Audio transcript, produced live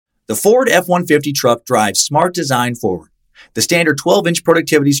The Ford F-150 truck drives smart design forward. The standard 12-inch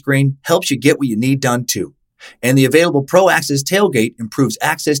productivity screen helps you get what you need done too. And the available Pro Access tailgate improves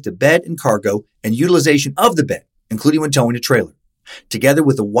access to bed and cargo and utilization of the bed, including when towing a trailer. Together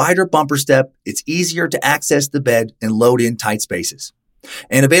with a wider bumper step, it's easier to access the bed and load in tight spaces.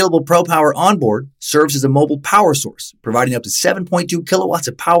 And available Pro Power onboard serves as a mobile power source, providing up to 7.2 kilowatts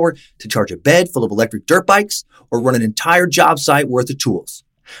of power to charge a bed full of electric dirt bikes or run an entire job site worth of tools.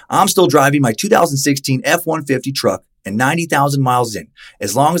 I'm still driving my 2016 F-150 truck and 90,000 miles in.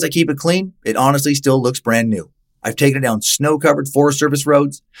 As long as I keep it clean, it honestly still looks brand new. I've taken it down snow-covered Forest Service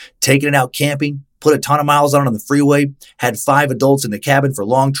roads, taken it out camping, put a ton of miles on it on the freeway, had 5 adults in the cabin for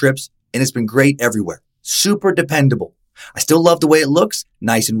long trips, and it's been great everywhere. Super dependable. I still love the way it looks,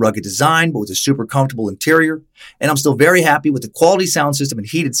 nice and rugged design, but with a super comfortable interior. And I'm still very happy with the quality sound system and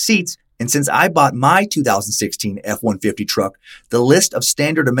heated seats. And since I bought my 2016 F-150 truck, the list of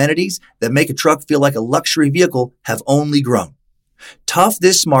standard amenities that make a truck feel like a luxury vehicle have only grown. Tough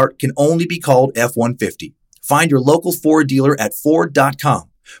this smart can only be called F-150. Find your local Ford dealer at Ford.com.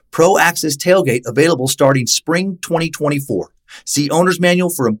 Pro Access tailgate available starting spring 2024. See owner's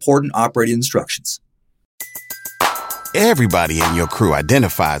manual for important operating instructions. Everybody in your crew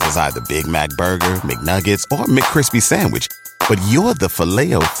identifies as either Big Mac Burger, McNuggets, or McCrispy Sandwich. But you're the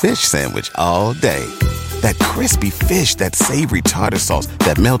Filet-O-Fish Sandwich all day. That crispy fish, that savory tartar sauce,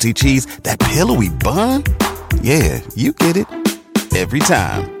 that melty cheese, that pillowy bun. Yeah, you get it. Every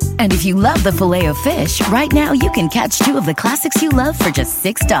time. And if you love the Filet-O-Fish, right now you can catch 2 of the classics you love for just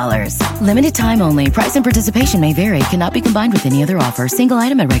 $6. Limited time only. Price and participation may vary. Cannot be combined with any other offer. Single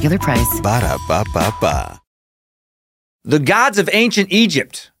item at regular price. Ba-da-ba-ba-ba. The gods of ancient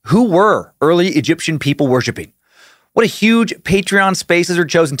Egypt. Who were early Egyptian people worshiping? What a huge Patreon Spaces or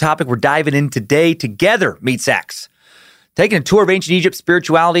Chosen topic we're diving in today together, Meat Sacks. Taking a tour of ancient Egypt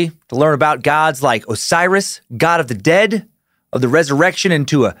spirituality to learn about gods like Osiris, god of the dead, of the resurrection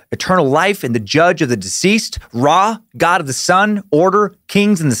into eternal life and the judge of the deceased, Ra, god of the sun, order,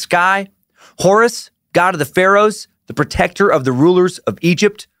 kings in the sky, Horus, god of the pharaohs, the protector of the rulers of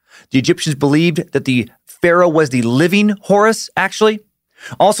Egypt. The Egyptians believed that the pharaoh was the living Horus, actually.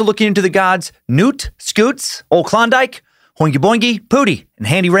 Also looking into the gods Newt, Scoots, Old Klondike, Hoingy Boingy, Pooty, and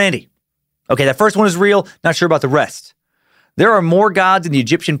Handy Randy. Okay, that first one is real. Not sure about the rest. There are more gods in the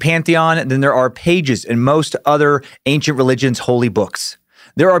Egyptian pantheon than there are pages in most other ancient religions' holy books.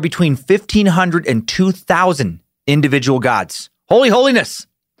 There are between 1,500 and 2,000 individual gods. Holy holiness!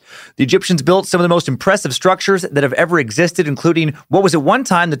 The Egyptians built some of the most impressive structures that have ever existed, including what was at one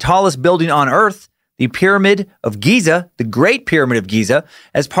time the tallest building on earth, the Pyramid of Giza, the Great Pyramid of Giza,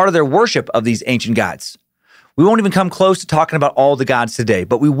 as part of their worship of these ancient gods. We won't even come close to talking about all the gods today,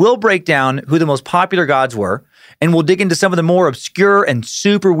 but we will break down who the most popular gods were, and we'll dig into some of the more obscure and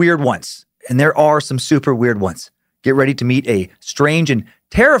super weird ones. And there are some super weird ones. Get ready to meet a strange and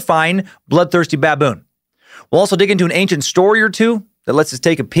terrifying bloodthirsty baboon. We'll also dig into an ancient story or two that lets us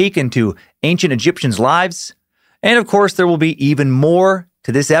take a peek into ancient Egyptians' lives. And of course, there will be even more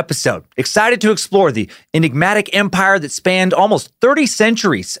to this episode. Excited to explore the enigmatic empire that spanned almost 30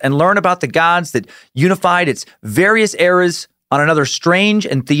 centuries and learn about the gods that unified its various eras on another strange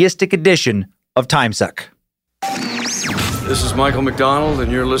and theistic edition of Time Suck. This is Michael McDonald,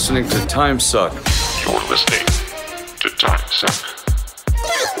 and you're listening to Time Suck. You're listening to Time Suck.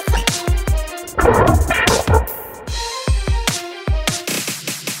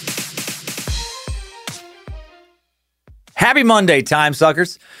 Happy Monday, Time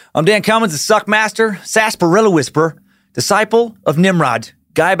Suckers. I'm Dan Cummins, the Suck Master, Sarsaparilla Whisperer, disciple of Nimrod,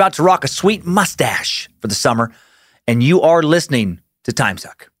 guy about to rock a sweet mustache for the summer, and you are listening to Time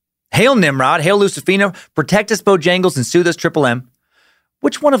Suck. Hail Nimrod, hail Lucifina, protect us Bojangles and soothe us Triple M.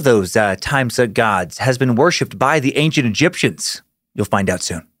 Which one of those Time Suck gods has been worshipped by the ancient Egyptians? You'll find out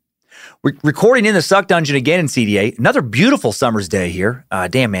soon. We're recording in the Suck Dungeon again in CDA. Another beautiful summer's day here.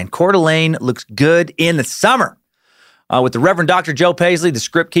 Damn, man, Coeur d'Alene looks good in the summer. With the Reverend Dr. Joe Paisley, the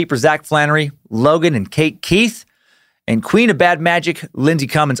script keeper Zach Flannery, Logan and Kate Keith, and Queen of Bad Magic, Lindsay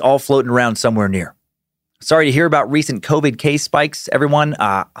Cummins, all floating around somewhere near. Sorry to hear about recent COVID case spikes, everyone.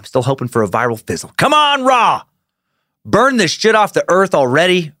 I'm still hoping for a viral fizzle. Come on, Raw! Burn this shit off the earth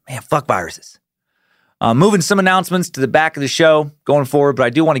already. Man, fuck viruses. Moving some announcements to the back of the show going forward, but I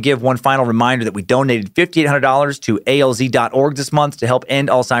do want to give one final reminder that we donated $5,800 to ALZ.org this month to help end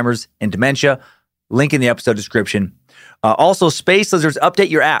Alzheimer's and dementia. Link in the episode description. Also, Space Lizards,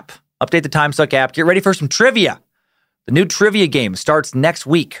 update your app. Update the Time Suck app. Get ready for some trivia. The new trivia game starts next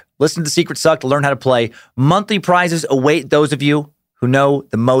week. Listen to the Secret Suck to learn how to play. Monthly prizes await those of you who know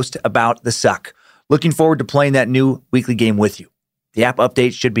the most about the Suck. Looking forward to playing that new weekly game with you. The app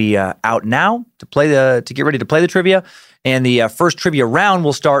update should be out now to get ready to play the trivia. And the first trivia round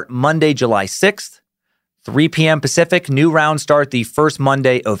will start Monday, July 6th, 3 p.m. Pacific. New rounds start the first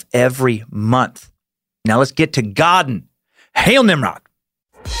Monday of every month. Now let's get to Godden. Hail Nimrod.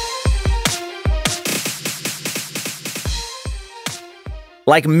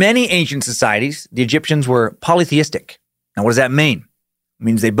 Like many ancient societies, the Egyptians were polytheistic. Now, what does that mean? It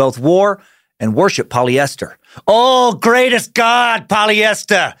means they both wore and worship polyester. Oh, greatest God,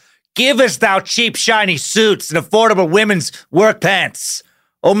 polyester, give us thou cheap, shiny suits and affordable women's work pants.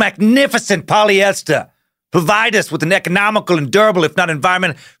 Oh, magnificent polyester, provide us with an economical and durable, if not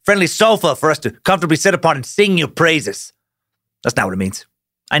environment-friendly sofa for us to comfortably sit upon and sing your praises. That's not what it means.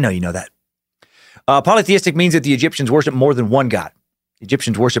 I know you know that. Polytheistic means that the Egyptians worship more than one god. The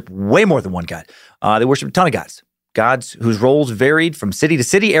Egyptians worship way more than one god. They worship a ton of gods. Gods whose roles varied from city to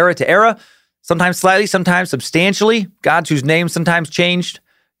city, era to era, sometimes slightly, sometimes substantially. Gods whose names sometimes changed.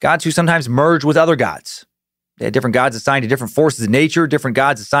 Gods who sometimes merged with other gods. They had different gods assigned to different forces of nature, different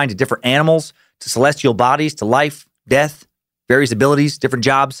gods assigned to different animals, to celestial bodies, to life, death, various abilities, different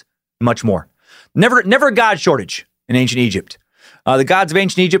jobs, and much more. Never a god shortage in ancient Egypt. The gods of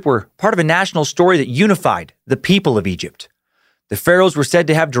ancient Egypt were part of a national story that unified the people of Egypt. The pharaohs were said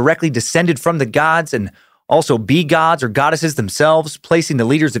to have directly descended from the gods and also be gods or goddesses themselves, placing the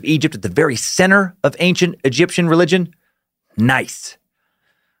leaders of Egypt at the very center of ancient Egyptian religion. Nice.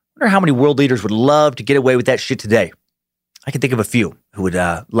 I wonder how many world leaders would love to get away with that shit today. I can think of a few who would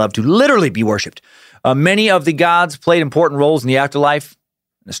love to literally be worshipped. Many of the gods played important roles in the afterlife.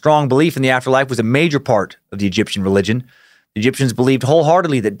 A strong belief in the afterlife was a major part of the Egyptian religion. The Egyptians believed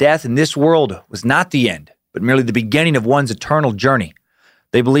wholeheartedly that death in this world was not the end, but merely the beginning of one's eternal journey.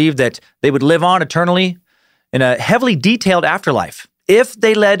 They believed that they would live on eternally in a heavily detailed afterlife if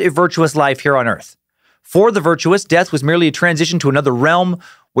they led a virtuous life here on earth. For the virtuous, death was merely a transition to another realm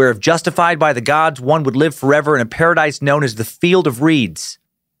where, if justified by the gods, one would live forever in a paradise known as the Field of Reeds.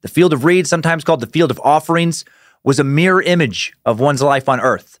 The Field of Reeds, sometimes called the Field of Offerings, was a mirror image of one's life on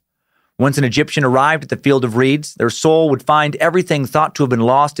earth. Once an Egyptian arrived at the Field of Reeds, their soul would find everything thought to have been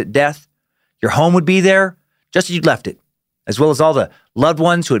lost at death. Your home would be there, just as you'd left it, as well as all the loved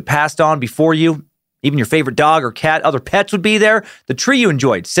ones who had passed on before you. Even your favorite dog or cat, other pets would be there. The tree you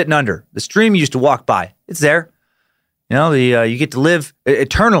enjoyed sitting under, the stream you used to walk by, it's there. You know, you get to live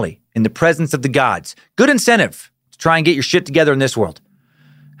eternally in the presence of the gods. Good incentive to try and get your shit together in this world.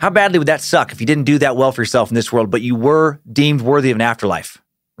 How badly would that suck if you didn't do that well for yourself in this world, but you were deemed worthy of an afterlife,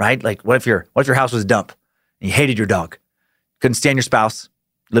 right? Like, what if your house was a dump and you hated your dog, couldn't stand your spouse,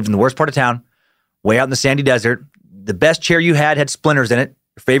 lived in the worst part of town, way out in the sandy desert. The best chair you had splinters in it.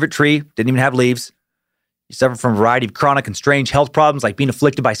 Your favorite tree didn't even have leaves. You suffered from a variety of chronic and strange health problems, like being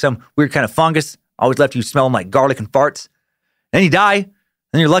afflicted by some weird kind of fungus, always left you smelling like garlic and farts. Then you die,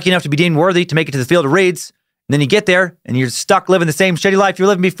 then you're lucky enough to be deemed worthy to make it to the Field of Reeds. And then you get there, and you're stuck living the same shitty life you were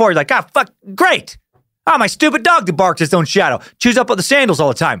living before. You're like, fuck, great. My stupid dog that barks his own shadow. Chews up all the sandals all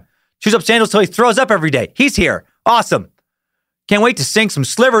the time. Chews up sandals till he throws up every day. He's here. Awesome. Can't wait to sink some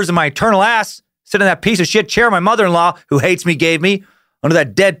slivers in my eternal ass. Sit in that piece of shit chair my mother-in-law, who hates me, gave me, under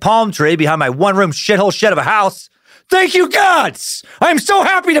that dead palm tree behind my one-room shithole shed of a house. Thank you, gods! I'm so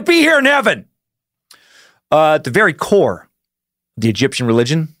happy to be here in heaven! At the very core of the Egyptian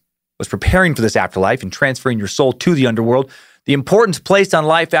religion was preparing for this afterlife and transferring your soul to the underworld. The importance placed on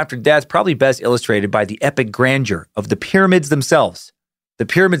life after death probably best illustrated by the epic grandeur of the pyramids themselves. The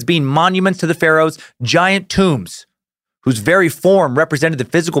pyramids being monuments to the pharaohs, giant tombs, whose very form represented the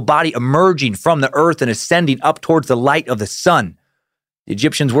physical body emerging from the earth and ascending up towards the light of the sun. The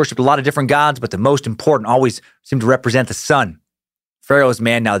Egyptians worshipped a lot of different gods, but the most important always seemed to represent the sun. Pharaohs,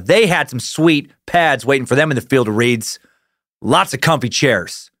 man, now they had some sweet pads waiting for them in the Field of Reeds. Lots of comfy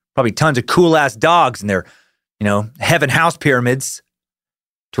chairs. Probably tons of cool-ass dogs in their, heaven house pyramids.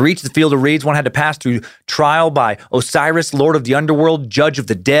 To reach the Field of Reeds, one had to pass through trial by Osiris, Lord of the Underworld, Judge of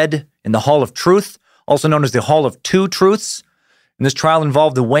the Dead, in the Hall of Truth, also known as the Hall of Two Truths. And this trial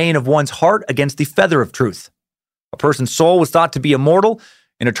involved the weighing of one's heart against the feather of truth. A person's soul was thought to be immortal,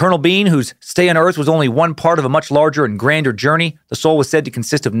 an eternal being whose stay on earth was only one part of a much larger and grander journey. The soul was said to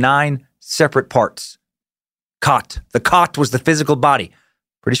consist of 9 separate parts. Khat. The Khat was the physical body.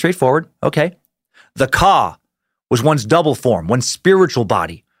 Pretty straightforward. Okay. The Ka was one's double form, one's spiritual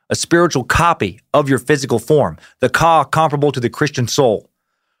body, a spiritual copy of your physical form. The Ka comparable to the Christian soul.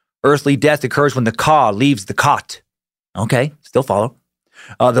 Earthly death occurs when the Ka leaves the Khat. Okay, still follow.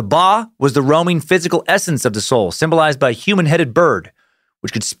 The Ba was the roaming physical essence of the soul, symbolized by a human-headed bird,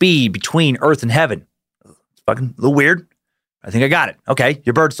 which could speed between earth and heaven. It's fucking a little weird. I think I got it. Okay,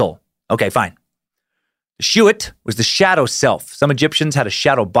 your bird soul. Okay, fine. The shuat was the shadow self. Some Egyptians had a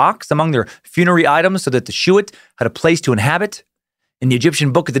shadow box among their funerary items so that the shuat had a place to inhabit. In the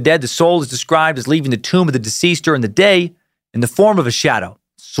Egyptian Book of the Dead, the soul is described as leaving the tomb of the deceased during the day in the form of a shadow.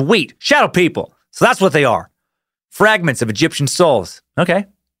 Sweet. Shadow people. So that's what they are. Fragments of Egyptian souls. Okay.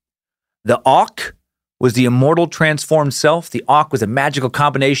 The Ankh was the immortal transformed self. The Ankh was a magical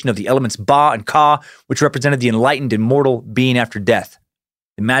combination of the elements Ba and Ka, which represented the enlightened immortal being after death.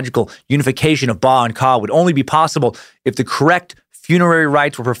 The magical unification of Ba and Ka would only be possible if the correct funerary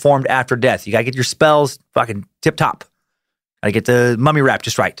rites were performed after death. You gotta get your spells fucking tip-top. Gotta get the mummy wrap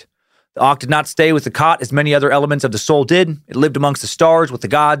just right. The Ankh did not stay with the cot as many other elements of the soul did. It lived amongst the stars with the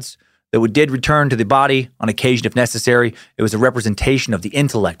gods that did return to the body on occasion if necessary. It was a representation of the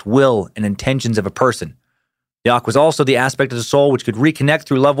intellect, will, and intentions of a person. The Ankh was also the aspect of the soul which could reconnect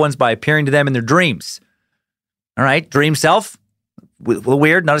through loved ones by appearing to them in their dreams. All right, dream self. A little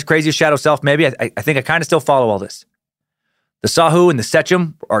weird, not as crazy as shadow self, maybe. I think I kind of still follow all this. The Sahu and the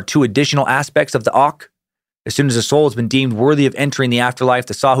Sechem are two additional aspects of the Ankh. As soon as the soul has been deemed worthy of entering the afterlife,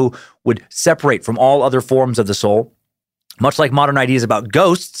 the Sahu would separate from all other forms of the soul. Much like modern ideas about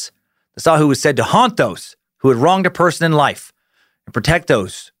ghosts, the Sahu is said to haunt those who had wronged a person in life and protect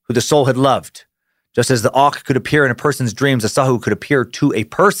those who the soul had loved. Just as the Ankh could appear in a person's dreams, the Sahu could appear to a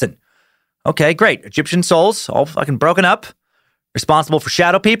person. Okay, great. Egyptian souls, all fucking broken up. Responsible for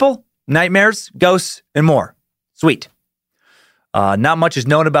shadow people, nightmares, ghosts, and more. Sweet. Not much is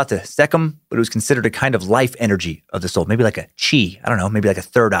known about the Sechem, but it was considered a kind of life energy of the soul. Maybe like a chi. I don't know. Maybe like a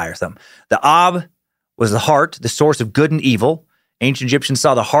third eye or something. The Ab was the heart, the source of good and evil. Ancient Egyptians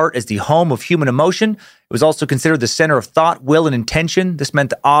saw the heart as the home of human emotion. It was also considered the center of thought, will, and intention. This meant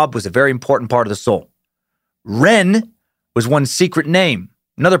the Ab was a very important part of the soul. Ren was one's secret name,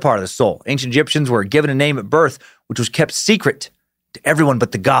 another part of the soul. Ancient Egyptians were given a name at birth, which was kept secret to everyone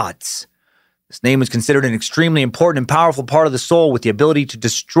but the gods. This name was considered an extremely important and powerful part of the soul with the ability to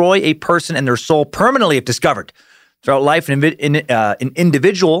destroy a person and their soul permanently if discovered. Throughout life, an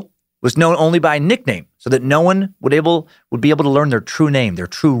individual was known only by a nickname so that no one would be able to learn their true name, their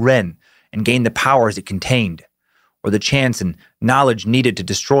true Ren, and gain the powers it contained, or the chance and knowledge needed to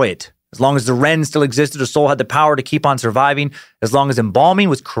destroy it. As long as the Ren still existed, a soul had the power to keep on surviving. As long as embalming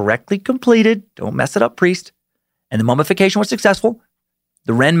was correctly completed, don't mess it up, priest, and the mummification was successful,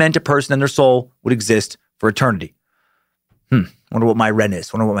 the Ren meant a person and their soul would exist for eternity. Wonder what my Ren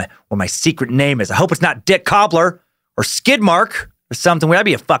is. Wonder what my secret name is. I hope it's not Dick Cobbler or Skidmark or something. That'd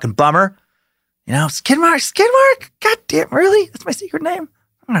be a fucking bummer. You know, Skidmark? God damn, really? That's my secret name?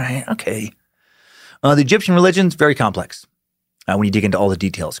 All right, okay. The Egyptian religion's very complex when you dig into all the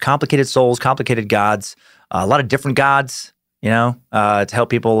details. Complicated souls, complicated gods, a lot of different gods, you know, to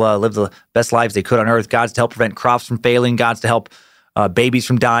help people live the best lives they could on earth. Gods to help prevent crops from failing. Gods to help babies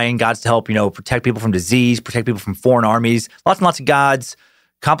from dying. Gods to help, protect people from disease, protect people from foreign armies. Lots and lots of gods.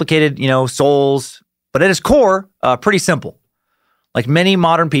 Complicated, souls. But at its core, pretty simple. Like many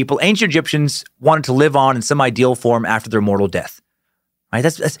modern people, ancient Egyptians wanted to live on in some ideal form after their mortal death. Right?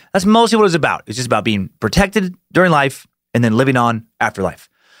 That's mostly what it was about. It's just about being protected during life and then living on after life.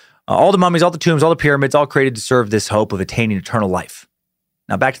 All the mummies, all the tombs, all the pyramids, all created to serve this hope of attaining eternal life.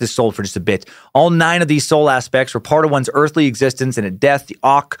 Now back to the soul for just a bit. All 9 of these soul aspects were part of one's earthly existence, and at death, the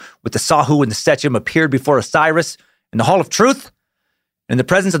Ankh with the Sahu and the Sechem appeared before Osiris in the Hall of Truth, in the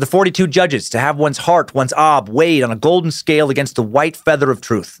presence of the 42 judges, to have one's heart, one's Ab, weighed on a golden scale against the white feather of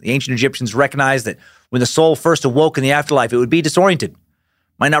truth. The ancient Egyptians recognized that when the soul first awoke in the afterlife, it would be disoriented,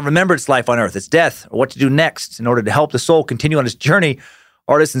 might not remember its life on earth, its death, or what to do next. In order to help the soul continue on its journey,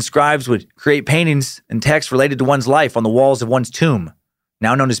 artists and scribes would create paintings and texts related to one's life on the walls of one's tomb,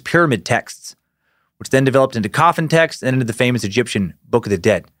 now known as pyramid texts, which then developed into coffin texts and into the famous Egyptian Book of the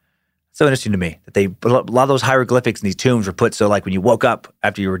Dead. It's so interesting to me that a lot of those hieroglyphics in these tombs were put so like when you woke up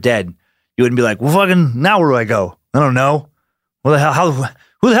after you were dead, you wouldn't be like, well, fucking, now where do I go? I don't know. Who the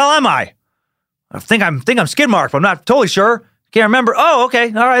hell am I? I think I'm Skidmark, but I'm not totally sure. Can't remember. Oh, okay.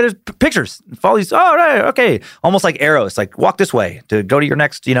 All right. There's pictures. Follow these. Oh, right. Okay. Almost like arrows. Like walk this way to go to your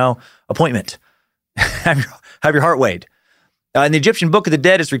next, appointment. have your heart weighed. In the Egyptian Book of the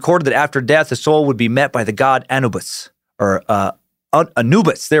Dead, it's recorded that after death, the soul would be met by the god Anubis, or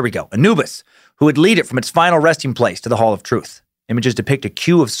Anubis. There we go. Anubis, who would lead it from its final resting place to the Hall of Truth. Images depict a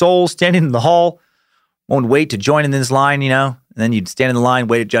queue of souls standing in the hall. One would wait to join in this line, and then you'd stand in the line,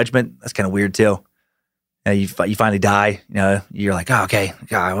 wait at judgment. That's kind of weird too. You finally die. You're like, oh, okay,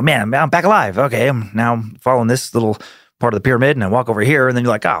 oh, man, I'm back alive. Okay, I'm now following this little part of the pyramid, and I walk over here, and then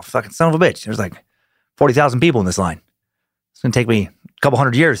you're like, oh, fucking son of a bitch. There's like 40,000 people in this line. It's going to take me a couple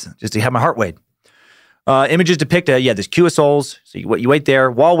hundred years just to have my heart weighed. Images depict, this queue of souls. So you wait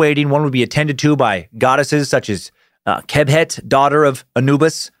there. While waiting, one would be attended to by goddesses such as Kebhet, daughter of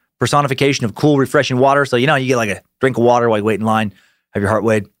Anubis, personification of cool, refreshing water. So, you get like a drink of water while you wait in line, have your heart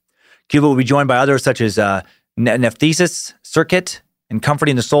weighed. Cuba would be joined by others such as Nephthesis, Circuit, and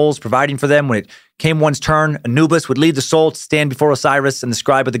comforting the souls, providing for them. When it came one's turn, Anubis would lead the soul to stand before Osiris and the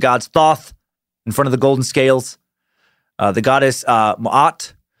scribe of the gods Thoth in front of the golden scales. The goddess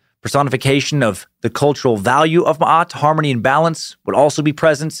Ma'at, personification of the cultural value of Ma'at, harmony and balance, would also be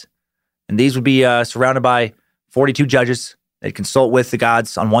present. And these would be surrounded by 42 judges. They'd consult with the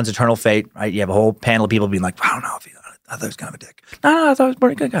gods on one's eternal fate, right? You have a whole panel of people being like, I don't know, I thought he was kind of a dick. No, I thought he was a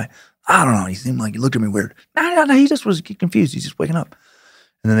pretty good guy. I don't know, he seemed like he looked at me weird. No, he just was confused. He's just waking up.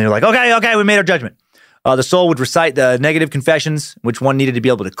 And then they were like, okay, we made our judgment. The soul would recite the negative confessions, which one needed to be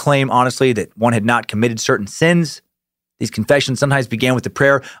able to claim honestly that one had not committed certain sins. These confessions sometimes began with the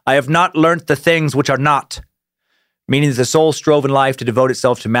prayer, I have not learnt the things which are not, meaning that the soul strove in life to devote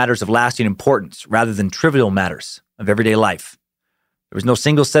itself to matters of lasting importance rather than trivial matters of everyday life. There was no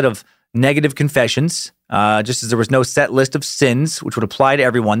single set of negative confessions, just as there was no set list of sins, which would apply to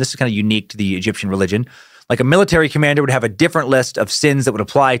everyone. This is kind of unique to the Egyptian religion. Like a military commander would have a different list of sins that would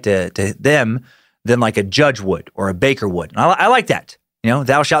apply to them than like a judge would or a baker would. And I like that.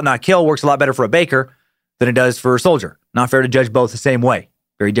 Thou shalt not kill works a lot better for a baker than it does for a soldier. Not fair to judge both the same way.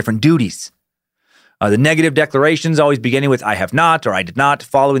 Very different duties. The negative declarations, always beginning with I have not or I did not,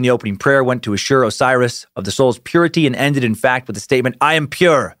 following the opening prayer, went to assure Osiris of the soul's purity and ended, in fact, with the statement, I am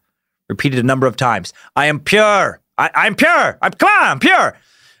pure, repeated a number of times. I am pure. I'm pure. I'm pure.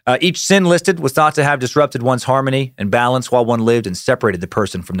 Each sin listed was thought to have disrupted one's harmony and balance while one lived and separated the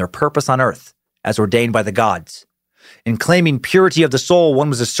person from their purpose on earth, as ordained by the gods. In claiming purity of the soul, one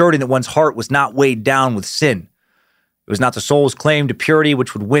was asserting that one's heart was not weighed down with sin. It was not the soul's claim to purity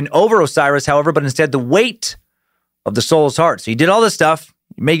which would win over Osiris, however, but instead the weight of the soul's heart. So you did all this stuff,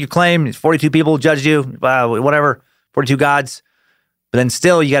 you made your claim, 42 people judged you, whatever, 42 gods, but then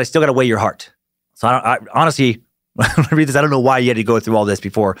still you still got to weigh your heart. So I honestly, when I read this, I don't know why you had to go through all this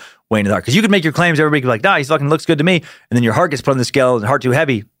before weighing the heart. Because you could make your claims, everybody could be like, nah, he fucking looks good to me, and then your heart gets put on the scale and the heart too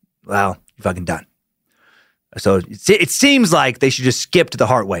heavy. Well, you're fucking done. So it seems like they should just skip to the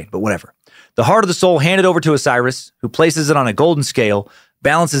heart weight, but whatever. The heart of the soul handed over to Osiris, who places it on a golden scale,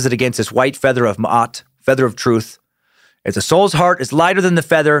 balances it against this white feather of Ma'at, feather of truth. If the soul's heart is lighter than the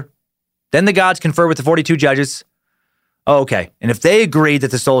feather, then the gods confer with the 42 judges. Oh, okay. And if they agree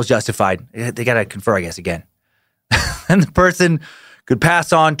that the soul is justified, they got to confer, I guess, again. And the person could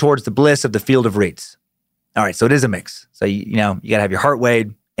pass on towards the bliss of the field of reeds. All right, so it is a mix. So, you got to have your heart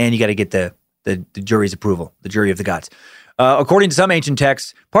weighed, and you got to get the jury's approval, the jury of the gods. According to some ancient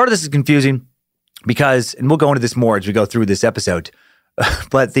texts, part of this is confusing because, and we'll go into this more as we go through this episode,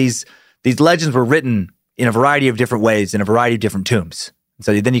 but these legends were written in a variety of different ways in a variety of different tombs. And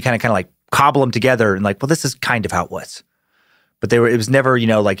so then you kind of like cobble them together and like, well, this is kind of how it was. But it was never,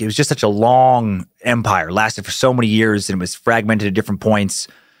 it was just such a long empire, lasted for so many years, and it was fragmented at different points.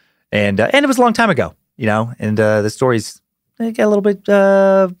 And it was a long time ago, and the stories got a little bit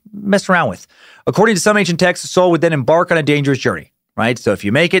messed around with. According to some ancient texts, the soul would then embark on a dangerous journey, right? So if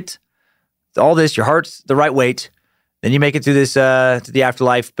you make it, all this, your heart's the right weight, then you make it through this, to the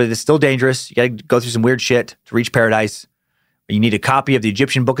afterlife, but it's still dangerous. You got to go through some weird shit to reach paradise. You need a copy of the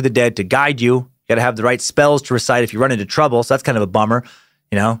Egyptian Book of the Dead to guide you. You got to have the right spells to recite if you run into trouble. So that's kind of a bummer.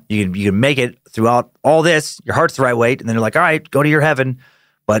 You can make it throughout all this. Your heart's the right weight. And then they're like, all right, go to your heaven.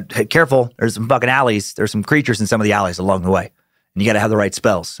 But hey, careful. There's some fucking alleys. There's some creatures in some of the alleys along the way. And you got to have the right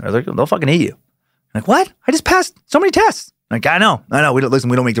spells. Or they'll fucking eat you. I'm like, what? I just passed so many tests. I'm like, I know. We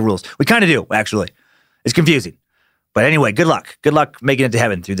don't make the rules. We kind of do, actually. It's confusing. But anyway, good luck. Good luck making it to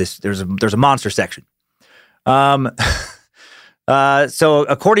heaven through this. There's a monster section. So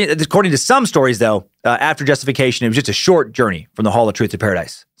according to some stories, though, after justification, it was just a short journey from the Hall of Truth to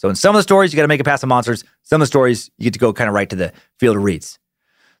paradise. So in some of the stories, you got to make it past the monsters. Some of the stories, you get to go kind of right to the field of reeds.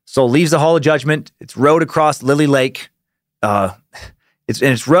 Soul leaves the Hall of Judgment. It's rowed across Lily Lake.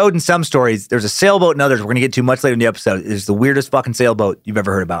 It's rowed in some stories. There's a sailboat in others we're going to get to much later in the episode. It's the weirdest fucking sailboat you've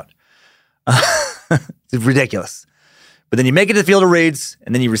ever heard about. It's ridiculous. But then you make it to the field of reeds,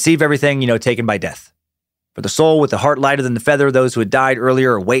 and then you receive everything, taken by death. For the soul with the heart lighter than the feather, those who had died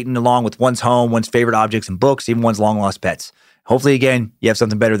earlier are waiting along with one's home, one's favorite objects and books, even one's long-lost pets. Hopefully, again, you have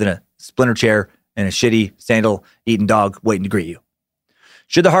something better than a splinter chair and a shitty sandal-eating dog waiting to greet you.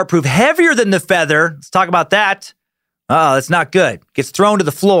 Should the heart prove heavier than the feather, let's talk about that. Oh, that's not good. Gets thrown to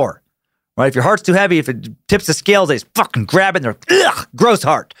the floor. Right? If your heart's too heavy, if it tips the scales, they just fucking grab it and they're, ugh, gross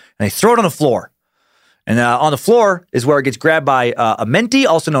heart. And they throw it on the floor. And on the floor is where it gets grabbed by Amenti,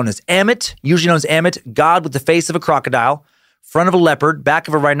 also known as Ammit, usually known as Ammit, god with the face of a crocodile, front of a leopard, back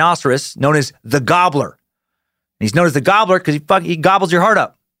of a rhinoceros, known as the Gobbler. And he's known as the Gobbler because he gobbles your heart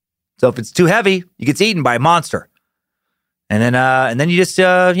up. So if it's too heavy, he gets eaten by a monster. And then you just,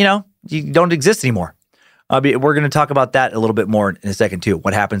 you don't exist anymore. We're going to talk about that a little bit more in a second too.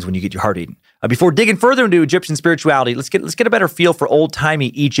 What happens when you get your heart eaten? Before digging further into Egyptian spirituality, let's get a better feel for old-timey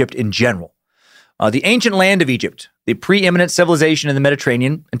Egypt in general. The ancient land of Egypt, the preeminent civilization in the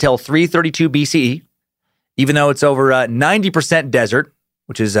Mediterranean until 332 BCE, even though it's over 90% desert,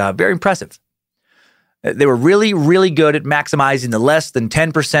 which is very impressive. They were really, really good at maximizing the less than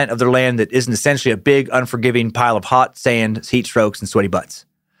 10% of their land that isn't essentially a big, unforgiving pile of hot sand, heat strokes, and sweaty butts.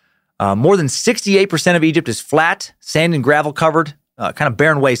 More than 68% of Egypt is flat, sand and gravel covered, kind of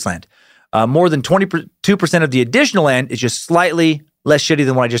barren wasteland. More than 22% of the additional land is just slightly less shitty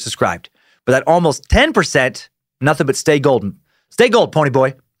than what I just described. But that almost 10%, nothing but stay golden. Stay gold, pony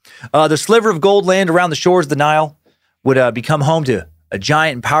boy. The sliver of gold land around the shores of the Nile would become home to a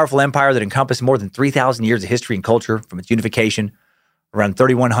giant and powerful empire that encompassed more than 3,000 years of history and culture from its unification around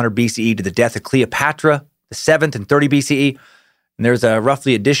 3100 BCE to the death of Cleopatra, the 7th and 30 BCE. And there's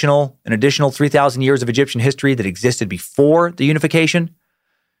roughly an additional 3,000 years of Egyptian history that existed before the unification.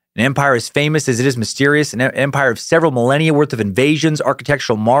 An empire as famous as it is mysterious, an empire of several millennia worth of invasions,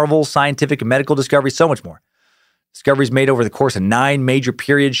 architectural marvels, scientific and medical discoveries, so much more. Discoveries made over the course of 9 major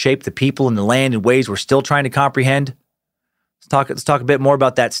periods shaped the people and the land in ways we're still trying to comprehend. Let's talk a bit more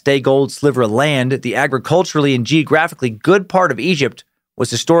about that stay gold sliver of land. The agriculturally and geographically good part of Egypt was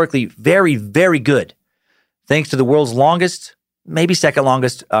historically very, very good, thanks to the world's longest, maybe second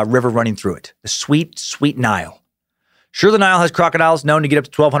longest river running through it, the sweet, sweet Nile. Sure, the Nile has crocodiles known to get up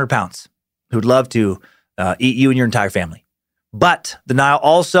to 1,200 pounds who'd love to eat you and your entire family. But the Nile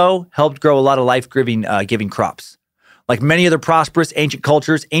also helped grow a lot of life-giving crops. Like many other prosperous ancient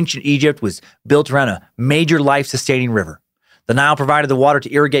cultures, ancient Egypt was built around a major life-sustaining river. The Nile provided the water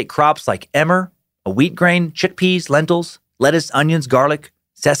to irrigate crops like emmer, a wheat grain, chickpeas, lentils, lettuce, onions, garlic,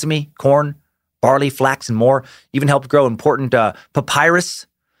 sesame, corn, barley, flax, and more. Even helped grow important papyrus,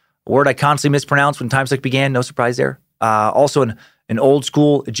 a word I constantly mispronounce when time slick began. No surprise there. Also an old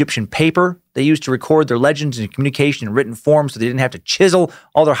school Egyptian paper they used to record their legends and communication in written form so they didn't have to chisel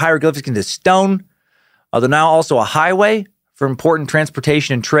all their hieroglyphics into stone. The Nile also a highway for important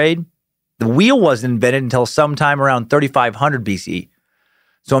transportation and trade. The wheel wasn't invented until sometime around 3500 BCE.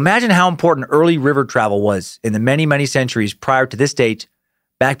 So imagine how important early river travel was in the many, many centuries prior to this date,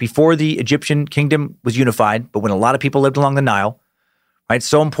 back before the Egyptian kingdom was unified, but when a lot of people lived along the Nile. Right?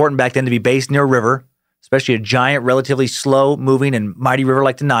 So important back then to be based near a river, especially a giant, relatively slow-moving and mighty river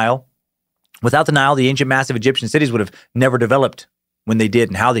like the Nile. Without the Nile, the ancient massive Egyptian cities would have never developed when they did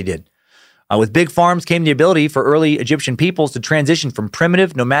and how they did. With big farms came the ability for early Egyptian peoples to transition from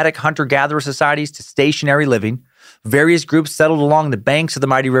primitive, nomadic hunter-gatherer societies to stationary living. Various groups settled along the banks of the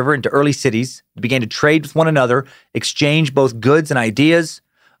mighty river into early cities, began to trade with one another, exchange both goods and ideas.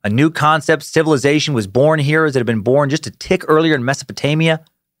 A new concept, civilization, was born here as it had been born just a tick earlier in Mesopotamia.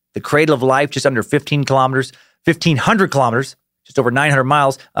 The cradle of life just under 1,500 kilometers, just over 900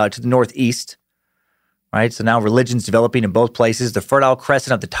 miles to the northeast. Right, so now religion's developing in both places. The Fertile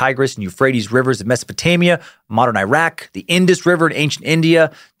Crescent of the Tigris and Euphrates rivers of Mesopotamia, modern Iraq, the Indus River in ancient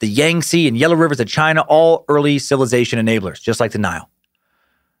India, the Yangtze and Yellow rivers of China, all early civilization enablers, just like the Nile.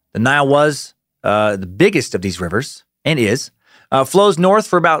 The Nile was the biggest of these rivers, and flows north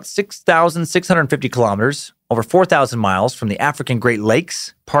for about 6,650 kilometers, over 4,000 miles from the African Great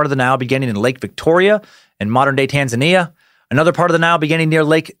Lakes, part of the Nile beginning in Lake Victoria in modern-day Tanzania, another part of the Nile beginning near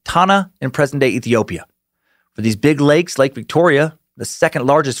Lake Tana in present-day Ethiopia. For these big lakes, Lake Victoria, the second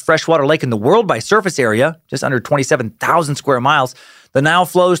largest freshwater lake in the world by surface area, just under 27,000 square miles, the Nile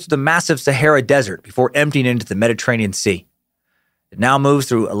flows through the massive Sahara Desert before emptying into the Mediterranean Sea. It now moves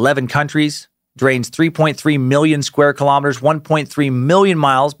through 11 countries, drains 3.3 million square kilometers, 1.3 million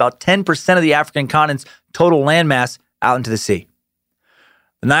miles, about 10% of the African continent's total landmass out into the sea.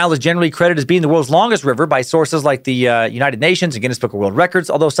 The Nile is generally credited as being the world's longest river by sources like the United Nations and Guinness Book of World Records,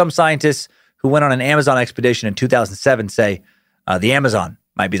 although some scientists who went on an Amazon expedition in 2007 say the Amazon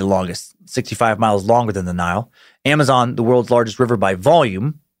might be the longest, 65 miles longer than the Nile. Amazon, the world's largest river by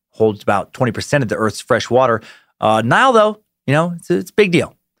volume, holds about 20% of the Earth's fresh water. Nile, though, it's a big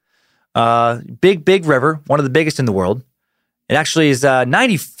deal. Big river, one of the biggest in the world. It actually is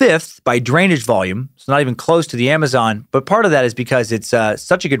 95th by drainage volume, so not even close to the Amazon. But part of that is because it's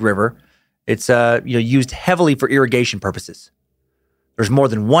such a good river. It's used heavily for irrigation purposes. There's more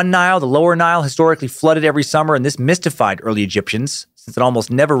than one Nile. The lower Nile historically flooded every summer, and this mystified early Egyptians since it almost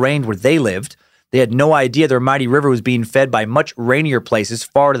never rained where they lived. They had no idea their mighty river was being fed by much rainier places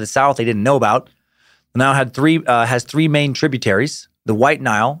far to the south they didn't know about. The Nile has three main tributaries: the White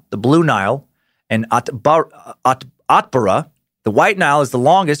Nile, the Blue Nile, and Atbara. The White Nile is the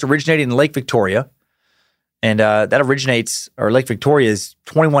longest, originating in Lake Victoria. And Lake Victoria is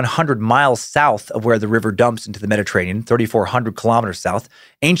 2,100 miles south of where the river dumps into the Mediterranean, 3,400 kilometers south.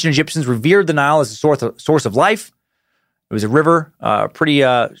 Ancient Egyptians revered the Nile as a source of life. It was a river, pretty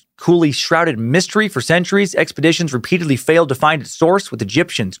coolly shrouded in mystery for centuries. Expeditions repeatedly failed to find its source, with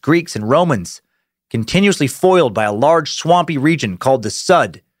Egyptians, Greeks, and Romans continuously foiled by a large swampy region called the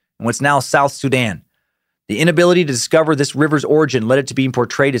Sud, in what's now South Sudan. The inability to discover this river's origin led it to being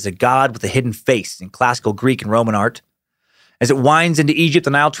portrayed as a god with a hidden face in classical Greek and Roman art. As it winds into Egypt,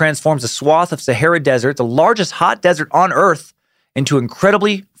 the Nile transforms a swath of Sahara Desert, the largest hot desert on Earth, into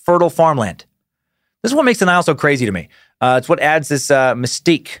incredibly fertile farmland. This is what makes the Nile so crazy to me. It's what adds this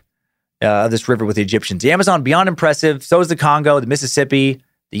mystique of this river with the Egyptians. The Amazon, beyond impressive. So is the Congo, the Mississippi,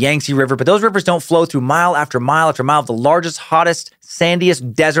 the Yangtze River. But those rivers don't flow through mile after mile after mile of the largest, hottest,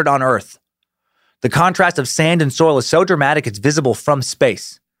 sandiest desert on Earth. The contrast of sand and soil is so dramatic it's visible from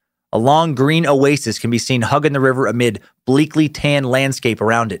space. A long green oasis can be seen hugging the river amid bleakly tan landscape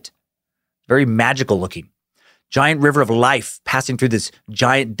around it. Very magical looking. Giant river of life passing through this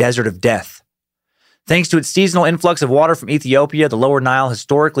giant desert of death. Thanks to its seasonal influx of water from Ethiopia, the lower Nile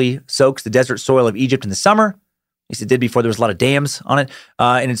historically soaks the desert soil of Egypt in the summer. At least it did before there was a lot of dams on it.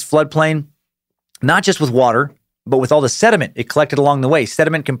 In its floodplain, not just with water, but with all the sediment it collected along the way.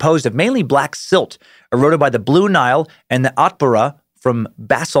 Sediment composed of mainly black silt, eroded by the Blue Nile and the Atbara from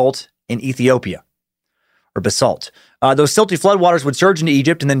basalt in Ethiopia, or basalt. Those silty floodwaters would surge into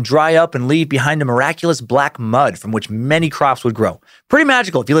Egypt and then dry up and leave behind a miraculous black mud from which many crops would grow. Pretty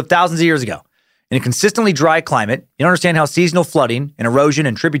magical if you lived thousands of years ago. In a consistently dry climate, you don't understand how seasonal flooding and erosion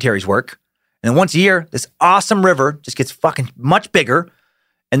and tributaries work. And then once a year, this awesome river just gets fucking much bigger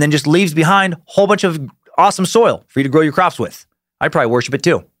and then just leaves behind a whole bunch of awesome soil for you to grow your crops with. I'd probably worship it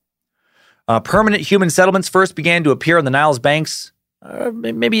too. Permanent human settlements first began to appear on the Nile's banks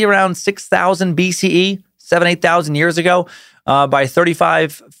maybe around 6,000 BCE, 8,000 years ago. By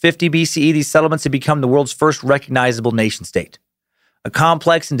 3550 BCE, these settlements had become the world's first recognizable nation state. A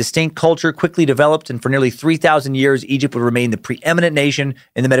complex and distinct culture quickly developed, and for nearly 3,000 years, Egypt would remain the preeminent nation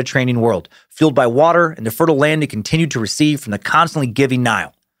in the Mediterranean world, fueled by water and the fertile land it continued to receive from the constantly giving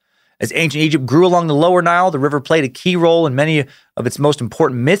Nile. As ancient Egypt grew along the lower Nile, the river played a key role in many of its most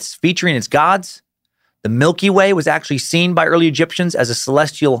important myths featuring its gods. The Milky Way was actually seen by early Egyptians as a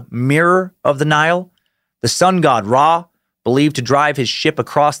celestial mirror of the Nile. The sun god Ra, believed to drive his ship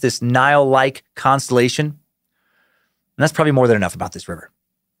across this Nile-like constellation. And that's probably more than enough about this river.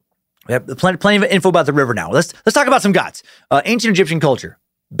 We have plenty of info about the river now. Let's talk about some gods. Ancient Egyptian culture,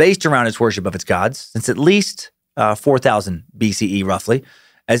 based around its worship of its gods, since at least 4,000 BCE, roughly,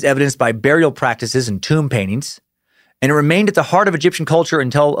 as evidenced by burial practices and tomb paintings, and it remained at the heart of Egyptian culture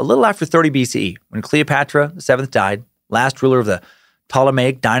until a little after 30 BCE, when Cleopatra VII died, last ruler of the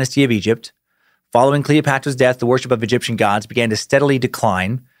Ptolemaic dynasty of Egypt. Following Cleopatra's death, the worship of Egyptian gods began to steadily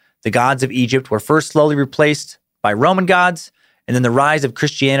decline. The gods of Egypt were first slowly replaced by Roman gods, and then the rise of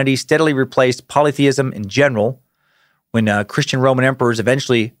Christianity steadily replaced polytheism in general. When Christian Roman emperors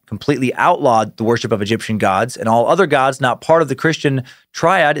eventually completely outlawed the worship of Egyptian gods and all other gods not part of the Christian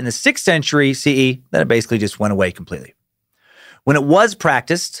triad in the 6th century CE, then it basically just went away completely. When it was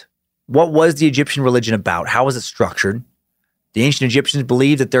practiced, what was the Egyptian religion about? How was it structured? The ancient Egyptians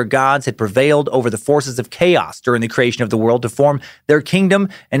believed that their gods had prevailed over the forces of chaos during the creation of the world to form their kingdom,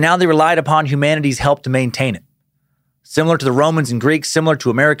 and now they relied upon humanity's help to maintain it. Similar to the Romans and Greeks, similar to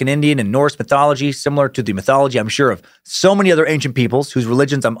American Indian and Norse mythology, similar to the mythology, I'm sure, of so many other ancient peoples whose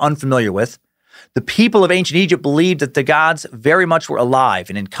religions I'm unfamiliar with, the people of ancient Egypt believed that the gods very much were alive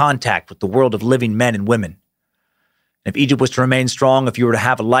and in contact with the world of living men and women. And if Egypt was to remain strong, if you were to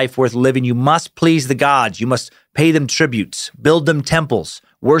have a life worth living, you must please the gods. You must pay them tributes, build them temples,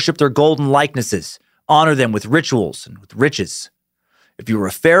 worship their golden likenesses, honor them with rituals and with riches. If you were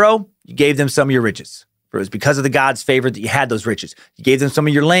a pharaoh, you gave them some of your riches. For it was because of the gods' favor that you had those riches. You gave them some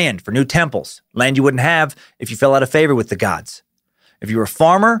of your land for new temples, land you wouldn't have if you fell out of favor with the gods. If you were a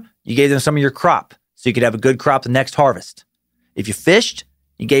farmer, you gave them some of your crop so you could have a good crop the next harvest. If you fished,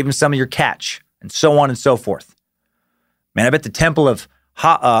 you gave them some of your catch, and so on and so forth. Man, I bet the temple of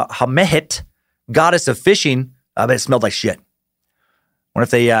Hamehet, goddess of fishing, I bet it smelled like shit. What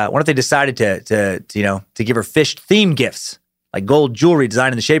if they decided to give her fish-themed gifts? Like gold jewelry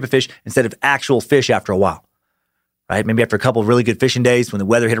designed in the shape of fish instead of actual fish after a while, right? Maybe after a couple of really good fishing days when the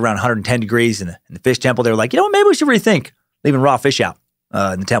weather hit around 110 degrees in the fish temple, they were like, maybe we should rethink leaving raw fish out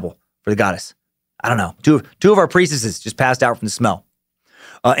in the temple for the goddess. I don't know. Two of our priestesses just passed out from the smell.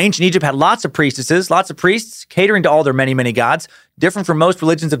 Ancient Egypt had lots of priestesses, lots of priests, catering to all their many, many gods. Different from most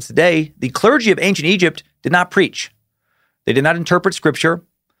religions of today, the clergy of ancient Egypt did not preach. They did not interpret scripture,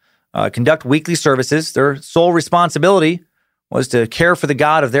 conduct weekly services. Their sole responsibility was to care for the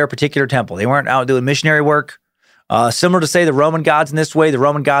god of their particular temple. They weren't out doing missionary work. Similar to, say, the Roman gods in this way. The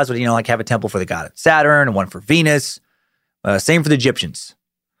Roman gods would, like have a temple for the god of Saturn and one for Venus. Same for the Egyptians.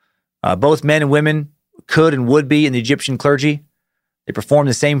 Both men and women could and would be in the Egyptian clergy. They performed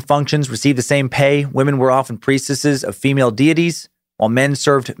the same functions, received the same pay. Women were often priestesses of female deities, while men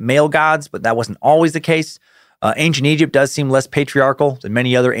served male gods, but that wasn't always the case. Ancient Egypt does seem less patriarchal than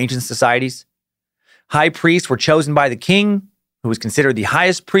many other ancient societies. High priests were chosen by the king, who was considered the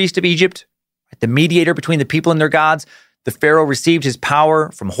highest priest of Egypt, the mediator between the people and their gods. The pharaoh received his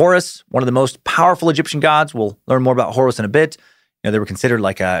power from Horus, one of the most powerful Egyptian gods. We'll learn more about Horus in a bit. They were considered,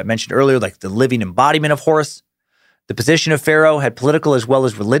 like I mentioned earlier, like the living embodiment of Horus. The position of pharaoh had political as well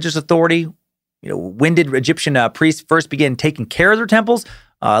as religious authority. When did Egyptian priests first begin taking care of their temples?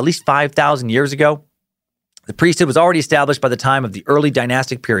 At least 5,000 years ago. The priesthood was already established by the time of the early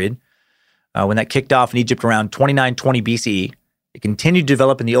dynastic period, when that kicked off in Egypt around 2920 BCE. It continued to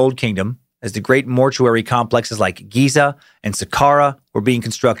develop in the Old Kingdom as the great mortuary complexes like Giza and Saqqara were being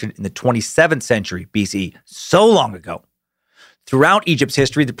constructed in the 27th century BCE, so long ago. Throughout Egypt's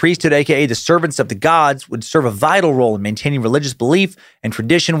history, the priesthood, aka the servants of the gods, would serve a vital role in maintaining religious belief and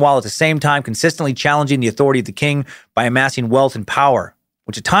tradition while at the same time consistently challenging the authority of the king by amassing wealth and power,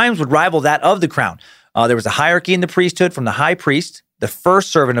 which at times would rival that of the crown. There was a hierarchy in the priesthood from the high priest, the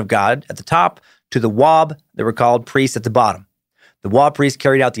first servant of God, at the top, to the Wab, they were called priests at the bottom. The Wab priests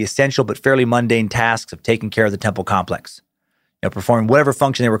carried out the essential but fairly mundane tasks of taking care of the temple complex, performing whatever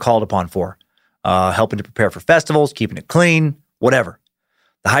function they were called upon for, helping to prepare for festivals, keeping it clean, whatever.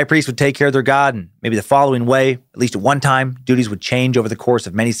 The high priest would take care of their god, and maybe the following way, at least at one time, duties would change over the course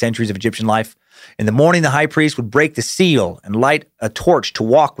of many centuries of Egyptian life. In the morning, the high priest would break the seal and light a torch to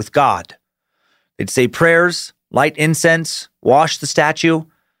walk with God. They'd say prayers, light incense, wash the statue.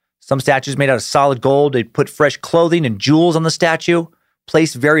 Some statues made out of solid gold. They'd put fresh clothing and jewels on the statue,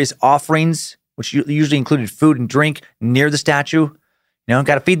 place various offerings, which usually included food and drink, near the statue. Got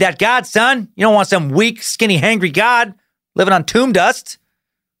to feed that god, son. You don't want some weak, skinny, hangry god living on tomb dust.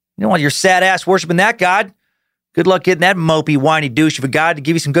 You don't want your sad ass worshiping that god. Good luck getting that mopey, whiny douche of a god to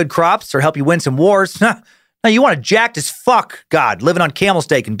give you some good crops or help you win some wars. No, you want a jacked as fuck god living on camel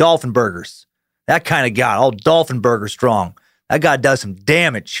steak and dolphin burgers. That kind of god, all dolphin burger strong. That god does some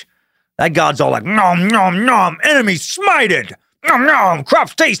damage. That god's all like, nom, nom, nom, enemy smited. Nom, nom,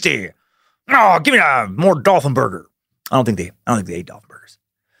 crops tasty. Oh, give me more dolphin burger. I don't think they ate dolphin burgers.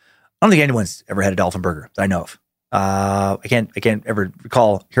 I don't think anyone's ever had a dolphin burger that I know of. I can't ever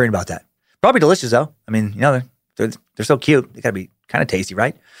recall hearing about that. Probably delicious though. I mean, they're so cute. They gotta be kind of tasty,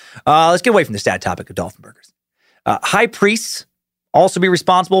 right? Let's get away from the sad topic of dolphin burgers. High priests also be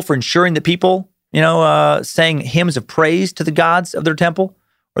responsible for ensuring that people, sang hymns of praise to the gods of their temple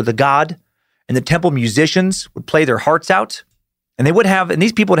or the god, and the temple musicians would play their hearts out. And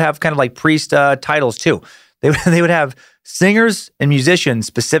these people would have kind of like priest titles too. They would have singers and musicians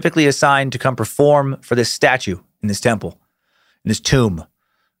specifically assigned to come perform for this statue in this temple, in this tomb.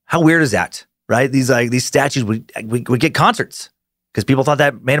 How weird is that, right? These statues would get concerts because people thought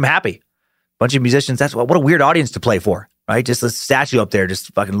that made them happy. Bunch of musicians, what a weird audience to play for, right? Just a statue up there,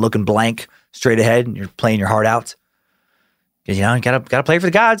 just fucking looking blank straight ahead, and you're playing your heart out. Because, you gotta play for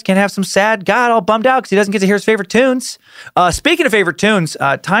the gods. Can't have some sad god all bummed out because he doesn't get to hear his favorite tunes. Speaking of favorite tunes,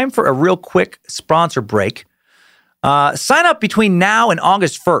 time for a real quick sponsor break. Sign up between now and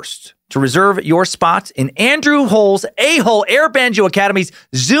August 1st to reserve your spot in Andrew Hull's A-Hole Air Banjo Academy's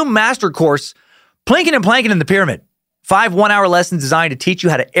Zoom Master Course, Plinking and Planking in the Pyramid. 5 one-hour lessons designed to teach you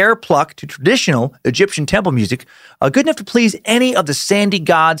how to air pluck to traditional Egyptian temple music, good enough to please any of the sandy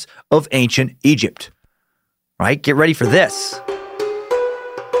gods of ancient Egypt. All right, get ready for this.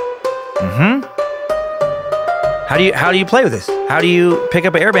 How do you play with this? How do you pick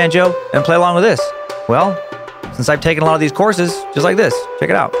up an air banjo and play along with this? Well, since I've taken a lot of these courses, just like this, check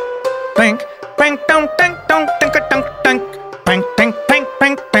it out. Plank, plank, dong, dong, dong, dink, dong, dunk. Plank, plank, plank,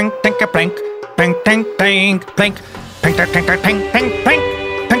 plank, plank, plank, plank, plank, plank, plank, plank, plank, plank, plank, plank, plank, plank,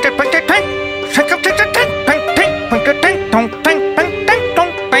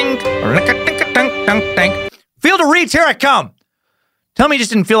 plank, plank, plank. Feel the reeds, here I come. Tell me you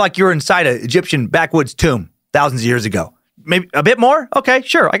just didn't feel like you were inside an Egyptian backwoods tomb thousands of years ago. Maybe a bit more? Okay,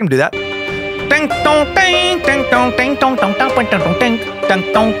 sure, I can do that. Ding dong ding ding dong ding dong dong dong dong dong ding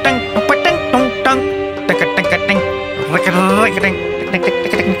ding dong ding ding dong dong ding ding ding ding ding ding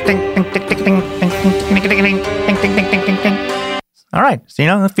ding ding ding ding ding ding. right.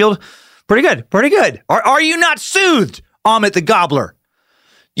 So, I feel pretty good. Pretty good. Are you not soothed, Amit the Gobbler?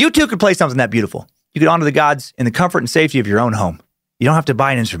 You too could play something that beautiful. You could honor the gods in the comfort and safety of your own home. You don't have to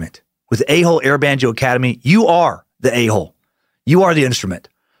buy an instrument. With the A-Hole Air Banjo Academy, you are the A-Hole. You are the instrument.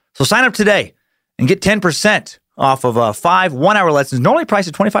 So sign up today and get 10% off of 5 one-hour lessons, normally priced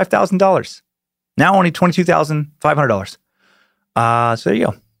at $25,000. Now only $22,500. So there you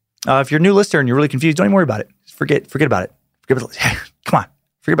go. If you're a new listener and you're really confused, don't even worry about it. Just forget about it. Come on.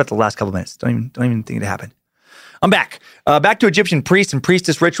 Forget about the last couple of minutes. Don't even think it happened. I'm back. Back to Egyptian priests and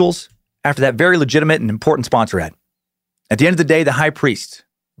priestess rituals after that very legitimate and important sponsor ad. At the end of the day, the high priest,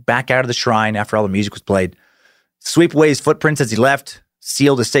 back out of the shrine after all the music was played, sweep away his footprints as he left,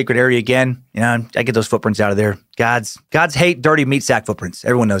 sealed the sacred area again. I get those footprints out of there. Gods hate dirty meat sack footprints.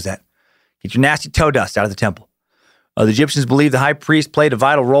 Everyone knows that. Get your nasty toe dust out of the temple. The Egyptians believed the high priest played a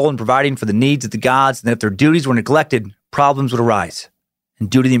vital role in providing for the needs of the gods, and that if their duties were neglected, problems would arise. And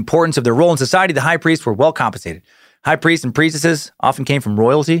due to the importance of their role in society, the high priests were well compensated. High priests and priestesses often came from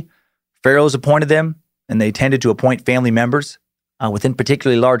royalty. Pharaohs appointed them, and they tended to appoint family members. Within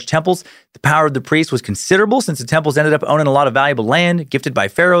particularly large temples, the power of the priest was considerable since the temples ended up owning a lot of valuable land gifted by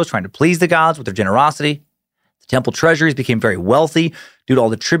pharaohs trying to please the gods with their generosity. The temple treasuries became very wealthy due to all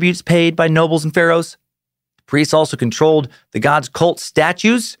the tributes paid by nobles and pharaohs. The priests also controlled the gods' cult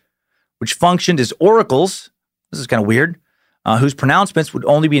statues, which functioned as oracles. This is kind of weird. Whose pronouncements would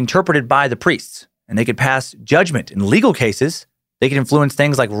only be interpreted by the priests. And they could pass judgment in legal cases. They could influence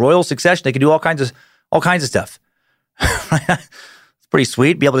things like royal succession. They could do all kinds of stuff. It's pretty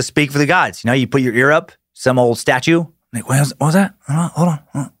sweet. Be able to speak for the gods. You put your ear up, some old statue. Like, what was that? Hold on.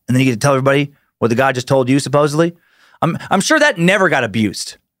 And then you get to tell everybody what the god just told you, supposedly. I'm sure that never got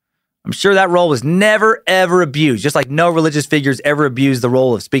abused. I'm sure that role was never, ever abused. Just like no religious figures ever abused the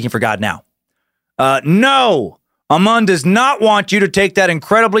role of speaking for God now. No! Amun does not want you to take that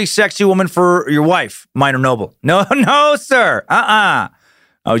incredibly sexy woman for your wife, minor noble. No, sir. I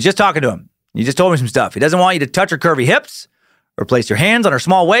was just talking to him. He just told me some stuff. He doesn't want you to touch her curvy hips, or place your hands on her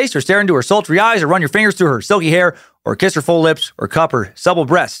small waist, or stare into her sultry eyes, or run your fingers through her silky hair, or kiss her full lips, or cup her supple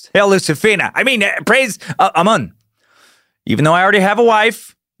breast. Hail Lucifina. Praise Amun. Even though I already have a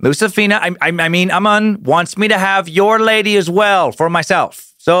wife, Lucifina, Amun wants me to have your lady as well for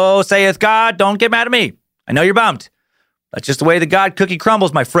myself. So saith God, don't get mad at me. I know you're bummed. That's just the way the God cookie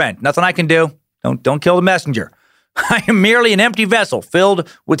crumbles, my friend. Nothing I can do. Don't kill the messenger. I am merely an empty vessel filled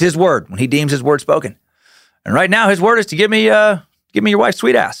with his word when he deems his word spoken. And right now, his word is to give me your wife's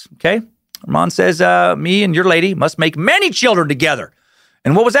sweet ass, okay? Amun says, me and your lady must make many children together.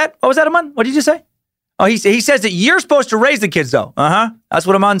 And what was that? What was that, Amun? What did you say? Oh, he says that you're supposed to raise the kids, though. That's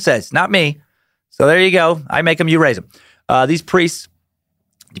what Amun says, not me. So there you go. I make them, you raise them. These priests,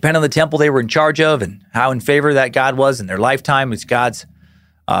 depending on the temple they were in charge of and how in favor that god was in their lifetime, which gods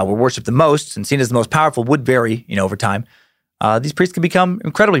were worshipped the most and seen as the most powerful would vary, over time. These priests can become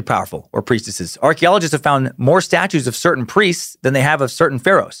incredibly powerful, or priestesses. Archaeologists have found more statues of certain priests than they have of certain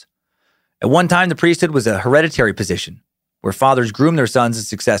pharaohs. At one time, the priesthood was a hereditary position, where fathers groomed their sons as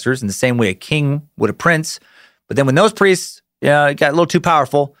successors in the same way a king would a prince. But then when those priests got a little too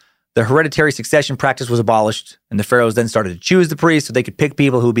powerful, the hereditary succession practice was abolished, and the pharaohs then started to choose the priests so they could pick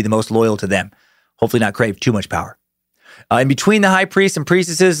people who would be the most loyal to them, hopefully not crave too much power. In between the high priests and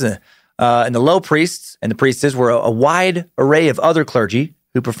priestesses and the low priests and the priestesses were a wide array of other clergy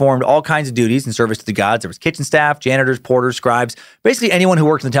who performed all kinds of duties in service to the gods. There was kitchen staff, janitors, porters, scribes, basically anyone who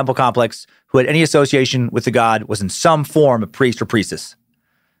worked in the temple complex who had any association with the god was in some form a priest or priestess.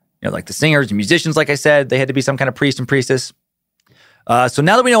 Like the singers and musicians, like I said, they had to be some kind of priest and priestess. So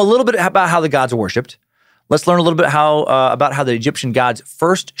now that we know a little bit about how the gods are worshipped, let's learn a little bit about how the Egyptian gods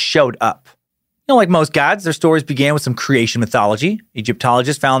first showed up. Like most gods, their stories began with some creation mythology.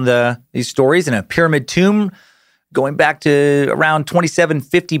 Egyptologists found these stories in a pyramid tomb going back to around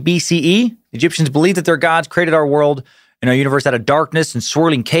 2750 BCE. Egyptians believed that their gods created our world and our universe out of darkness and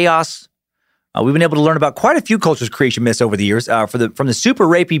swirling chaos. We've been able to learn about quite a few cultures' creation myths over the years, from the super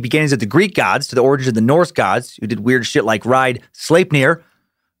rapey beginnings of the Greek gods to the origins of the Norse gods, who did weird shit like ride Sleipnir,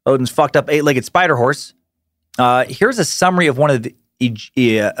 Odin's fucked up eight-legged spider horse. Here's a summary of one of the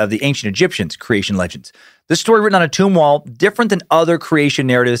ancient Egyptians' creation legends. This story written on a tomb wall, different than other creation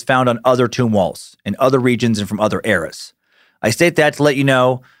narratives found on other tomb walls in other regions and from other eras. I state that to let you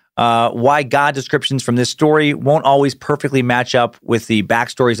know why god descriptions from this story won't always perfectly match up with the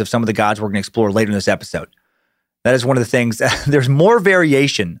backstories of some of the gods we're going to explore later in this episode. That is one of the things. There's more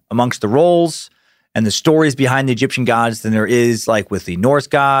variation amongst the roles and the stories behind the Egyptian gods than there is like with the Norse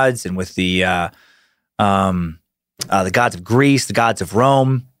gods and with the gods of Greece, the gods of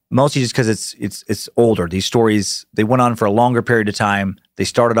Rome. mostly just because it's older. These stories, they went on for a longer period of time. They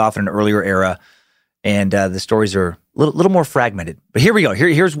started off in an earlier era, and the stories are a little more fragmented. But here we go.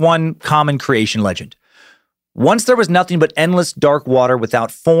 Here's one common creation legend. Once there was nothing but endless dark water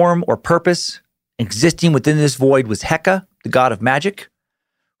without form or purpose. Existing within this void was Heka, the god of magic,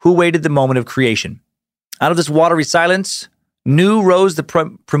 who waited the moment of creation. Out of this watery silence, Nu rose the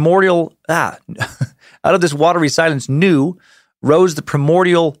primordial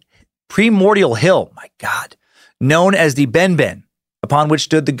primordial hill, my God, known as the Benben, upon which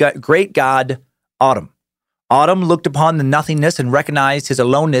stood the great god Autumn. Autumn looked upon the nothingness and recognized his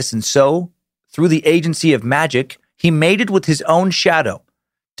aloneness, and so, through the agency of magic, he mated with his own shadow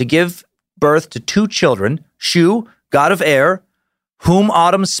to give birth to 2 children, Shu, god of air, whom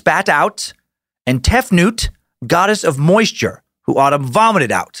Autumn spat out, and Tefnut, goddess of moisture, who Autumn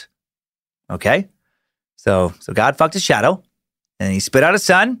vomited out. Okay? So God fucked his shadow, and he spit out a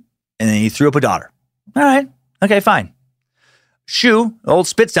son, and then he threw up a daughter. All right. Okay, fine. Shu, old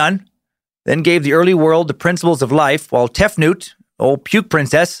spit son, then gave the early world the principles of life, while Tefnut, old puke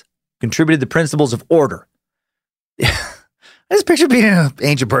princess, contributed the principles of order. I just picture being an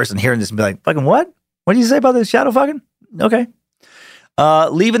ancient person hearing this and be like, fucking what? What do you say about the shadow fucking? Okay.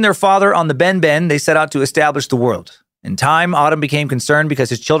 Leaving their father on the Ben, they set out to establish the world. In time, Autumn became concerned because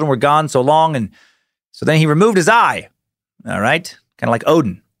his children were gone so long, and so then he removed his eye. All right? Kind of like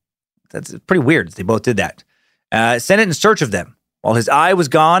Odin. That's pretty weird. They both did that. Sent it in search of them. While his eye was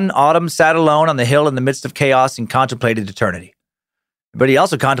gone, Autumn sat alone on the hill in the midst of chaos and contemplated eternity. But he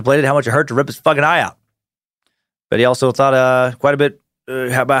also contemplated how much it hurt to rip his fucking eye out. But he also thought quite a bit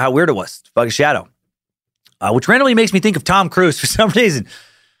about how weird it was to fuck a shadow. Which randomly makes me think of Tom Cruise for some reason.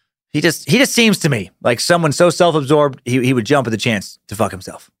 He just seems to me like someone so self-absorbed, he would jump at the chance to fuck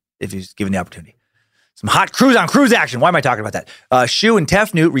himself if he was given the opportunity. Some hot cruise action. Why am I talking about that? Shu and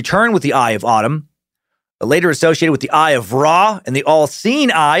Tefnut return with the Eye of Autumn, later associated with the Eye of Ra and the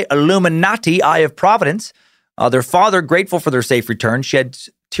all-seeing Eye, Illuminati, Eye of Providence. Their father, grateful for their safe return, shed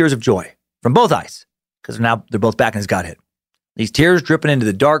tears of joy from both eyes, because now they're both back in his godhead. These tears dripping into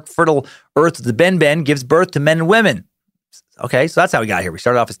the dark, fertile earth of the Ben gives birth to men and women. Okay, so that's how we got here. We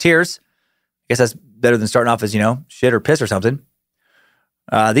started off as tears. I guess that's better than starting off as, shit or piss or something.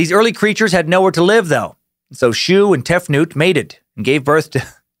 These early creatures had nowhere to live, though. So Shu and Tefnut mated and gave birth to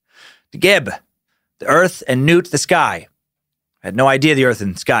Geb, the earth, and Nut, the sky. I had no idea the earth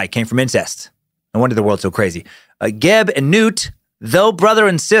and sky came from incest. No wonder the world's so crazy. Geb and Nut, though brother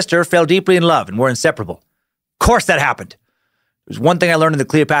and sister, fell deeply in love and were inseparable. Of course that happened. There's one thing I learned in the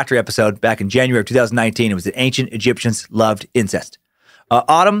Cleopatra episode back in January of 2019. It was that ancient Egyptians loved incest.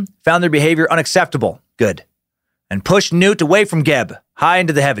 Autumn found their behavior unacceptable. Good. And pushed Nut away from Geb, high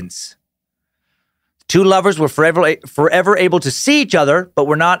into the heavens. The 2 lovers were forever able to see each other, but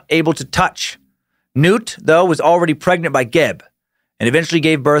were not able to touch. Nut, though, was already pregnant by Geb, and eventually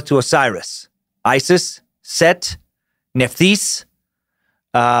gave birth to Osiris, Isis, Set, Nephthys,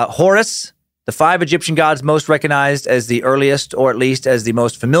 Horus, the 5 Egyptian gods most recognized as the earliest, or at least as the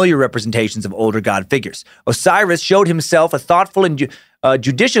most familiar representations of older god figures. Osiris showed himself a thoughtful and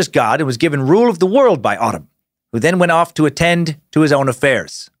judicious god and was given rule of the world by Autumn, who then went off to attend to his own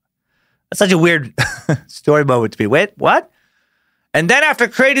affairs. That's such a weird story moment to be. Wait, what? And then after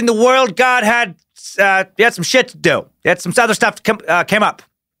creating the world, God had some shit to do. He had some other stuff came up.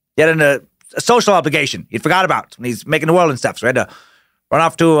 He had a social obligation he forgot about when he's making the world and stuff. So he had to run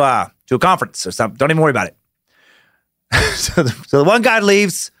off to a conference or something. Don't even worry about it. So the one god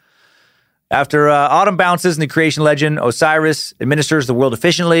leaves. After Autumn bounces in the creation legend, Osiris administers the world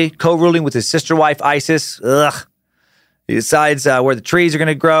efficiently, co-ruling with his sister wife, Isis. He decides where the trees are going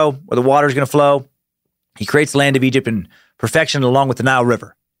to grow, where the water is going to flow. He creates the land of Egypt in perfection along with the Nile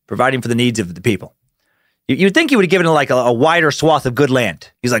River, providing for the needs of the people. You'd think he would have given it like a wider swath of good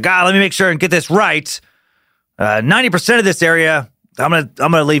land. He's like, let me make sure and get this right. 90% of this area, I'm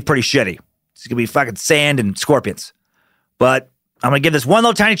gonna leave pretty shitty. It's gonna be fucking sand and scorpions. But I'm gonna give this one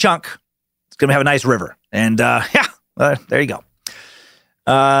little tiny chunk. It's gonna have a nice river. And there you go.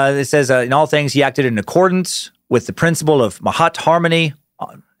 It says, in all things, he acted in accordance with the principle of Mahat harmony,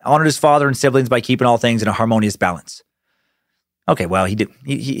 honored his father and siblings by keeping all things in a harmonious balance. Okay, well, he did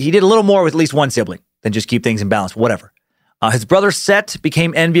a little more with at least one sibling than just keep things in balance, whatever. His brother Set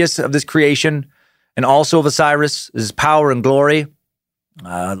became envious of this creation and also of Osiris, his power and glory.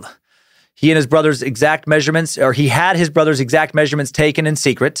 He had his brother's exact measurements taken in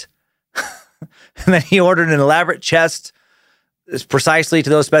secret. And then he ordered an elaborate chest precisely to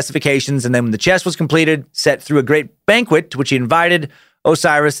those specifications. And then when the chest was completed, Set threw a great banquet to which he invited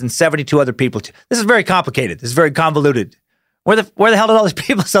Osiris and 72 other people. This is very complicated. This is very convoluted. Where the hell did all these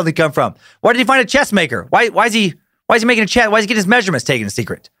people suddenly come from? Where did he find a chess maker? Why is he making a chess? Why is he getting his measurements taken in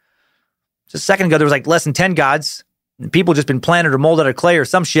secret? Just a second ago, there was like less than 10 gods. And people just been planted or molded out of clay or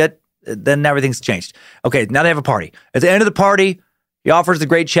some shit. Then everything's changed. Okay, now they have a party. At the end of the party, he offers the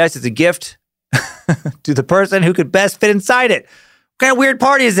great chest as a gift to the person who could best fit inside it. What kind of weird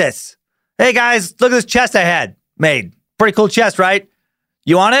party is this? Hey guys, look at this chest I had made. Pretty cool chest, right?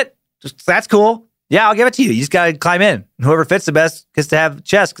 You want it? That's cool. Yeah, I'll give it to you. You just gotta climb in. Whoever fits the best gets to have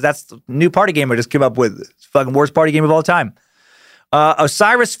chest, because that's the new party game I just came up with. It's the fucking worst party game of all time.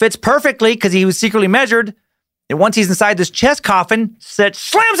 Osiris fits perfectly because he was secretly measured. And once he's inside this chest coffin, Set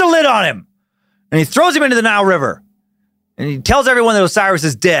slams a lid on him. And he throws him into the Nile River. And he tells everyone that Osiris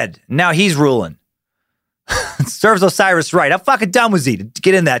is dead. And now he's ruling. Serves Osiris right. How fucking dumb was he to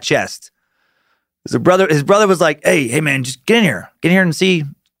get in that chest? His brother was like, hey man, just get in here. Get in here and see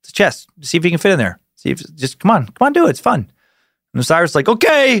the chest. See if you can fit in there. Just come on, do it. It's fun. And Osiris is like,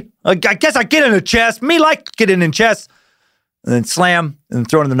 okay, I guess I get in the chest. Me like getting in chests. And then slam and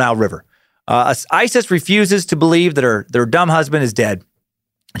throw in the Nile River. Isis refuses to believe that her dumb husband is dead.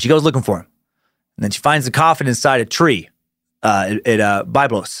 And she goes looking for him. And then she finds the coffin inside a tree at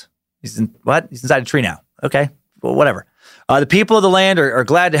Byblos. He's inside a tree now. Okay, well, whatever. The people of the land are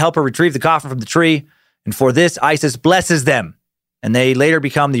glad to help her retrieve the coffin from the tree. And for this, Isis blesses them. And they later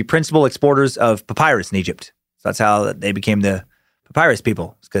become the principal exporters of papyrus in Egypt. So that's how they became the papyrus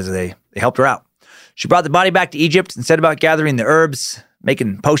people, because they helped her out. She brought the body back to Egypt and set about gathering the herbs,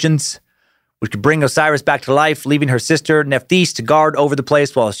 making potions, which could bring Osiris back to life, leaving her sister Nephthys to guard over the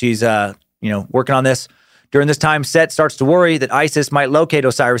place while she's working on this. During this time, Set starts to worry that Isis might locate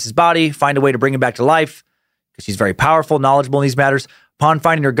Osiris's body, find a way to bring him back to life, because she's very powerful, knowledgeable in these matters. Upon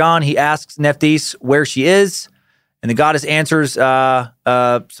finding her gone, he asks Nephthys where she is, and the goddess answers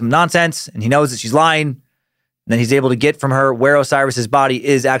some nonsense, and he knows that she's lying. And then he's able to get from her where Osiris's body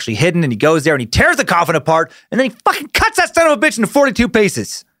is actually hidden, and he goes there and he tears the coffin apart, and then he fucking cuts that son of a bitch into 42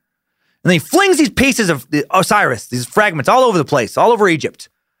 pieces. And then he flings these pieces of the Osiris, these fragments, all over the place, all over Egypt,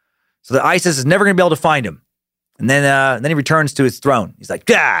 so that Isis is never going to be able to find him. And then he returns to his throne. He's like,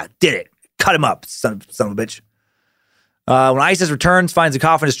 did it. Cut him up, son of a bitch. When Isis returns, finds the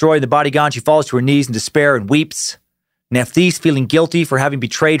coffin destroyed and the body gone, she falls to her knees in despair and weeps. Nephthys, feeling guilty for having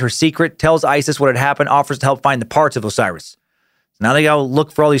betrayed her secret, tells Isis what had happened, offers to help find the parts of Osiris. So now they go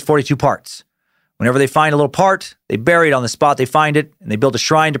look for all these 42 parts. Whenever they find a little part, they bury it on the spot they find it, and they build a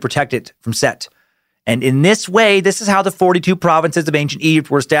shrine to protect it from Set. And in this way, this is how the 42 provinces of ancient Egypt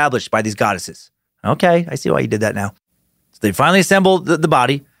were established by these goddesses. Okay, I see why you did that now. So they finally assembled the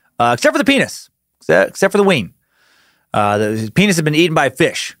body, except for the penis, except for the ween. The penis had been eaten by a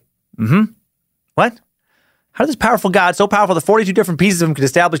fish. What? How did this powerful god, so powerful that 42 different pieces of him could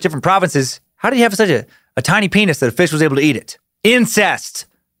establish different provinces, how did he have such a tiny penis that a fish was able to eat it? Incest.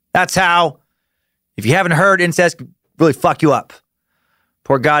 That's how. If you haven't heard, incest can really fuck you up.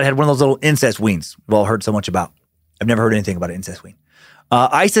 Poor god had one of those little incest weens we've all heard so much about. I've never heard anything about an incest ween.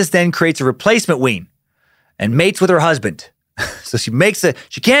 Isis then creates a replacement ween and mates with her husband. So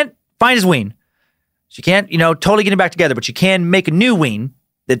she can't find his ween. She can't, totally get him back together, but she can make a new ween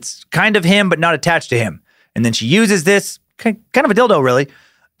that's kind of him but not attached to him. And then she uses this, kind of a dildo really,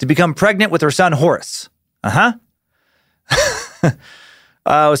 to become pregnant with her son Horus.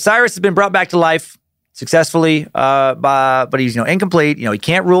 Osiris has been brought back to life successfully, but he's incomplete. He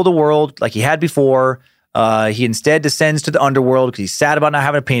can't rule the world like he had before. He instead descends to the underworld because he's sad about not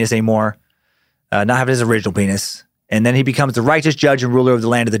having a penis anymore, not having his original penis. And then he becomes the righteous judge and ruler of the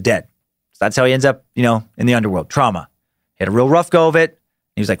land of the dead. So that's how he ends up, in the underworld. Trauma. He had a real rough go of it.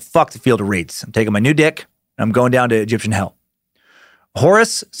 He was like, fuck the field of reeds. I'm taking my new dick and I'm going down to Egyptian hell.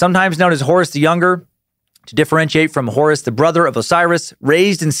 Horus, sometimes known as Horus the Younger, to differentiate from Horus, the brother of Osiris,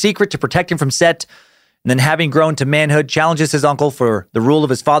 raised in secret to protect him from Set, and then having grown to manhood, challenges his uncle for the rule of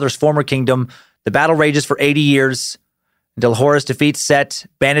his father's former kingdom. The battle rages for 80 years until Horus defeats Set,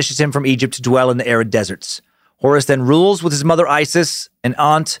 banishes him from Egypt to dwell in the arid deserts. Horus then rules with his mother Isis and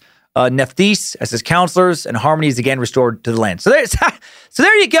aunt Nephthys as his counselors, and harmony is again restored to the land. So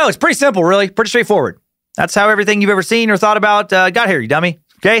there you go. It's pretty simple, really. Pretty straightforward. That's how everything you've ever seen or thought about got here, you dummy.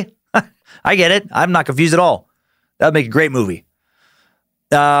 Okay? I get it. I'm not confused at all. That would make a great movie.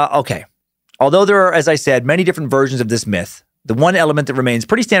 Okay. Although there are, as I said, many different versions of this myth, the one element that remains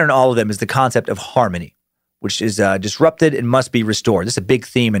pretty standard in all of them is the concept of harmony, which is disrupted and must be restored. This is a big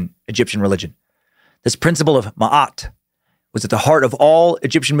theme in Egyptian religion. This principle of Ma'at was at the heart of all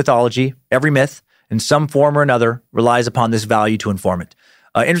Egyptian mythology. Every myth, in some form or another, relies upon this value to inform it.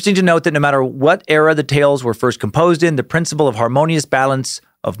 Interesting to note that no matter what era the tales were first composed in, the principle of harmonious balance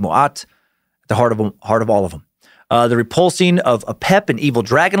of Mu'at at the heart of all of them. The repulsing of Apep, an evil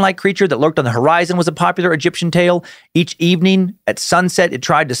dragon-like creature that lurked on the horizon, was a popular Egyptian tale. Each evening at sunset, it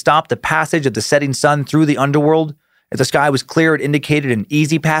tried to stop the passage of the setting sun through the underworld. If the sky was clear, it indicated an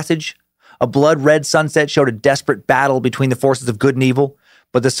easy passage. A blood-red sunset showed a desperate battle between the forces of good and evil.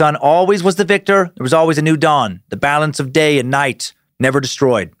 But the sun always was the victor. There was always a new dawn. The balance of day and night, never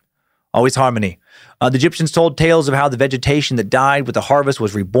destroyed. Always harmony. The Egyptians told tales of how the vegetation that died with the harvest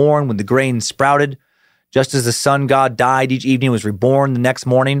was reborn when the grain sprouted. Just as the sun god died each evening, was reborn the next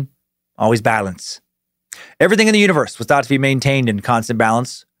morning. Always balance. Everything in the universe was thought to be maintained in constant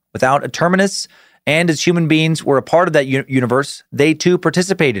balance without a terminus. And as human beings were a part of that universe, they too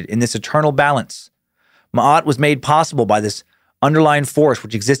participated in this eternal balance. Ma'at was made possible by this underlying force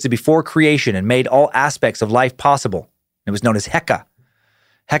which existed before creation and made all aspects of life possible. It was known as Heka.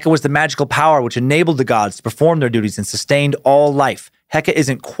 Heka was the magical power which enabled the gods to perform their duties and sustained all life. Heka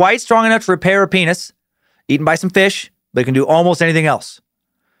isn't quite strong enough to repair a penis, eaten by some fish, but it can do almost anything else.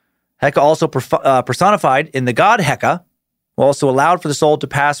 Heka, also personified in the god Heka, also allowed for the soul to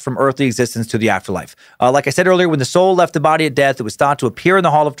pass from earthly existence to the afterlife. Like I said earlier, when the soul left the body at death, it was thought to appear in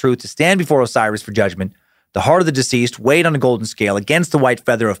the hall of truth to stand before Osiris for judgment. The heart of the deceased weighed on a golden scale against the white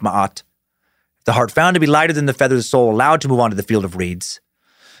feather of Ma'at. If the heart found to be lighter than the feather, the soul allowed to move on to the field of reeds.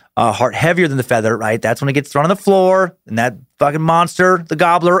 Heart heavier than the feather, right? That's when it gets thrown on the floor, and that fucking monster, the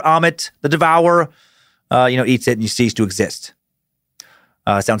gobbler, Ammit, the devourer, eats it and you cease to exist.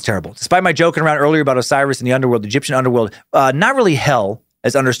 Sounds terrible. Despite my joking around earlier about Osiris and the underworld, the Egyptian underworld, not really hell,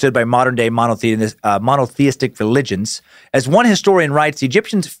 as understood by modern-day monotheistic religions. As one historian writes, the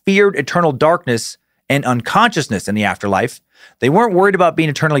Egyptians feared eternal darkness and unconsciousness in the afterlife. They weren't worried about being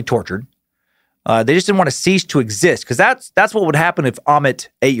eternally tortured. They just didn't want to cease to exist, because that's what would happen if Ammit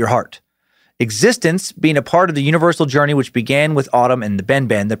ate your heart. Existence, being a part of the universal journey which began with Autumn and the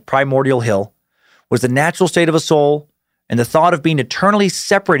Benben, the primordial hill, was the natural state of a soul, and the thought of being eternally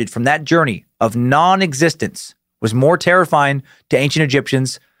separated from that journey of non-existence was more terrifying to ancient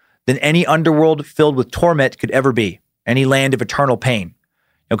Egyptians than any underworld filled with torment could ever be, any land of eternal pain.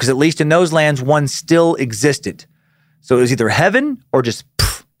 Because at least in those lands, one still existed. So it was either heaven or just,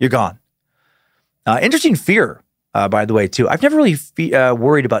 you're gone. Interesting fear, by the way, too. I've never really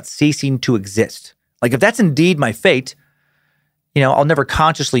worried about ceasing to exist. Like, if that's indeed my fate, I'll never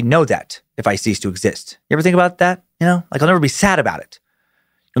consciously know that if I cease to exist. You ever think about that? Like, I'll never be sad about it.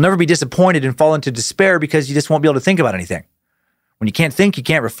 You'll never be disappointed and fall into despair because you just won't be able to think about anything. When you can't think, you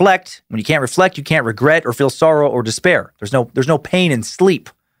can't reflect. When you can't reflect, you can't regret or feel sorrow or despair. There's no pain in sleep.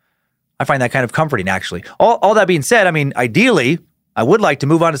 I find that kind of comforting, actually. All that being said, ideally, I would like to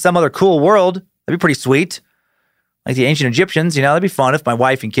move on to some other cool world. That'd be pretty sweet. Like the ancient Egyptians, that'd be fun if my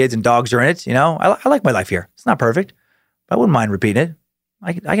wife and kids and dogs are in it. I like my life here. It's not perfect, but I wouldn't mind repeating it.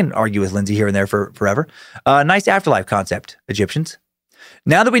 I can argue with Lindsay here and there for forever. Nice afterlife concept, Egyptians.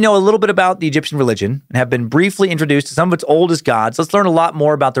 Now that we know a little bit about the Egyptian religion and have been briefly introduced to some of its oldest gods, let's learn a lot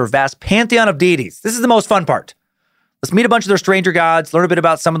more about their vast pantheon of deities. This is the most fun part. Let's meet a bunch of their stranger gods, learn a bit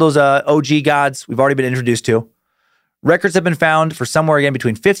about some of those OG gods we've already been introduced to. Records have been found for somewhere again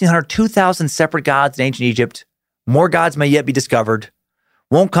between 1,500, 2,000 separate gods in ancient Egypt. More gods may yet be discovered.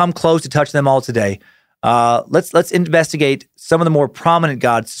 Won't come close to touch them all today. Let's investigate some of the more prominent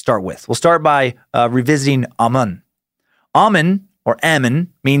gods to start with. We'll start by revisiting Amun. Amun, or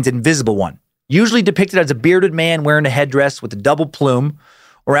Ammon, means invisible one, usually depicted as a bearded man wearing a headdress with a double plume,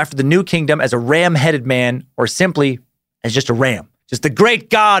 or after the New Kingdom as a ram-headed man, or simply as just a ram. Just the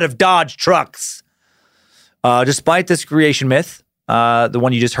great god of Dodge trucks. Despite this creation myth, the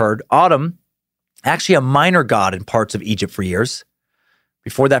one you just heard, Autumn, actually a minor god in parts of Egypt for years,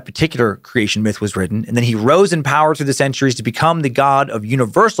 before that particular creation myth was written, and then he rose in power through the centuries to become the god of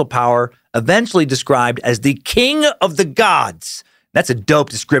universal power, eventually described as the king of the gods. That's a dope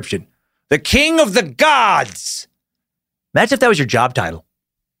description. The king of the gods! Imagine if that was your job title.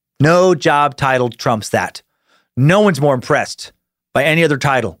 No job title trumps that. No one's more impressed by any other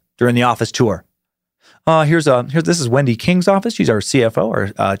title during the office tour. This is Wendy King's office. She's our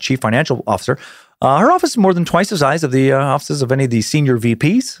CFO, our Chief Financial Officer. Her office is more than twice the size of the offices of any of the senior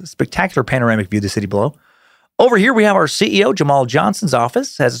VPs. Spectacular panoramic view of the city below. Over here, we have our CEO, Jamal Johnson's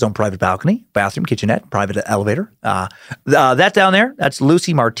office. Has its own private balcony, bathroom, kitchenette, private elevator. That down there, that's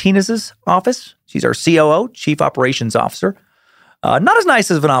Lucy Martinez's office. She's our COO, Chief Operations Officer. Not as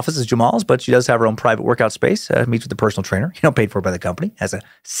nice of an office as Jamal's, but she does have her own private workout space. Meets with a personal trainer, paid for by the company. Has a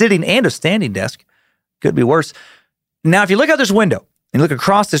sitting and a standing desk. Could be worse. Now, if you look out this window and look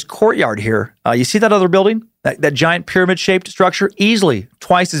across this courtyard here, you see that other building? That giant pyramid-shaped structure? Easily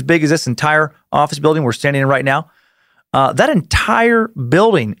twice as big as this entire office building we're standing in right now. That entire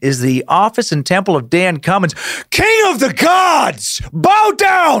building is the office and temple of Dan Cummins, King of the Gods! Bow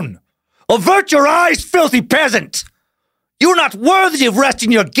down! Avert your eyes, filthy peasant! You are not worthy of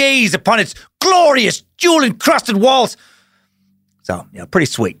resting your gaze upon its glorious, jewel-encrusted walls. So, yeah, pretty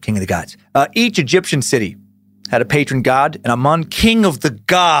sweet, King of the Gods. Each Egyptian city had a patron god, and Amun, King of the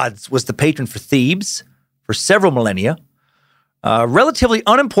Gods, was the patron for Thebes for several millennia. Relatively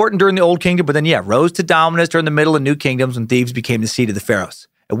unimportant during the Old Kingdom, but then, rose to dominance during the Middle and New Kingdoms when Thebes became the seat of the pharaohs.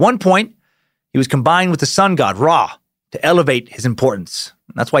 At one point, he was combined with the sun god, Ra, to elevate his importance.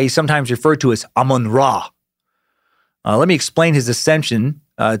 That's why he's sometimes referred to as Amun-Ra. Let me explain his ascension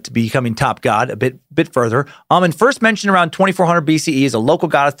to becoming top god a bit further. Amun, first mentioned around 2400 BCE, as a local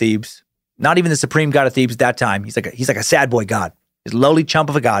god of Thebes, not even the supreme god of Thebes at that time. He's like a sad boy god. He's a lowly chump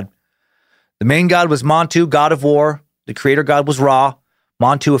of a god. The main god was Montu, god of war. The creator god was Ra.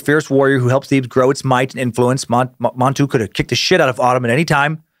 Montu, a fierce warrior who helped Thebes grow its might and influence. Montu could have kicked the shit out of Atum at any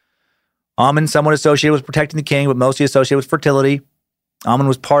time. Amun, somewhat associated with protecting the king, but mostly associated with fertility. Amun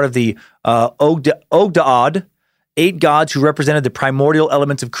was part of the Ogdoad, 8 gods who represented the primordial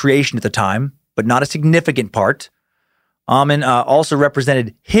elements of creation at the time, but not a significant part. Amun also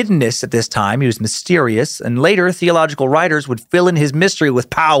represented hiddenness at this time. He was mysterious, and later theological writers would fill in his mystery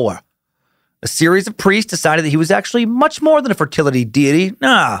with power. A series of priests decided that he was actually much more than a fertility deity.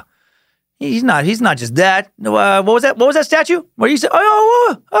 Nah, he's not just that. What was that? What was that statue? What do you say?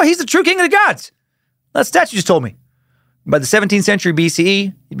 Oh, he's the true king of the gods. That statue just told me. By the 17th century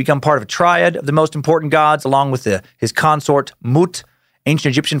BCE, he'd become part of a triad of the most important gods, along with his consort Mut,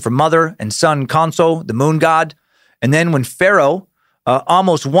 ancient Egyptian for mother, and son Khonsu, the moon god. And then when Pharaoh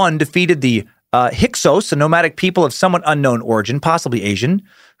Ahmose I defeated the Hyksos, a nomadic people of somewhat unknown origin, possibly Asian,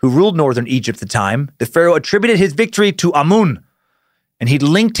 who ruled northern Egypt at the time, the pharaoh attributed his victory to Amun, and he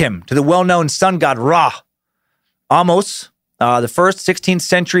linked him to the well-known sun god Ra. Ahmose, the first 16th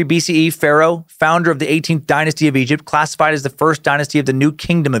century BCE pharaoh, founder of the 18th dynasty of Egypt, classified as the first dynasty of the new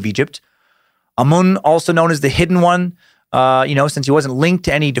kingdom of Egypt. Amun, also known as the hidden one, since he wasn't linked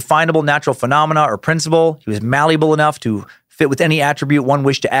to any definable natural phenomena or principle, he was malleable enough to fit with any attribute one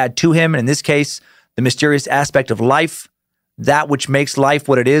wished to add to him. And in this case, the mysterious aspect of life, that which makes life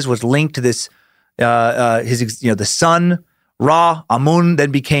what it is, was linked to this, the sun, Ra. Amun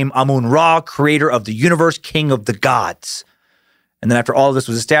then became Amun-Ra, creator of the universe, king of the gods. And then after all of this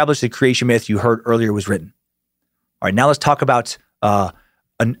was established, the creation myth you heard earlier was written. All right, now let's talk about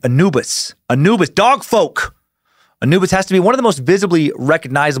Anubis. Anubis, dog folk. Anubis has to be one of the most visibly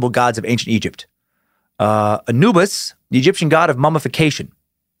recognizable gods of ancient Egypt. Anubis, the Egyptian god of mummification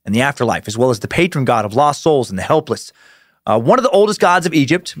and the afterlife, as well as the patron god of lost souls and the helpless. One of the oldest gods of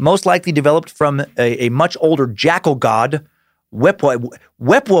Egypt, most likely developed from a much older jackal god,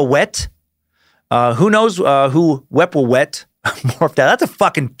 Wepwawet. Who knows who Wepwawet morphed out? That's a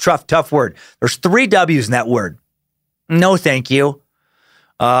fucking tough word. There's 3 W's in that word. No, thank you.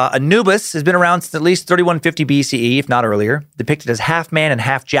 Anubis has been around since at least 3150 BCE, if not earlier, depicted as half man and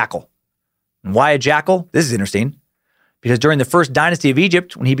half jackal. And why a jackal? This is interesting. Because during the first dynasty of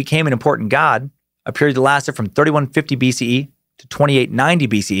Egypt, when he became an important god, a period that lasted from 3150 BCE to 2890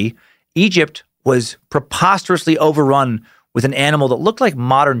 BCE, Egypt was preposterously overrun with an animal that looked like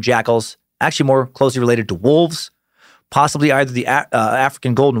modern jackals, actually more closely related to wolves, possibly either the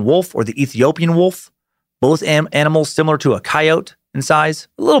African golden wolf or the Ethiopian wolf, both animals similar to a coyote in size,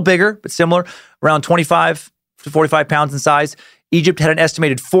 a little bigger, but similar, around 25 to 45 pounds in size. Egypt had an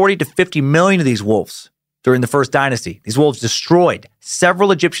estimated 40 to 50 million of these wolves during the first dynasty. These wolves destroyed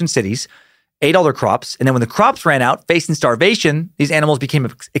several Egyptian cities, ate all their crops, and then when the crops ran out, facing starvation, these animals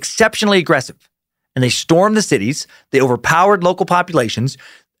became exceptionally aggressive. And they stormed the cities, they overpowered local populations.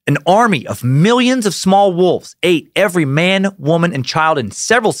 An army of millions of small wolves ate every man, woman, and child in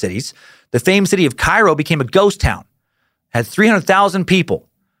several cities. The famed city of Cairo became a ghost town, had 300,000 people,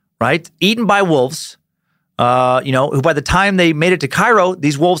 right, eaten by wolves, who by the time they made it to Cairo,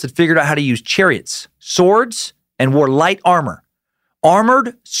 these wolves had figured out how to use chariots, swords, and wore light armor.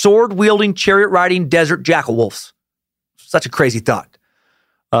 Armored, sword-wielding, chariot-riding desert jackal wolves. Such a crazy thought.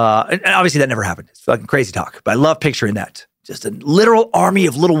 And obviously that never happened. It's fucking crazy talk, but I love picturing that. Just a literal army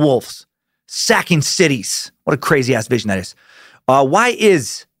of little wolves sacking cities. What a crazy-ass vision that is. Why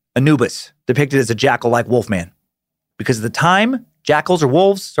is Anubis depicted as a jackal-like wolfman? Because at the time, jackals or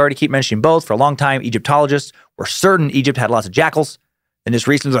wolves, sorry to keep mentioning both, for a long time, Egyptologists were certain Egypt had lots of jackals, and just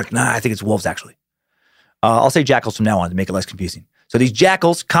recently like, nah, I think it's wolves, actually. I'll say jackals from now on to make it less confusing. So these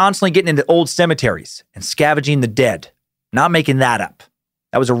jackals constantly getting into old cemeteries and scavenging the dead, not making that up.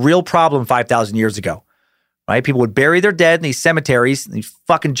 That was a real problem 5,000 years ago, right? People would bury their dead in these cemeteries, and these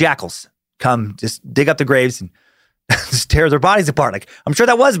fucking jackals come just dig up the graves and just tear their bodies apart. Like, I'm sure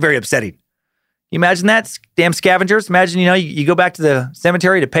that was very upsetting. You imagine that? Damn scavengers. Imagine, you go back to the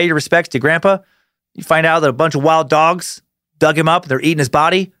cemetery to pay your respects to Grandpa. You find out that a bunch of wild dogs dug him up. They're eating his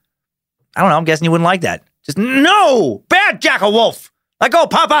body. I don't know. I'm guessing you wouldn't like that. Just, no! Bad Jackal Wolf! Let go of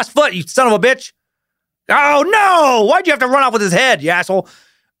Papa's foot, you son of a bitch! Oh, no! Why'd you have to run off with his head, you asshole?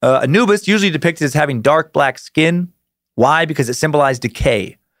 Anubis, usually depicted as having dark black skin. Why? Because it symbolized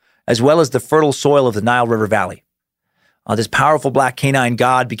decay, as well as the fertile soil of the Nile River Valley. This powerful black canine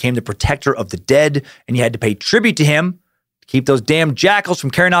god became the protector of the dead, and you had to pay tribute to him to keep those damn jackals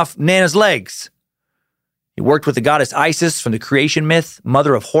from carrying off Nana's legs. He worked with the goddess Isis from the creation myth,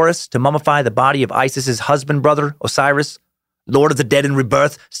 mother of Horus, to mummify the body of Isis's husband brother, Osiris, lord of the dead in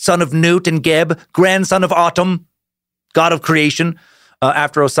rebirth, son of Nut and Geb, grandson of Autumn, god of creation,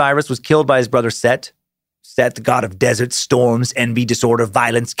 after Osiris was killed by his brother Set. Set, the god of deserts, storms, envy, disorder,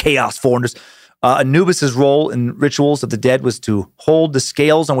 violence, chaos, foreigners. Anubis' role in rituals of the dead was to hold the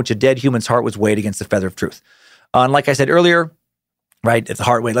scales on which a dead human's heart was weighed against the feather of truth. And like I said earlier, right, if the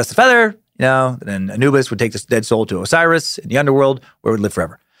heart weighed less than the feather, then Anubis would take this dead soul to Osiris in the underworld, where it would live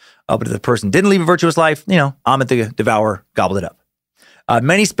forever. But if the person didn't live a virtuous life, Ammit the Devourer gobbled it up.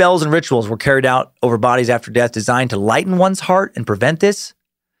 Many spells and rituals were carried out over bodies after death designed to lighten one's heart and prevent this.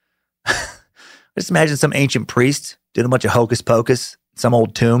 Just imagine some ancient priest doing a bunch of hocus pocus, some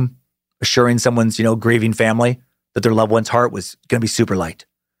old tomb, assuring someone's, grieving family that their loved one's heart was going to be super light.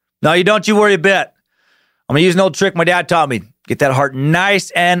 No, don't you worry a bit. I'm going to use an old trick my dad taught me. Get that heart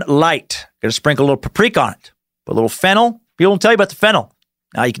nice and light. Got to sprinkle a little paprika on it. Put a little fennel. People don't tell you about the fennel.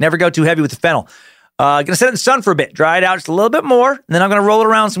 Now, you can never go too heavy with the fennel. Going to set it in the sun for a bit. Dry it out just a little bit more. And then I'm going to roll it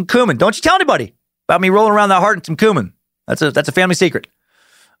around some cumin. Don't you tell anybody about me rolling around that heart in some cumin. That's a family secret.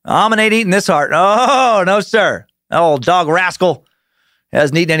 I'm ain't eating this heart. Oh, no, sir. That old dog rascal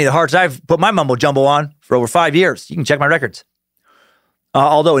hasn't eaten any of the hearts I've put my mumbo jumbo on for over 5 years. You can check my records.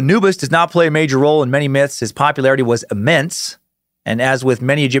 Although Anubis does not play a major role in many myths, his popularity was immense. And as with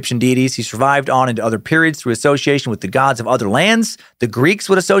many Egyptian deities, he survived on into other periods through association with the gods of other lands. The Greeks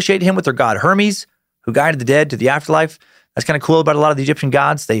would associate him with their god Hermes, who guided the dead to the afterlife. That's kind of cool about a lot of the Egyptian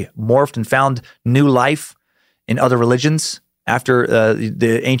gods. They morphed and found new life in other religions after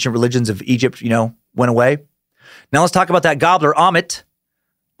the ancient religions of Egypt, went away. Now let's talk about that gobbler, Ammit.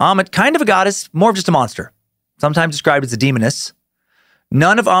 Ammit, kind of a goddess, more of just a monster. Sometimes described as a demoness.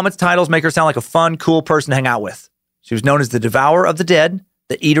 None of Ammit's titles make her sound like a fun, cool person to hang out with. She was known as the Devourer of the Dead,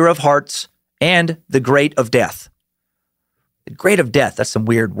 the Eater of Hearts, and the Great of Death. The Great of Death, that's some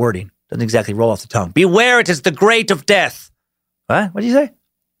weird wording. Doesn't exactly roll off the tongue. Beware, it is the Great of Death. What did you say?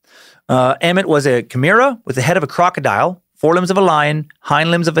 Ammit was a chimera with the head of a crocodile, forelimbs of a lion, hind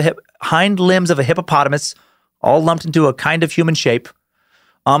limbs of a hippopotamus, all lumped into a kind of human shape.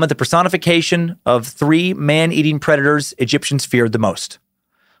 Ammit, the personification of 3 man-eating predators Egyptians feared the most.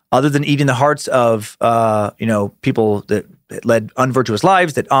 Other than eating the hearts of, people that led unvirtuous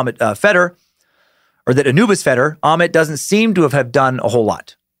lives that Ammit fed her, or that Anubis fed her, Ammit doesn't seem to have done a whole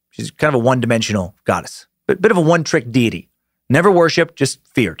lot. She's kind of a one-dimensional goddess, but bit of a one-trick deity. Never worshipped, just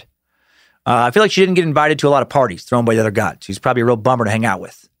feared. I feel like she didn't get invited to a lot of parties thrown by the other gods. She's probably a real bummer to hang out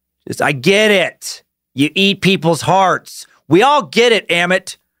with. I get it. You eat people's hearts. We all get it,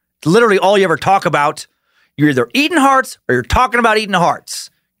 Ammit. It's literally all you ever talk about. You're either eating hearts or you're talking about eating hearts.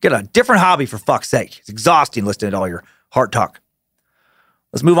 Get a different hobby, for fuck's sake. It's exhausting listening to all your heart talk.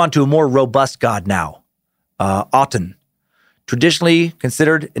 Let's move on to a more robust god now. Aten. Traditionally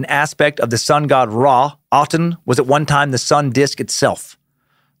considered an aspect of the sun god Ra, Aten was at one time the sun disk itself.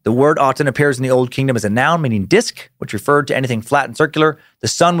 The word Aten appears in the Old Kingdom as a noun meaning disk, which referred to anything flat and circular. The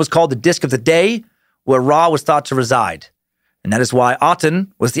sun was called the disk of the day, where Ra was thought to reside. And that is why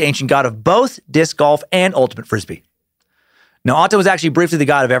Aten was the ancient god of both disc golf and ultimate frisbee. Now, Aten was actually briefly the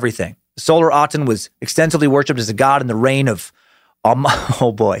god of everything. The solar Aten was extensively worshipped as a god in the reign of,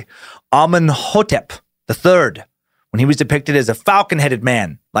 Amenhotep III, when he was depicted as a falcon-headed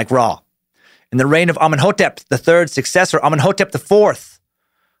man, like Ra. In the reign of Amenhotep III's successor, Amenhotep IV,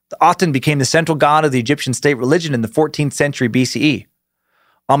 the Aten became the central god of the Egyptian state religion in the 14th century BCE.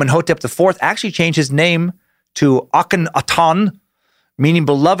 Amenhotep IV actually changed his name to Akhenaten, meaning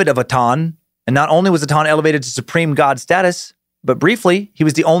beloved of Aten, and not only was Aten elevated to supreme god status, but briefly, he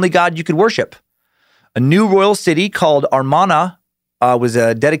was the only god you could worship. A new royal city called Amarna was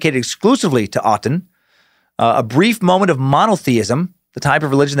dedicated exclusively to Aten. A brief moment of monotheism, the type of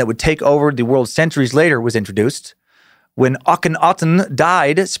religion that would take over the world centuries later, was introduced. When Akhenaten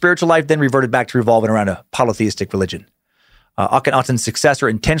died, spiritual life then reverted back to revolving around a polytheistic religion. Akhenaten's successor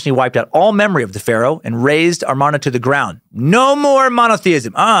intentionally wiped out all memory of the pharaoh and razed Amarna to the ground. No more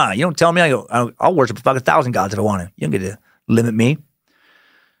monotheism. You don't tell me. I'll worship fucking 1,000 gods if I want to. You don't get to limit me.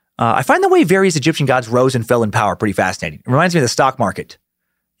 I find the way various Egyptian gods rose and fell in power pretty fascinating. It reminds me of the stock market.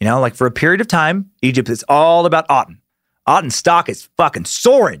 Like for a period of time, Egypt is all about Aten. Aten's stock is fucking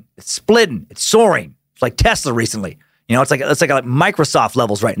soaring. It's splitting. It's soaring. It's like Tesla recently. It's like Microsoft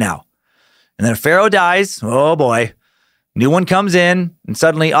levels right now. And then a pharaoh dies. Oh boy. New one comes in, and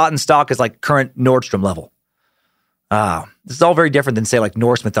suddenly Aten's stock is like current Nordstrom level. This is all very different than, say, like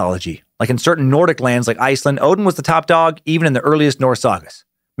Norse mythology. Like in certain Nordic lands like Iceland, Odin was the top dog, even in the earliest Norse sagas.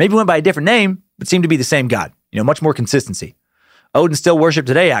 Maybe went by a different name, but seemed to be the same god. Much more consistency. Odin still worshipped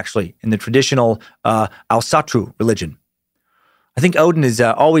today, actually, in the traditional Alsatru religion. I think Odin is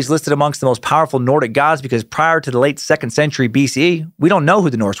always listed amongst the most powerful Nordic gods because prior to the late 2nd century BCE, we don't know who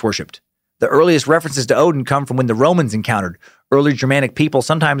the Norse worshipped. The earliest references to Odin come from when the Romans encountered early Germanic people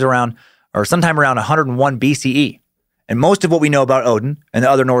sometime around 101 BCE. And most of what we know about Odin and the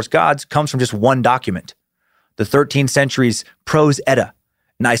other Norse gods comes from just one document, the 13th century's Prose Edda,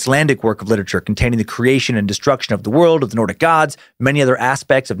 an Icelandic work of literature containing the creation and destruction of the world, of the Nordic gods, many other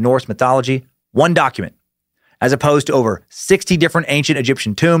aspects of Norse mythology. One document, as opposed to over 60 different ancient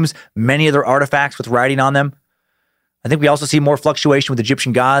Egyptian tombs, many other artifacts with writing on them. I think we also see more fluctuation with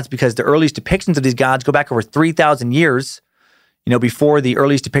Egyptian gods because the earliest depictions of these gods go back over 3,000 years, before the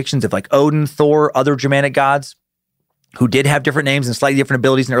earliest depictions of like Odin, Thor, other Germanic gods who did have different names and slightly different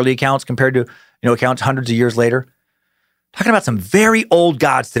abilities in early accounts compared to, accounts hundreds of years later. Talking about some very old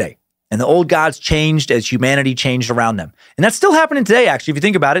gods today. And the old gods changed as humanity changed around them. And that's still happening today, actually, if you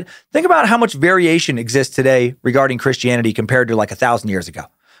think about it. Think about how much variation exists today regarding Christianity compared to like 1,000 years ago.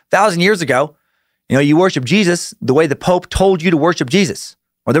 1,000 years ago, you worship Jesus the way the Pope told you to worship Jesus.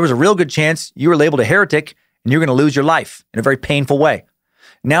 Or there was a real good chance you were labeled a heretic and you're going to lose your life in a very painful way.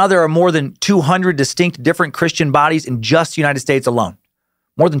 Now there are more than 200 distinct different Christian bodies in just the United States alone.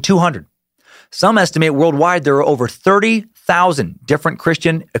 More than 200. Some estimate worldwide there are over 30,000 different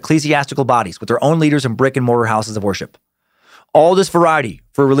Christian ecclesiastical bodies with their own leaders and brick and mortar houses of worship. All this variety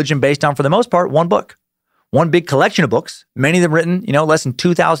for a religion based on, for the most part, one book. One big collection of books, many of them written, less than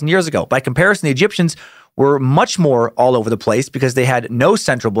 2,000 years ago. By comparison, the Egyptians were much more all over the place because they had no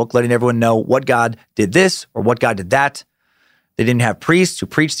central book letting everyone know what God did this or what God did that. They didn't have priests who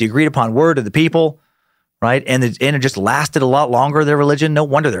preached the agreed upon word of the people, right? And it just lasted a lot longer, their religion. No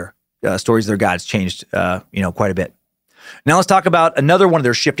wonder their stories of their gods changed, quite a bit. Now let's talk about another one of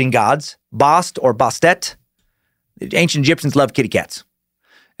their shifting gods, Bast or Bastet. The ancient Egyptians loved kitty cats.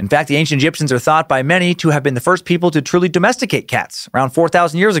 In fact, the ancient Egyptians are thought by many to have been the first people to truly domesticate cats around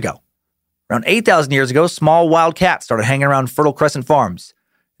 4,000 years ago. Around 8,000 years ago, small wild cats started hanging around Fertile Crescent farms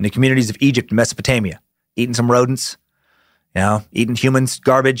in the communities of Egypt and Mesopotamia, eating some rodents, eating humans,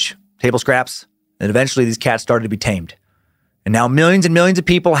 garbage, table scraps. And eventually these cats started to be tamed. And now millions and millions of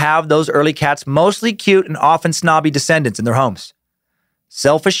people have those early cats, mostly cute and often snobby descendants in their homes.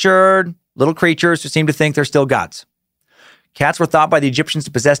 Self-assured little creatures who seem to think they're still gods. Cats were thought by the Egyptians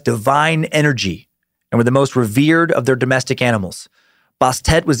to possess divine energy and were the most revered of their domestic animals.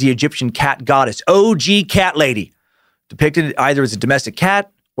 Bastet was the Egyptian cat goddess, OG cat lady, depicted either as a domestic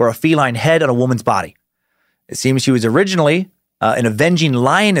cat or a feline head on a woman's body. It seems she was originally an avenging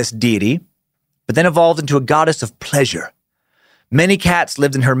lioness deity, but then evolved into a goddess of pleasure. Many cats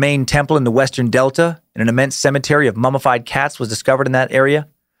lived in her main temple in the Western Delta, and an immense cemetery of mummified cats was discovered in that area.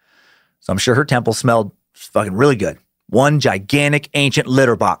 So I'm sure her temple smelled fucking really good. One gigantic ancient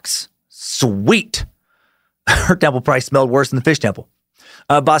litter box. Sweet. Her temple probably smelled worse than the fish temple.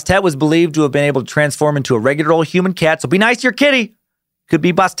 Bastet was believed to have been able to transform into a regular old human cat. So be nice to your kitty. Could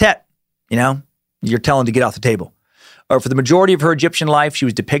be Bastet. You're telling to get off the table. For the majority of her Egyptian life, she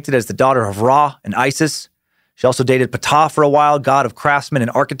was depicted as the daughter of Ra and Isis. She also dated Ptah for a while, god of craftsmen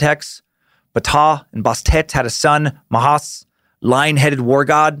and architects. Ptah and Bastet had a son, Mahas, lion-headed war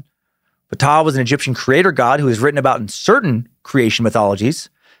god. Ptah was an Egyptian creator god who is written about in certain creation mythologies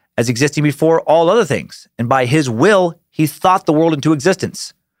as existing before all other things, and by his will, he thought the world into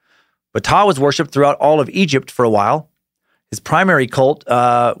existence. Ptah was worshipped throughout all of Egypt for a while. His primary cult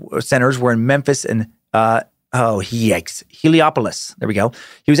centers were in Memphis and, Heliopolis. There we go.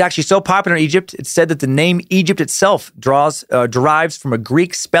 He was actually so popular in Egypt, it's said that the name Egypt itself derives from a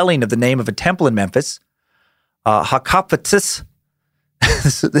Greek spelling of the name of a temple in Memphis, Hakaphatis.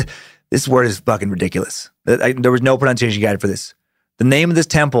 This word is fucking ridiculous. There was no pronunciation guide for this. The name of this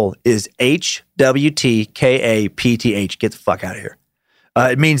temple is HWTKAPTH. Get the fuck out of here.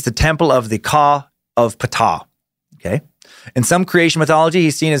 It means the temple of the Ka of Ptah. Okay. In some creation mythology,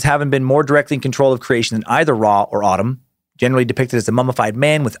 he's seen as having been more directly in control of creation than either Ra or Atum. generally depicted as a mummified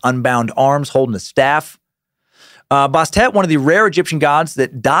man with unbound arms holding a staff. Bastet, one of the rare Egyptian gods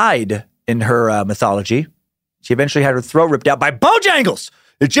that died in her mythology. She eventually had her throat ripped out by Bojangles,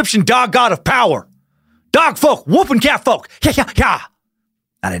 Egyptian dog god of power. Dog folk, whooping cat folk. Yeah, yeah, yeah.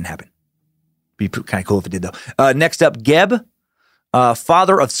 That didn't happen. Be kind of cool if it did, though. Next up, Geb,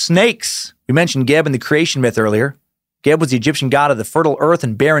 father of snakes. We mentioned Geb in the creation myth earlier. Geb was the Egyptian god of the fertile earth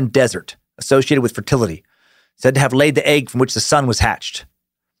and barren desert, associated with fertility. Said to have laid the egg from which the sun was hatched.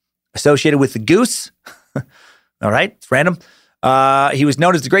 Associated with the goose. All right, it's random. He was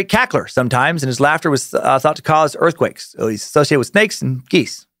known as the Great Cackler sometimes, and his laughter was thought to cause earthquakes. So he's associated with snakes and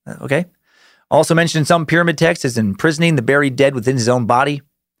geese. Okay. Also mentioned in some pyramid texts as imprisoning the buried dead within his own body.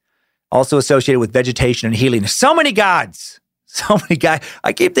 Also associated with vegetation and healing. So many gods. So many guys.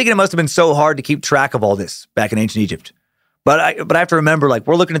 I keep thinking it must have been so hard to keep track of all this back in ancient Egypt. But I have to remember, like,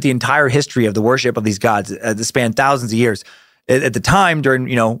 we're looking at the entire history of the worship of these gods that span thousands of years. At the time, during,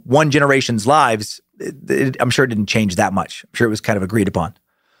 one generation's lives, I'm sure it didn't change that much. I'm sure it was kind of agreed upon.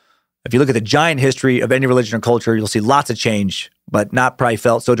 If you look at the giant history of any religion or culture, you'll see lots of change, but not probably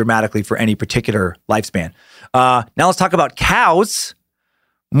felt so dramatically for any particular lifespan. Now let's talk about cows.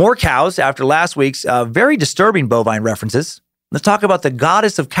 More cows after last week's very disturbing bovine references. Let's talk about the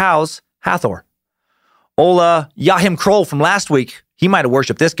goddess of cows, Hathor. Old Yahim Kroll from last week, he might have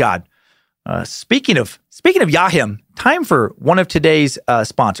worshipped this god. Speaking of Yahim, time for one of today's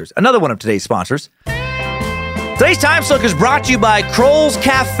sponsors. Another one of today's sponsors. Today's Time Suck is brought to you by Kroll's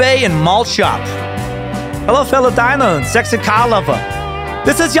Cafe and Malt Shop. Hello, fellow diner and sexy car lover.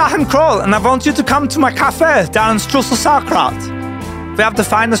 This is Yahim Kroll, and I want you to come to my cafe down in Strussel Sauerkraut. We have the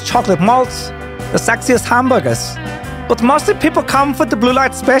finest chocolate malts, the sexiest hamburgers, but mostly people come for the blue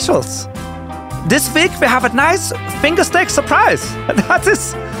light specials. This week we have a nice finger steak surprise. That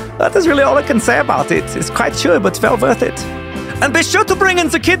is really all I can say about it. It's quite chewy, but well worth it. And be sure to bring in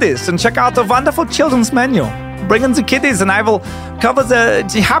the kiddies and check out the wonderful children's menu. Bring in the kiddies and I will cover the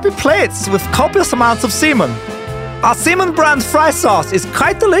happy plates with copious amounts of semen. Our semen brand fry sauce is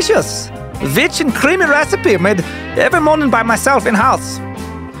quite delicious. Rich and creamy recipe made every morning by myself in-house.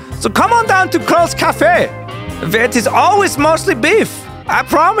 So come on down to Kroll's Cafe, where it is always mostly beef. I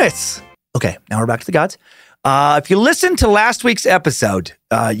promise. Okay, now we're back to the gods. If you listened to last week's episode,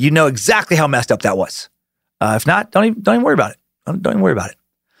 you know exactly how messed up that was. If not, don't even worry about it. Don't even worry about it.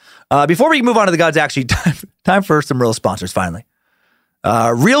 Before we move on to the gods, actually, time for some real sponsors, finally.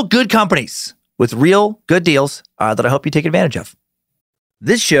 Real good companies with real good deals that I hope you take advantage of.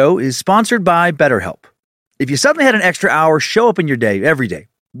 This show is sponsored by BetterHelp. If you suddenly had an extra hour show up in your day every day,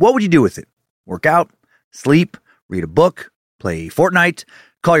 what would you do with it? Work out, sleep, read a book, play Fortnite,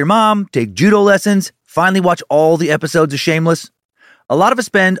 call your mom, take judo lessons, finally watch all the episodes of Shameless? A lot of us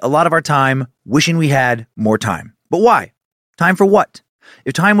spend a lot of our time wishing we had more time. But why? Time for what?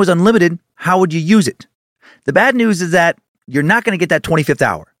 If time was unlimited, how would you use it? The bad news is that you're not going to get that 25th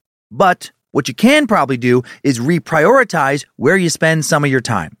hour. But what you can probably do is reprioritize where you spend some of your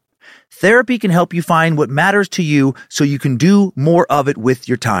time. Therapy can help you find what matters to you so you can do more of it with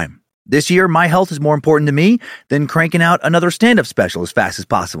your time. This year, my health is more important to me than cranking out another stand-up special as fast as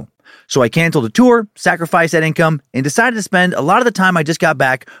possible. So I canceled a tour, sacrificed that income, and decided to spend a lot of the time I just got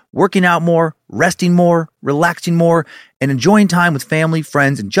back working out more, resting more, relaxing more, and enjoying time with family,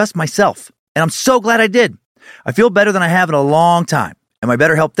 friends, and just myself. And I'm so glad I did. I feel better than I have in a long time. And my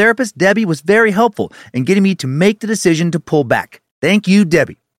BetterHelp therapist, Debbie, was very helpful in getting me to make the decision to pull back. Thank you,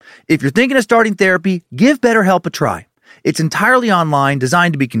 Debbie. If you're thinking of starting therapy, give BetterHelp a try. It's entirely online,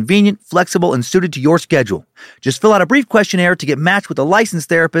 designed to be convenient, flexible, and suited to your schedule. Just fill out a brief questionnaire to get matched with a licensed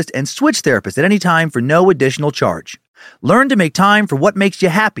therapist and switch therapists at any time for no additional charge. Learn to make time for what makes you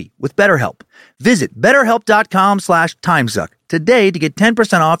happy with BetterHelp. Visit BetterHelp.com/timesuck today to get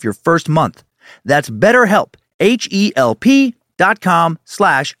 10% off your first month. That's BetterHelp,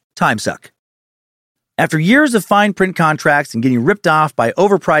 HELP.com/timesuck. After years of fine print contracts and getting ripped off by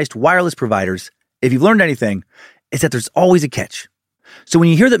overpriced wireless providers, if you've learned anything, it's that there's always a catch. So when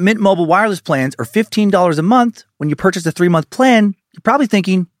you hear that Mint Mobile wireless plans are $15 a month when you purchase a 3-month plan, you're probably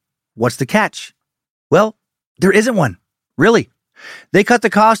thinking, what's the catch? Well, there isn't one. Really. They cut the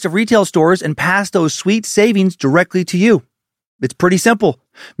cost of retail stores and pass those sweet savings directly to you. It's pretty simple.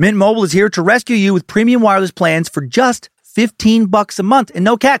 Mint Mobile is here to rescue you with premium wireless plans for just $15 a month and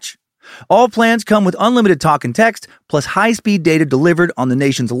no catch. All plans come with unlimited talk and text, plus high-speed data delivered on the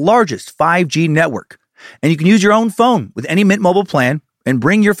nation's largest 5G network. And you can use your own phone with any Mint Mobile plan and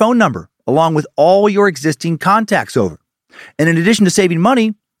bring your phone number along with all your existing contacts over. And in addition to saving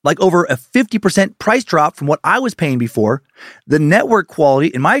money, like over a 50% price drop from what I was paying before, the network quality,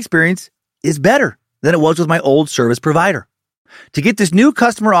 in my experience, is better than it was with my old service provider. To get this new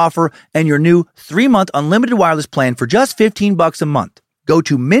customer offer and your new 3-month unlimited wireless plan for just $15 a month, go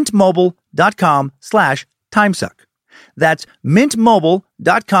to mintmobile.com/timesuck. That's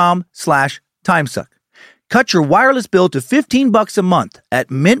mintmobile.com/timesuck. Cut your wireless bill to $15 a month at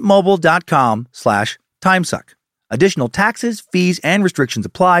mintmobile.com/timesuck. Additional taxes, fees, and restrictions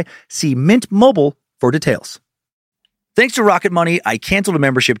apply. See Mint Mobile for details. Thanks to Rocket Money, I canceled a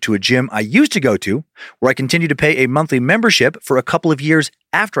membership to a gym I used to go to, where I continued to pay a monthly membership for a couple of years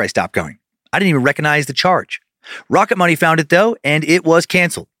after I stopped going. I didn't even recognize the charge. Rocket Money found it, though, and it was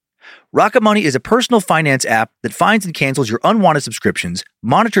canceled. Rocket Money is a personal finance app that finds and cancels your unwanted subscriptions,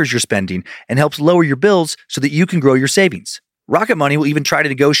 monitors your spending, and helps lower your bills so that you can grow your savings. Rocket Money will even try to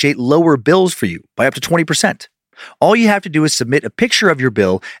negotiate lower bills for you by up to 20%. All you have to do is submit a picture of your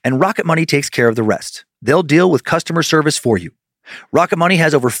bill, and Rocket Money takes care of the rest. They'll deal with customer service for you. Rocket Money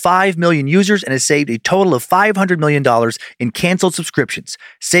has over 5 million users and has saved a total of $500 million in canceled subscriptions,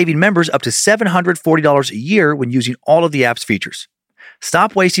 saving members up to $740 a year when using all of the app's features.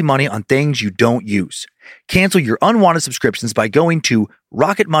 Stop wasting money on things you don't use. Cancel your unwanted subscriptions by going to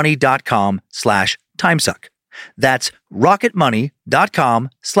rocketmoney.com/timesuck. That's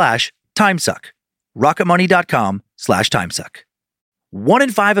rocketmoney.com/timesuck. rocketmoney.com/timesuck. 1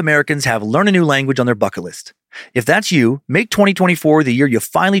 in 5 Americans have learn a new language on their bucket list. If that's you, make 2024 the year you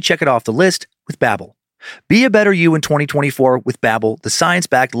finally check it off the list with Babbel. Be a better you in 2024 with Babbel, the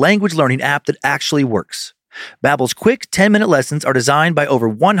science-backed language learning app that actually works. Babbel's quick 10-minute lessons are designed by over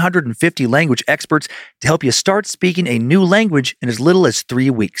 150 language experts to help you start speaking a new language in as little as 3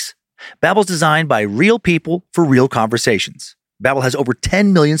 weeks. Babbel's designed by real people for real conversations. Babbel has over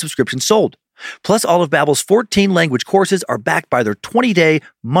 10 million subscriptions sold. Plus, all of Babbel's 14 language courses are backed by their 20-day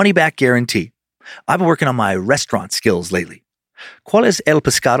money-back guarantee. I've been working on my restaurant skills lately. ¿Cuál es el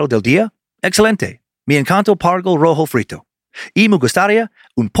pescado del día? Excelente. Mi encanto pargo rojo frito. Y me gustaría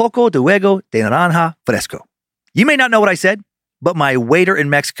un poco de jugo de naranja fresco. You may not know what I said, but my waiter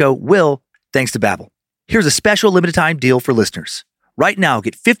in Mexico will, thanks to Babbel. Here's a special limited-time deal for listeners. Right now,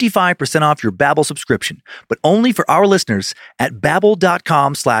 get 55% off your Babbel subscription, but only for our listeners at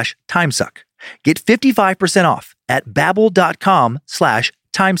babbel.com/timesuck. Get 55% off at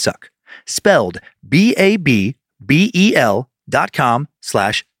babbel.com/timesuck. Spelled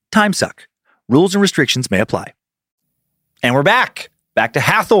BABBEL.com/timesuck. Rules and restrictions may apply. And we're back. Back to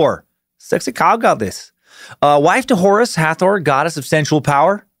Hathor. Sexy cow goddess. Wife to Horus, Hathor, goddess of sensual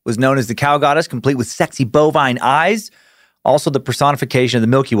power, was known as the cow goddess, complete with sexy bovine eyes, also the personification of the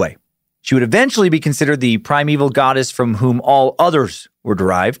Milky Way. She would eventually be considered the primeval goddess from whom all others were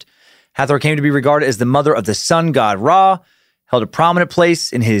derived. Hathor came to be regarded as the mother of the sun god Ra, held a prominent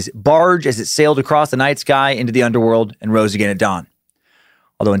place in his barge as it sailed across the night sky into the underworld and rose again at dawn.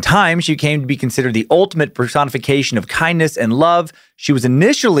 Although in time she came to be considered the ultimate personification of kindness and love, she was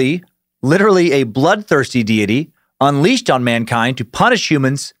initially literally a bloodthirsty deity unleashed on mankind to punish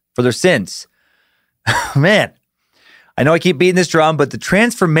humans for their sins. Man, I know I keep beating this drum, but the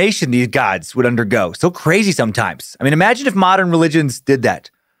transformation these gods would undergo, so crazy sometimes. I mean, imagine if modern religions did that.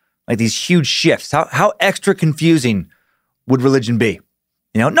 Like these huge shifts. How extra confusing would religion be?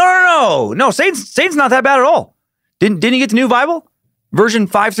 You know, no, Satan's not that bad at all. Didn't you get the new Bible? Version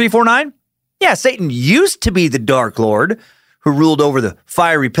 5349? Yeah, Satan used to be the Dark Lord who ruled over the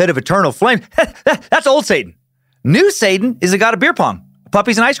fiery pit of eternal flame. That's old Satan. New Satan is the god of beer pong,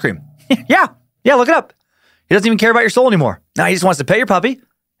 puppies and ice cream. Yeah, look it up. He doesn't even care about your soul anymore. Now he just wants to pay your puppy,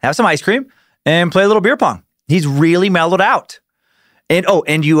 have some ice cream, and play a little beer pong. He's really mellowed out. And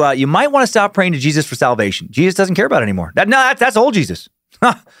you might want to stop praying to Jesus for salvation. Jesus doesn't care about it anymore. That's old Jesus.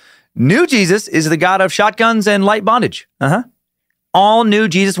 New Jesus is the God of shotguns and light bondage. All new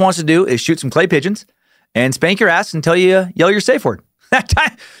Jesus wants to do is shoot some clay pigeons and spank your ass until you yell your safe word.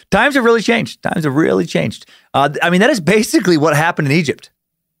 Times have really changed. That is basically what happened in Egypt.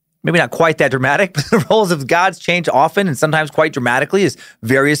 Maybe not quite that dramatic, but the roles of gods change often and sometimes quite dramatically as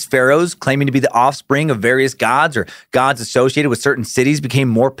various pharaohs claiming to be the offspring of various gods or gods associated with certain cities became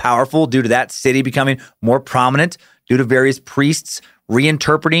more powerful due to that city becoming more prominent due to various priests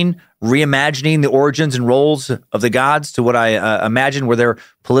reinterpreting, reimagining the origins and roles of the gods to what I imagine were their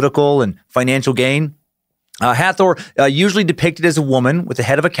political and financial gain. Hathor, usually depicted as a woman with the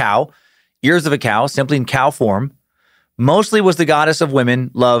head of a cow, ears of a cow, simply in cow form, mostly was the goddess of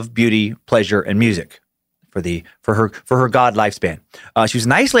women, love, beauty, pleasure, and music for her god lifespan. She was a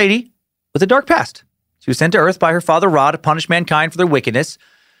nice lady with a dark past. She was sent to Earth by her father Ra to punish mankind for their wickedness.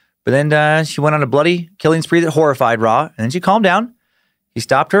 But then she went on a bloody killing spree that horrified Ra, and then she calmed down. He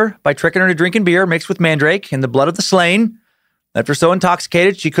stopped her by tricking her into drinking beer mixed with mandrake and the blood of the slain. Left her so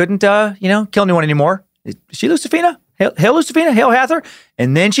intoxicated she couldn't, kill anyone anymore. Is she Lucifina? Hail, Lucifina, hail Hathor.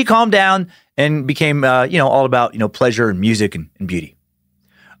 And then she calmed down and became, all about, pleasure and music and beauty.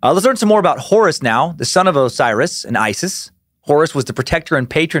 Let's learn some more about Horus now, the son of Osiris and Isis. Horus was the protector and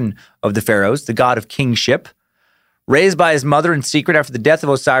patron of the pharaohs, the god of kingship. Raised by his mother in secret after the death of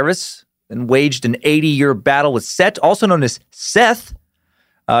Osiris, and waged an 80-year battle with Set, also known as Seth,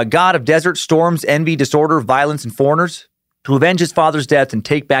 god of desert, storms, envy, disorder, violence, and foreigners, to avenge his father's death and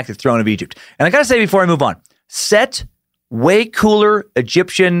take back the throne of Egypt. And I got to say before I move on, Set, way cooler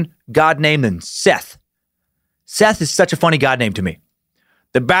Egyptian god name than Seth. Seth is such a funny god name to me.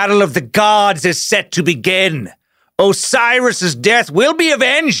 The battle of the gods is set to begin. Osiris's death will be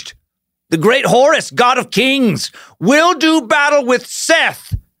avenged. The great Horus, god of kings, will do battle with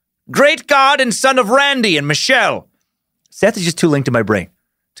Seth, great god and son of Randy and Michelle. Seth is just too linked to my brain,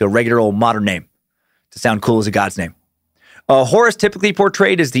 to a regular old modern name, to sound cool as a god's name. Horus typically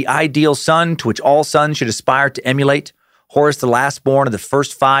portrayed as the ideal son to which all sons should aspire to emulate. Horus, the last born of the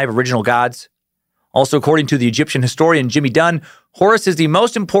first 5 original gods. Also, according to the Egyptian historian Jimmy Dunn, Horus is the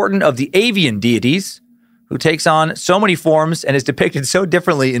most important of the avian deities, who takes on so many forms and is depicted so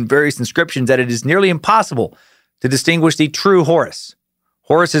differently in various inscriptions that it is nearly impossible to distinguish the true Horus.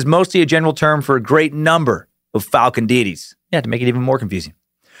 Horus is mostly a general term for a great number of falcon deities. Yeah, to make it even more confusing.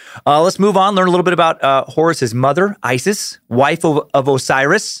 Let's move on, learn a little bit about Horus's mother, Isis, wife of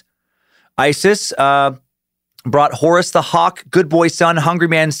Osiris. Isis brought Horus the hawk, good boy son, hungry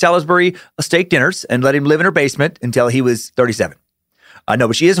man Salisbury steak dinners and let him live in her basement until he was 37. No,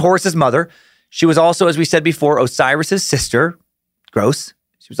 but she is Horus's mother. She was also, as we said before, Osiris's sister. Gross.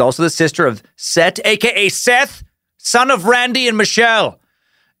 She was also the sister of Set, a.k.a. Seth, son of Randy and Michelle,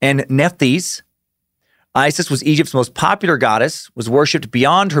 and Nephthys. Isis was Egypt's most popular goddess, was worshipped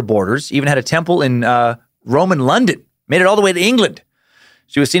beyond her borders, even had a temple in Roman London, made it all the way to England.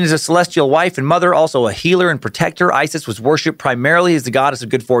 She was seen as a celestial wife and mother, also a healer and protector. Isis was worshipped primarily as the goddess of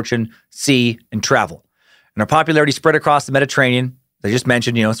good fortune, sea, and travel. And her popularity spread across the Mediterranean. They just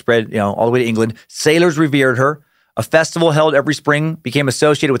mentioned, spread, all the way to England. Sailors revered her. A festival held every spring became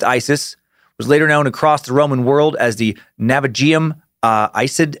associated with Isis, was later known across the Roman world as the Navigium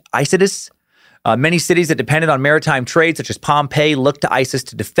Isidis. Many cities that depended on maritime trade, such as Pompeii, looked to Isis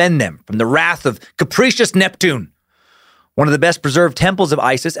to defend them from the wrath of capricious Neptune. One of the best preserved temples of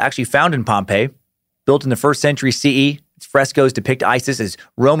Isis, actually found in Pompeii, built in the 1st century CE. Its frescoes depict Isis as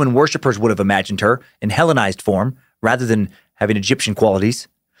Roman worshippers would have imagined her in Hellenized form, rather than having Egyptian qualities.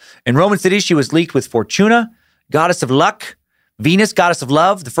 In Roman cities, she was linked with Fortuna, goddess of luck, Venus, goddess of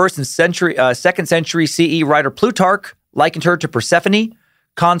love. The 2nd century CE writer Plutarch likened her to Persephone,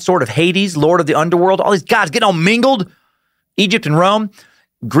 consort of Hades, lord of the underworld. All these gods getting all mingled. Egypt and Rome.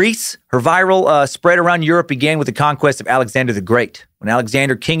 Greece, her viral spread around Europe began with the conquest of Alexander the Great. When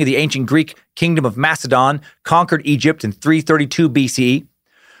Alexander, king of the ancient Greek kingdom of Macedon, conquered Egypt in 332 BCE,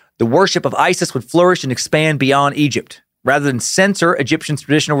 the worship of Isis would flourish and expand beyond Egypt. Rather than censor Egyptians'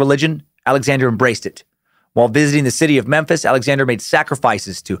 traditional religion, Alexander embraced it. While visiting the city of Memphis, Alexander made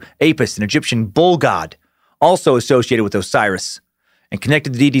sacrifices to Apis, an Egyptian bull god, also associated with Osiris, and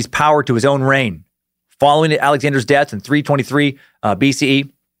connected the deity's power to his own reign. Following Alexander's death in 323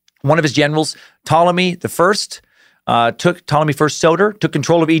 BCE, one of his generals, Ptolemy I Soter, took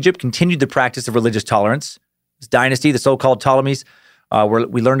control of Egypt, continued the practice of religious tolerance. His dynasty, the so-called Ptolemies,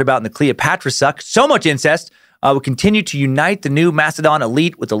 we learned about in the Cleopatra suck, so much incest, would continue to unite the new Macedon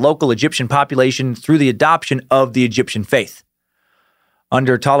elite with the local Egyptian population through the adoption of the Egyptian faith.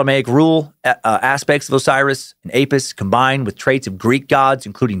 Under Ptolemaic rule, aspects of Osiris and Apis combined with traits of Greek gods,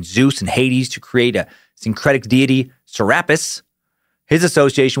 including Zeus and Hades, to create a syncretic deity, Serapis. His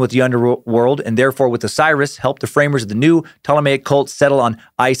association with the underworld, and therefore with Osiris, helped the framers of the new Ptolemaic cult settle on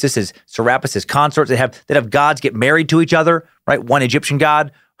Isis as Serapis as consorts. They'd have gods get married to each other, right? One Egyptian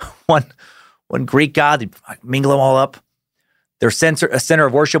god, one Greek god. They'd mingle them all up. Their center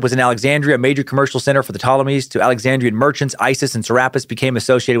of worship was in Alexandria, a major commercial center for the Ptolemies. To Alexandrian merchants, Isis and Serapis became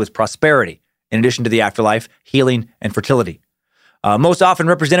associated with prosperity, in addition to the afterlife, healing, and fertility. Most often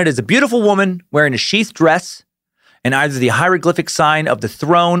represented as a beautiful woman wearing a sheathed dress, and either the hieroglyphic sign of the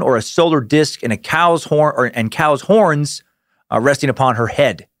throne or a solar disk and cow's horns resting upon her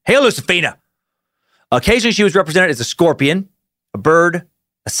head. Hail, Lucifina! Occasionally, she was represented as a scorpion, a bird,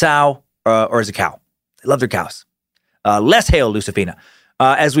 a sow, or as a cow. They love their cows. Less hail, Lucifina.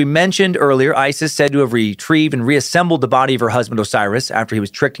 As we mentioned earlier, Isis said to have retrieved and reassembled the body of her husband Osiris after he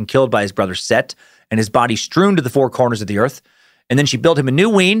was tricked and killed by his brother Set, and his body strewn to the 4 corners of the earth. And then she built him a new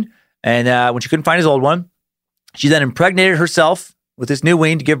ween, and when she couldn't find his old one, she then impregnated herself with this new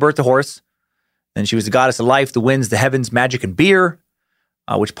ween to give birth to Horus. And she was the goddess of life, the winds, the heavens, magic, and beer,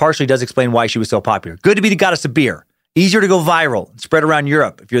 which partially does explain why she was so popular. Good to be the goddess of beer. Easier to go viral and spread around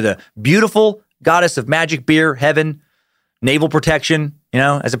Europe if you're the beautiful goddess of magic, beer, heaven, naval protection,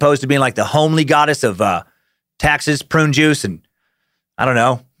 as opposed to being like the homely goddess of taxes, prune juice, and I don't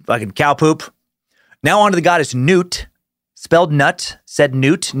know, fucking cow poop. Now on to the goddess Nut, spelled nut, said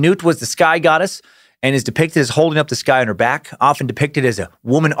Nut. Nut was the sky goddess and is depicted as holding up the sky on her back, often depicted as a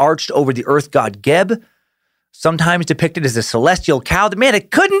woman arched over the earth god Geb, sometimes depicted as a celestial cow that, man,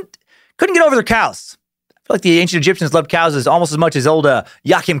 it couldn't get over their cows. I feel like the ancient Egyptians loved cows as almost as much as old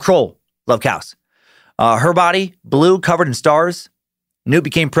Joachim Kroll loved cows. Her body, blue, covered in stars. Nut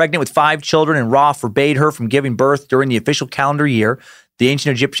became pregnant with 5 children, and Ra forbade her from giving birth during the official calendar year. The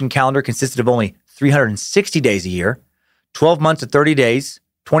ancient Egyptian calendar consisted of only 360 days a year, 12 months to 30 days,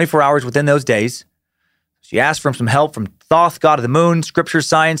 24 hours within those days. She asked for some help from Thoth, god of the moon, scripture,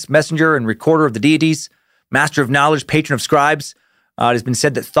 science, messenger, and recorder of the deities, master of knowledge, patron of scribes. It has been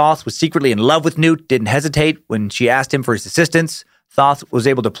said that Thoth was secretly in love with Nut, didn't hesitate when she asked him for his assistance. Thoth was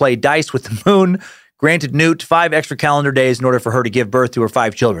able to play dice with the moon, granted Nut 5 extra calendar days in order for her to give birth to her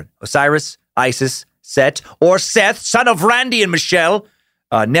 5 children: Osiris, Isis, Set, or Seth, son of Randy and Michelle,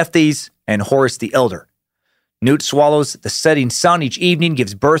 Nephthys, and Horus the Elder. Nut swallows the setting sun each evening,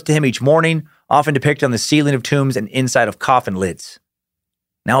 gives birth to him each morning, often depicted on the ceiling of tombs and inside of coffin lids.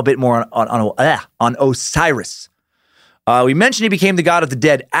 Now a bit more on Osiris. We mentioned he became the god of the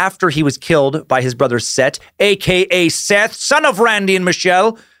dead after he was killed by his brother Set, a.k.a. Seth, son of Randy and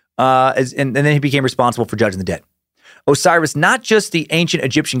Michelle, and then he became responsible for judging the dead. Osiris, not just the ancient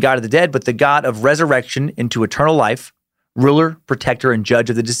Egyptian god of the dead, but the god of resurrection into eternal life, ruler, protector, and judge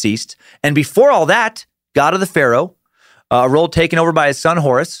of the deceased. And before all that, god of the pharaoh, a role taken over by his son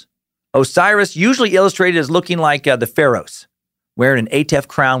Horus. Osiris, usually illustrated as looking like the pharaohs, wearing an Atef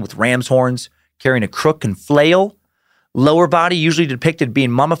crown with ram's horns, carrying a crook and flail. Lower body usually depicted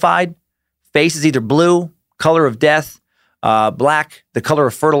being mummified. Face is either blue, color of death, black, the color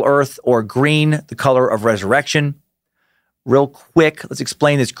of fertile earth, or green, the color of resurrection. Real quick, let's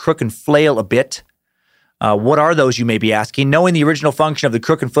explain this crook and flail a bit. What are those, you may be asking? Knowing the original function of the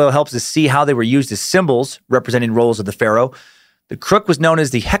crook and flail helps us see how they were used as symbols representing roles of the pharaoh. The crook was known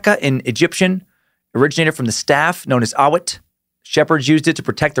as the heka in Egyptian, originated from the staff known as awit. Shepherds used it to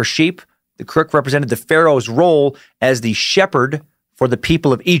protect their sheep. The crook represented the pharaoh's role as the shepherd for the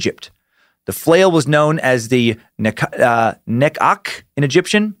people of Egypt. The flail was known as the nekak in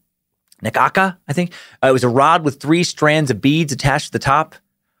Egyptian. Nekaka, I think. It was a rod with 3 strands of beads attached to the top.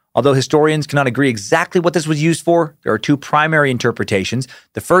 Although historians cannot agree exactly what this was used for, there are 2 primary interpretations.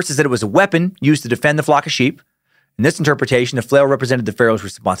 The first is that it was a weapon used to defend the flock of sheep. In this interpretation, the flail represented the pharaoh's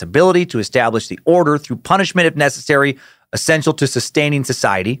responsibility to establish the order through punishment if necessary, essential to sustaining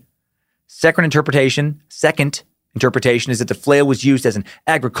society. Second interpretation is that the flail was used as an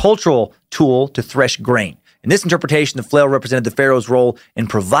agricultural tool to thresh grain. In this interpretation, the flail represented the pharaoh's role in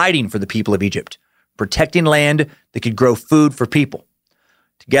providing for the people of Egypt, protecting land that could grow food for people.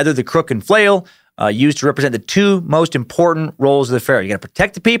 Together, the crook and flail used to represent the 2 most important roles of the pharaoh. You got to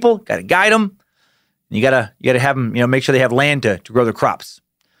protect the people, got to guide them, and you got to have them, make sure they have land to grow their crops.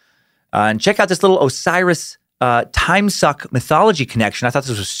 And check out this little Osiris time suck mythology connection. I thought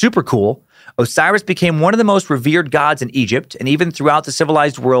this was super cool. Osiris became one of the most revered gods in Egypt, and even throughout the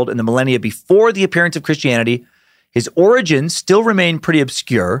civilized world in the millennia before the appearance of Christianity. His origins still remain pretty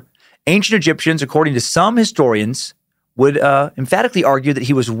obscure. Ancient Egyptians, according to some historians, would emphatically argue that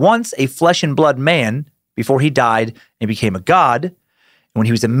he was once a flesh and blood man before he died and became a god. And when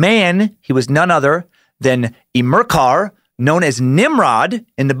he was a man, he was none other than Imerkar, known as Nimrod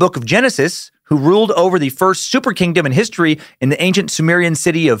in the book of Genesis, who ruled over the first super kingdom in history in the ancient Sumerian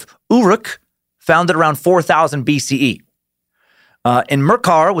city of Uruk, founded around 4000 BCE.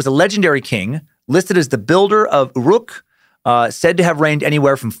 Imerkar was a legendary king, listed as the builder of Uruk, said to have reigned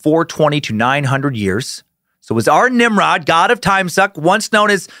anywhere from 420 to 900 years. So was our Nimrod, god of timesuck, once known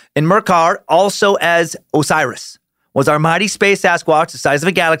as Imerkar, also as Osiris, was our mighty space Sasquatch the size of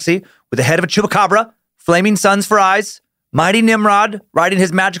a galaxy, with the head of a chupacabra, flaming suns for eyes, mighty Nimrod, riding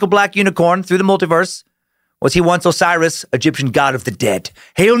his magical black unicorn through the multiverse. Was he once Osiris, Egyptian god of the dead?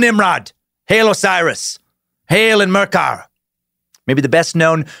 Hail Nimrod! Hail Osiris! Hail Imerkar! Maybe the best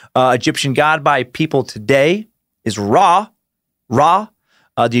known Egyptian god by people today is Ra. Ra,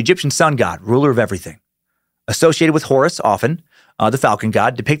 the Egyptian sun god, ruler of everything. Associated with Horus often, the falcon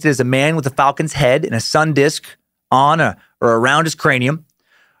god, depicted as a man with a falcon's head and a sun disk on or around his cranium.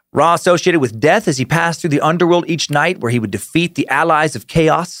 Ra associated with death as he passed through the underworld each night where he would defeat the allies of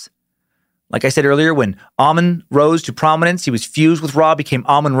chaos. Like I said earlier, when Amun rose to prominence, he was fused with Ra, became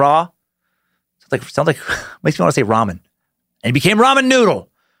Amun-Ra. Sounds like makes me want to say ramen. And he became ramen noodle.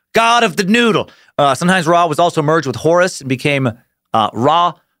 God of the noodle. Sometimes Ra was also merged with Horus and became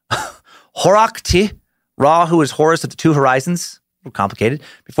Ra Horakti. Ra, who is Horus of the two horizons. A little complicated.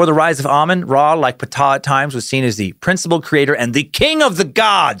 Before the rise of Amun, Ra, like Ptah at times, was seen as the principal creator and the king of the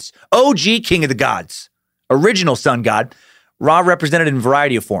gods. OG king of the gods. Original sun god. Ra represented in a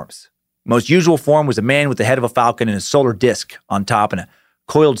variety of forms. Most usual form was a man with the head of a falcon and a solar disk on top and a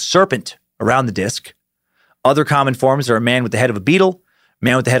coiled serpent around the disk. Other common forms are a man with the head of a beetle, a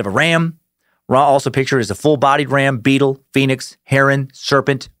man with the head of a ram. Ra also pictured as a full-bodied ram, beetle, phoenix, heron,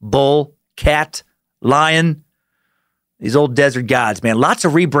 serpent, bull, cat, lion. These old desert gods, man. Lots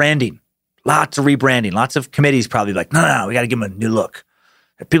of rebranding. Lots of committees probably like, no, we got to give them a new look.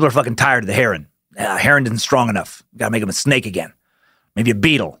 People are fucking tired of the heron. Heron isn't strong enough. We got to make him a snake again. Maybe a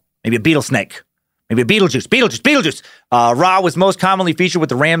beetle. Maybe a beetle snake. Maybe a Beetlejuice. Ra was most commonly featured with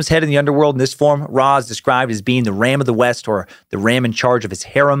the ram's head in the underworld. In this form, Ra is described as being the ram of the West or the ram in charge of his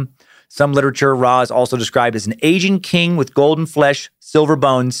harem. Some literature, Ra is also described as an aging king with golden flesh, silver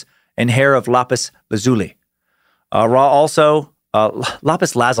bones, and hair of lapis lazuli. Ra also,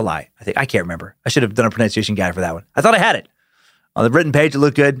 lapis lazuli, I can't remember. I should have done a pronunciation guide for that one. I thought I had it. On the written page, it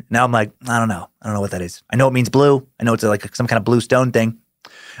looked good. Now I'm like, I don't know what that is. I know it means blue. I know it's like some kind of blue stone thing.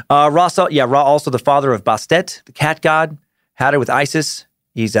 Ra also the father of Bastet, the cat god, had her with Isis.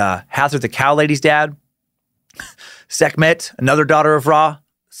 He's Hathor, the cow lady's dad. Sekhmet, another daughter of Ra.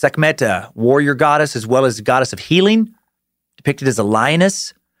 Sekhmet, a warrior goddess, as well as a goddess of healing, depicted as a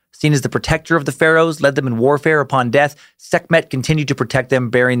lioness, seen as the protector of the pharaohs, led them in warfare upon death. Sekhmet continued to protect them,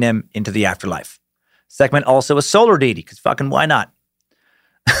 bearing them into the afterlife. Sekhmet also a solar deity, because fucking why not?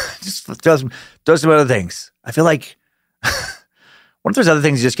 Just throw some other things. I feel like, what if there's other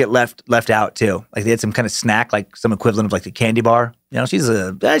things that just get left out too? Like they had some kind of snack, like some equivalent of like the candy bar. You know, she's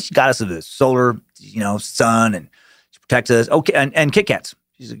goddess of the solar, sun, and she protects us. Okay, and Kit Kats.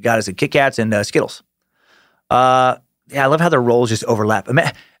 She's a goddess of Kit Kats and Skittles. I love how their roles just overlap.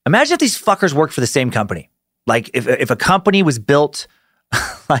 Imagine if these fuckers worked for the same company. Like if a company was built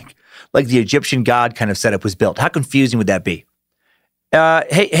like the Egyptian god kind of setup was built. How confusing would that be?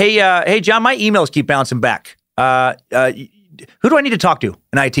 Hey, John, my emails keep bouncing back. Who do I need to talk to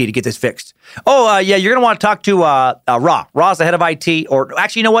in IT to get this fixed? You're going to want to talk to Ra. Ra's the head of IT, or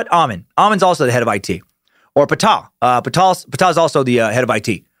actually, you know what? Amun. Amun's also the head of IT. Or Ptah. Ptah's also the head of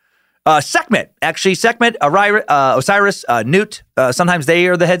IT. Sekhmet. Actually, Sekhmet, Osiris, Nut. Sometimes they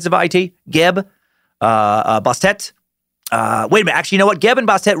are the heads of IT. Geb, Bastet. Wait a minute. Actually, you know what? Geb and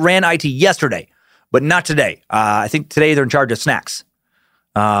Bastet ran IT yesterday, but not today. I think today they're in charge of snacks.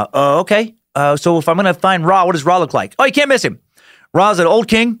 Okay. So if I'm going to find Ra, what does Ra look like? Oh, you can't miss him. Ra's an old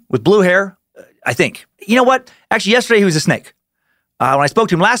king with blue hair, I think. You know what? Actually, yesterday he was a snake. When I spoke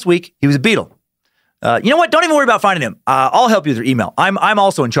to him last week, he was a beetle. You know what? Don't even worry about finding him. I'll help you with your email. I'm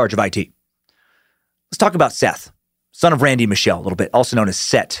also in charge of IT. Let's talk about Seth, son of Randy and Michelle, a little bit, also known as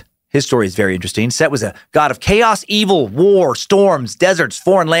Set. His story is very interesting. Set was a god of chaos, evil, war, storms, deserts,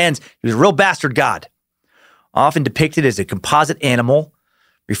 foreign lands. He was a real bastard god, often depicted as a composite animal,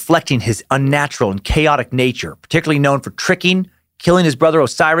 reflecting his unnatural and chaotic nature, particularly known for tricking, killing his brother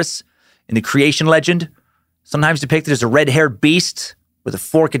Osiris in the creation legend, sometimes depicted as a red-haired beast with a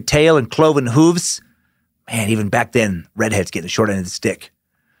forked tail and cloven hooves. Man, even back then, redheads get the short end of the stick.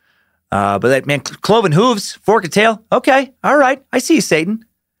 But that, man, cloven hooves, forked tail, okay, all right, I see you, Satan.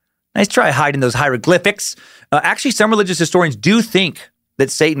 Nice try hiding those hieroglyphics. Actually, some religious historians do think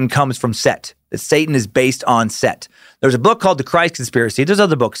that Satan comes from Set, that Satan is based on Set. There's a book called The Christ Conspiracy. There's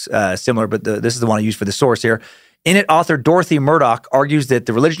other books similar, but this is the one I use for the source here. In it, author Dorothy Murdoch argues that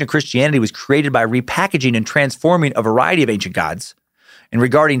the religion of Christianity was created by repackaging and transforming a variety of ancient gods. And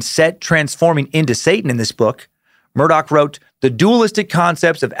regarding Set transforming into Satan in this book, Murdoch wrote, the dualistic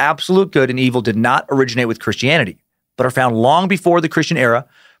concepts of absolute good and evil did not originate with Christianity, but are found long before the Christian era,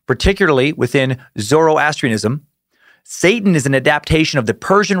 particularly within Zoroastrianism. Satan is an adaptation of the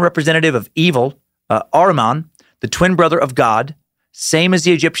Persian representative of evil, Ahriman, the twin brother of God, same as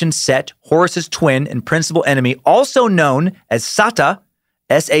the Egyptian Set, Horus's twin and principal enemy, also known as Sata,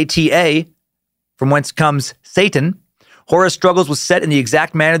 S-A-T-A, from whence comes Satan. Horus struggles with Set in the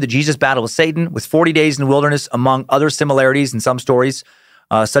exact manner that Jesus battled with Satan, with 40 days in the wilderness, among other similarities in some stories,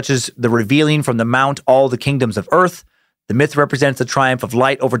 such as the revealing from the mount all the kingdoms of earth. The myth represents the triumph of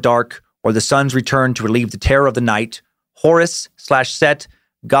light over dark, or the sun's return to relieve the terror of the night. Horus/Set,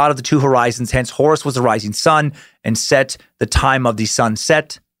 god of the two horizons. Hence, Horus was the rising sun, and Set, the time of the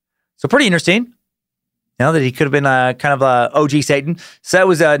sunset. So pretty interesting. You know, that he could have been kind of OG Satan. Set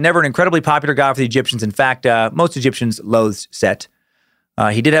was never an incredibly popular god for the Egyptians. In fact, most Egyptians loathed Set.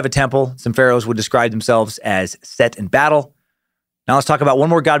 He did have a temple. Some pharaohs would describe themselves as Set in battle. Now let's talk about one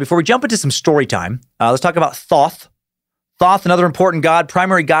more god before we jump into some story time. Let's talk about Thoth. Thoth, another important god,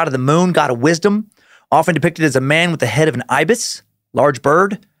 primary god of the moon, god of wisdom, often depicted as a man with the head of an ibis, large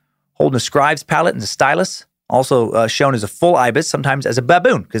bird, holding a scribe's palette and a stylus. Also shown as a full ibis, sometimes as a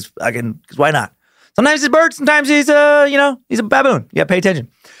baboon, because why not? Sometimes he's a bird, sometimes he's a baboon. You got to pay attention.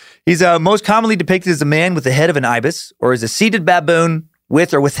 He's most commonly depicted as a man with the head of an ibis, or as a seated baboon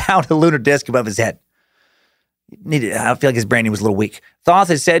with or without a lunar disc above his head. I feel like his branding was a little weak. Thoth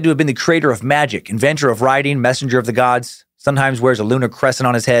is said to have been the creator of magic, inventor of writing, messenger of the gods, sometimes wears a lunar crescent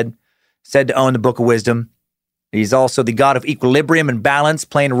on his head, said to own the Book of Wisdom. He's also the god of equilibrium and balance,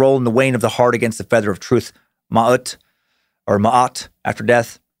 playing a role in the weighing of the heart against the feather of truth, Ma'at, after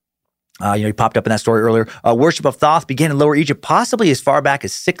death. He popped up in that story earlier. Worship of Thoth began in Lower Egypt possibly as far back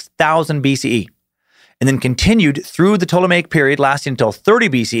as 6,000 BCE, and then continued through the Ptolemaic period, lasting until 30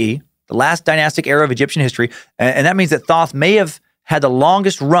 BCE, the last dynastic era of Egyptian history. And that means that Thoth may have had the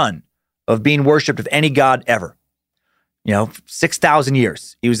longest run of being worshipped of any god ever. 6,000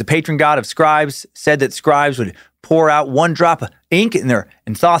 years. He was the patron god of scribes, said that scribes would pour out one drop of ink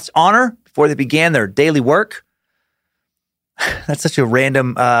in Thoth's honor before they began their daily work. That's such a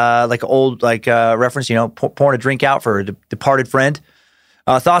random, reference, pouring a drink out for a departed friend.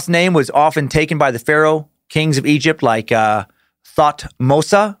 Thoth's name was often taken by the pharaoh kings of Egypt, like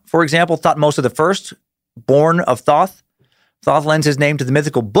Thutmose, for example, Thutmose I, born of Thoth. Thoth lends his name to the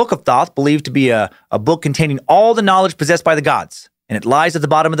mythical Book of Thoth, believed to be a book containing all the knowledge possessed by the gods. And it lies at the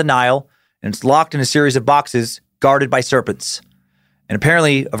bottom of the Nile, and it's locked in a series of boxes guarded by serpents. And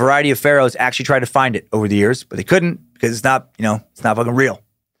apparently, a variety of pharaohs actually tried to find it over the years, but they couldn't because it's not fucking real.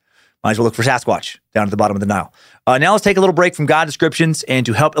 Might as well look for Sasquatch down at the bottom of the Nile. Now let's take a little break from God descriptions, and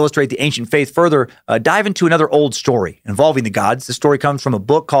to help illustrate the ancient faith further, dive into another old story involving the gods. The story comes from a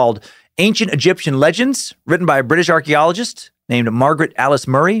book called Ancient Egyptian Legends, written by a British archaeologist named Margaret Alice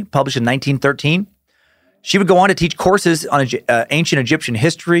Murray, published in 1913. She would go on to teach courses on ancient Egyptian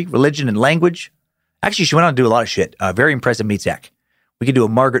history, religion, and language. Actually, she went on to do a lot of shit. Very impressive meat sack. We could do a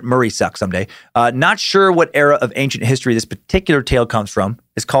Margaret Murray suck someday. Not sure what era of ancient history this particular tale comes from.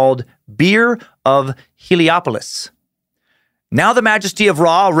 It's called Beer of Heliopolis. Now the majesty of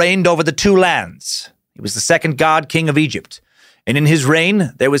Ra reigned over the two lands. He was the second god king of Egypt. And in his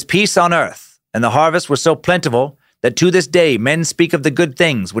reign, there was peace on earth, and the harvests were so plentiful that to this day men speak of the good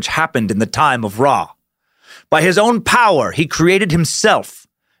things which happened in the time of Ra. By his own power, he created himself,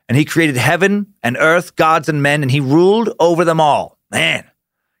 and he created heaven and earth, gods and men, and he ruled over them all. Man,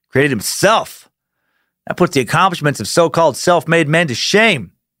 created himself. That puts the accomplishments of so-called self-made men to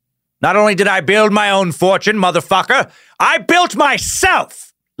shame. Not only did I build my own fortune, motherfucker, I built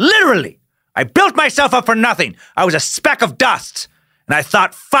myself. Literally. I built myself up for nothing. I was a speck of dust. And I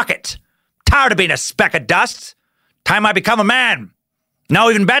thought, fuck it. Tired of being a speck of dust. Time I become a man. No,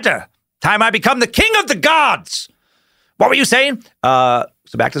 even better. Time I become the king of the gods. What were you saying? So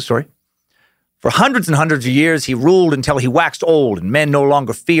back to the story. For hundreds and hundreds of years, he ruled until he waxed old, and men no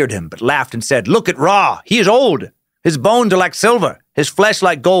longer feared him, but laughed and said, "Look at Ra, he is old. His bones are like silver, his flesh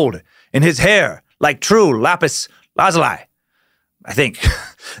like gold, and his hair like true lapis lazuli." I think.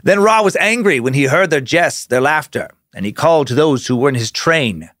 Then Ra was angry when he heard their jests, their laughter, and he called to those who were in his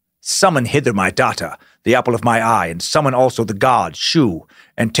train, "Summon hither my daughter, the apple of my eye, and summon also the gods Shu,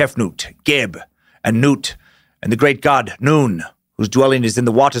 and Tefnut, Geb, and Nut, and the great god Nun, whose dwelling is in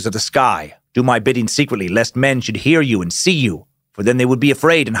the waters of the sky. Do my bidding secretly, lest men should hear you and see you, for then they would be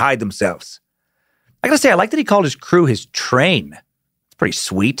afraid and hide themselves." I gotta say, I like that he called his crew his train. It's pretty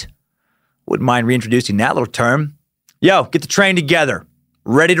sweet. Wouldn't mind reintroducing that little term. Yo, get the train together.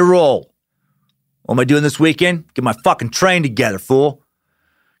 Ready to roll. What am I doing this weekend? Get my fucking train together, fool.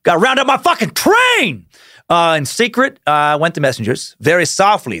 Gotta round up my fucking train! In secret, went the messengers. Very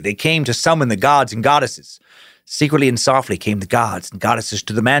softly, they came to summon the gods and goddesses. Secretly and softly came the gods and goddesses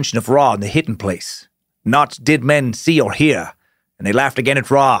to the mansion of Ra in the hidden place. Naught did men see or hear, and they laughed again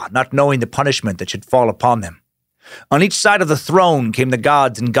at Ra, not knowing the punishment that should fall upon them. On each side of the throne came the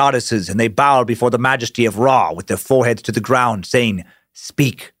gods and goddesses, and they bowed before the majesty of Ra with their foreheads to the ground, saying,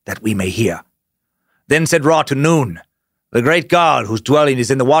 "Speak, that we may hear." Then said Ra to Nun, "The great god whose dwelling is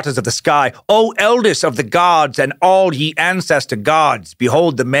in the waters of the sky, O eldest of the gods and all ye ancestor gods,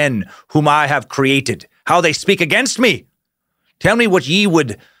 behold the men whom I have created, how they speak against me. Tell me what ye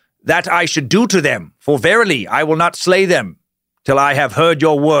would that I should do to them, for verily I will not slay them till I have heard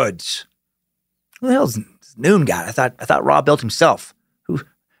your words." Who the hell's this Nun guy? I thought Ra built himself.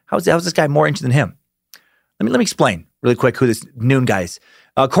 How's this guy more ancient than him? Let me explain really quick who this Nun guy is.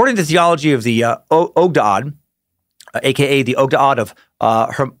 According to the theology of the Ogdoad, aka the Ogdoad of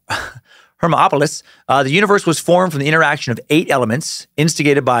Hermopolis, the universe was formed from the interaction of 8 elements,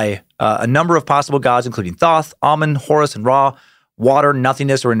 instigated by a number of possible gods, including Thoth, Amun, Horus, and Ra. Water,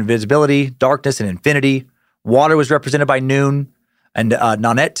 nothingness or invisibility, darkness and infinity. Water was represented by Nun, and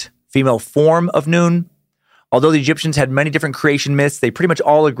Nanet, female form of Nun. Although the Egyptians had many different creation myths, they pretty much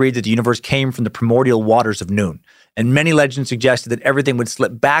all agreed that the universe came from the primordial waters of Nun. And many legends suggested that everything would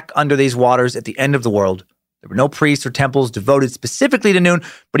slip back under these waters at the end of the world. There were no priests or temples devoted specifically to Nun,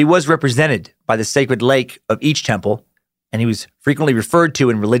 but he was represented by the sacred lake of each temple, and he was frequently referred to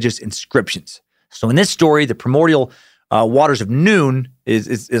in religious inscriptions. So in this story, the primordial waters of Nun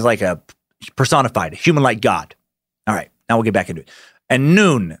is like a personified, a human-like god. All right, now we'll get back into it. And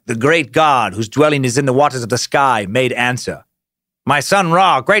Nun, the great god whose dwelling is in the waters of the sky, made answer. My son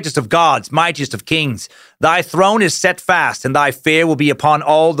Ra, greatest of gods, mightiest of kings, thy throne is set fast, and thy fear will be upon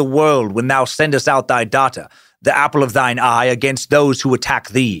all the world when thou sendest out thy daughter, the apple of thine eye, against those who attack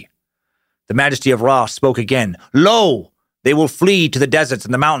thee. The majesty of Ra spoke again. Lo, they will flee to the deserts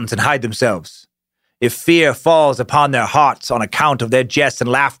and the mountains and hide themselves. If fear falls upon their hearts on account of their jests and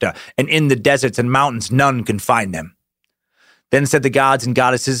laughter, and in the deserts and mountains none can find them. Then said the gods and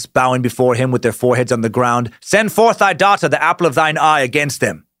goddesses, bowing before him with their foreheads on the ground, Send forth thy daughter, the apple of thine eye, against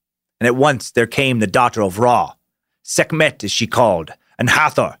them. And at once there came the daughter of Ra. Sekhmet is she called, and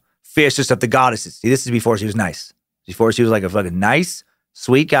Hathor, fiercest of the goddesses. See, this is before she was nice. Before she was like a fucking nice,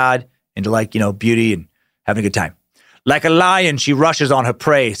 sweet god into beauty and having a good time. Like a lion, she rushes on her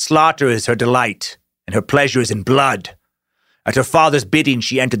prey. Slaughter is her delight, and her pleasure is in blood. At her father's bidding,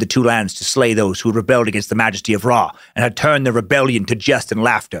 she entered the 2 lands to slay those who rebelled against the majesty of Ra, and had turned their rebellion to jest and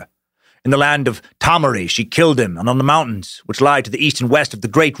laughter. In the land of Tamari, she killed them, and on the mountains, which lie to the east and west of the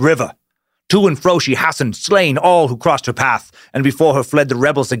great river. To and fro she hastened, slain all who crossed her path, and before her fled the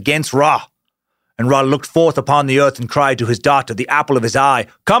rebels against Ra. And Ra looked forth upon the earth and cried to his daughter, the apple of his eye,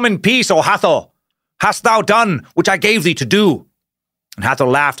 Come in peace, O Hathor! Hast thou done which I gave thee to do? And Hathor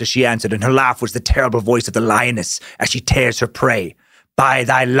laughed as she answered, and her laugh was the terrible voice of the lioness as she tears her prey. By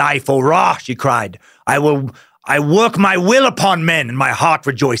thy life, O Ra, she cried, I work my will upon men, and my heart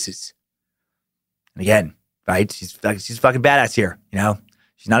rejoices. And again, right, she's fucking badass here,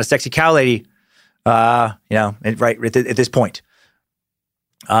 She's not a sexy cow lady, right at this point.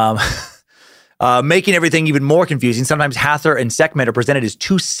 Making everything even more confusing, sometimes Hathor and Sekhmet are presented as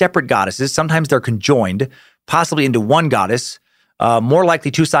 2 separate goddesses. Sometimes they're conjoined, possibly into one goddess. More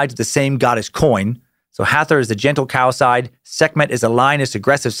likely 2 sides of the same goddess coin. So Hathor is the gentle cow side. Sekhmet is the lioness,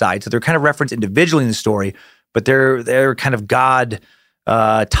 aggressive side. So they're kind of referenced individually in the story, but their kind of god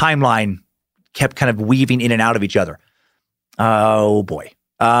timeline kept kind of weaving in and out of each other. Oh boy.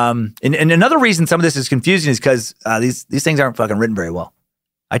 And another reason some of this is confusing is because these things aren't fucking written very well.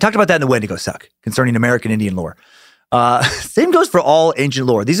 I talked about that in the Wendigo Suck concerning American Indian lore. Same goes for all ancient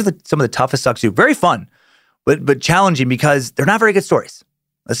lore. These are some of the toughest sucks too. Very fun. But challenging because they're not very good stories.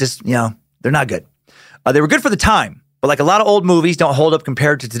 Let's just, they're not good. They were good for the time, but like a lot of old movies don't hold up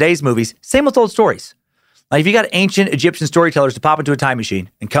compared to today's movies. Same with old stories. Like if you got ancient Egyptian storytellers to pop into a time machine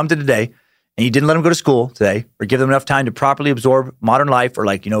and come to today, and you didn't let them go to school today or give them enough time to properly absorb modern life or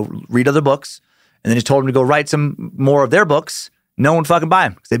read other books, and then just told them to go write some more of their books, no one would fucking buy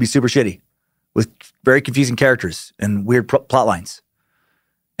them because they'd be super shitty with very confusing characters and weird plot lines.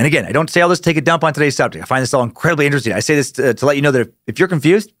 And again, I don't say all this to take a dump on today's subject. I find this all incredibly interesting. I say this to let you know that if you're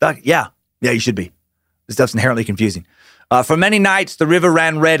confused, yeah, you should be. This stuff's inherently confusing. For many nights, the river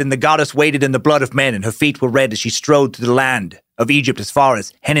ran red, and the goddess waded in the blood of men, and her feet were red as she strode through the land of Egypt as far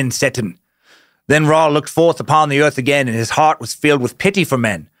as Henin-Setin. Then Ra looked forth upon the earth again, and his heart was filled with pity for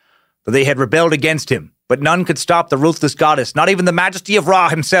men, for they had rebelled against him. But none could stop the ruthless goddess, not even the majesty of Ra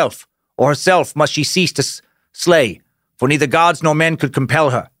himself, or herself must she cease to slay, for neither gods nor men could compel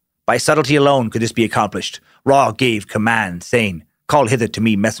her. By subtlety alone could this be accomplished. Ra gave command, saying, Call hither to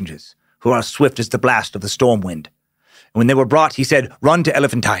me messengers, who are swift as the blast of the storm wind. And when they were brought, he said, Run to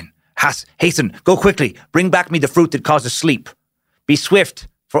Elephantine. Hasten, go quickly, bring back me the fruit that causes sleep. Be swift,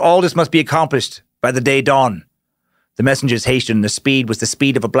 for all this must be accomplished by the day dawn. The messengers hastened, and the speed was the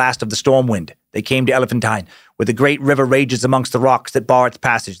speed of a blast of the storm wind. They came to Elephantine, where the great river rages amongst the rocks that bar its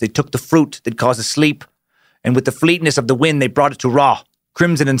passage. They took the fruit that causes sleep, and with the fleetness of the wind they brought it to Ra.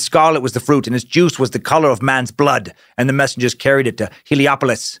 Crimson and scarlet was the fruit, and its juice was the color of man's blood, and the messengers carried it to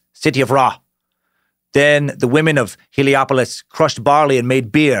Heliopolis, city of Ra. Then the women of Heliopolis crushed barley and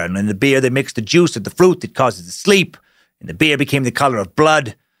made beer, and in the beer they mixed the juice of the fruit that causes the sleep, and the beer became the color of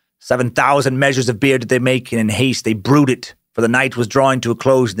blood. 7,000 measures of beer did they make, and in haste they brewed it, for the night was drawing to a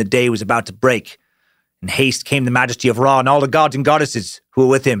close and the day was about to break. In haste came the majesty of Ra and all the gods and goddesses who were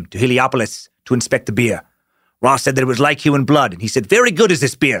with him to Heliopolis to inspect the beer. Ra said that it was like human blood, and he said, Very good is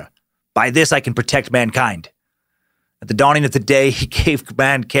this beer. By this I can protect mankind. At the dawning of the day, he gave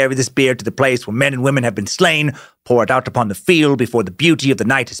command, carry this beer to the place where men and women have been slain, pour it out upon the field before the beauty of the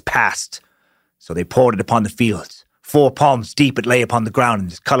night has passed. So they poured it upon the fields. 4 palms deep it lay upon the ground, and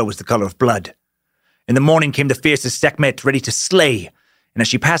its color was the color of blood. In the morning came the fiercest Sekhmet, ready to slay. And as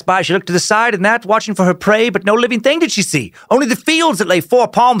she passed by, she looked to the side, and that, watching for her prey, but no living thing did she see. Only the fields that lay 4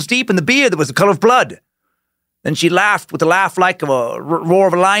 palms deep, and the beer that was the color of blood. Then she laughed with a laugh like a roar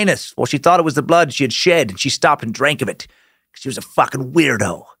of a lioness, for she thought it was the blood she had shed, and she stopped and drank of it. She was a fucking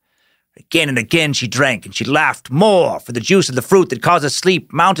weirdo. Again and again she drank, and she laughed more, for the juice of the fruit that causes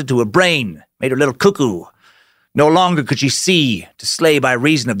sleep mounted to her brain, made her little cuckoo. No longer could she see to slay by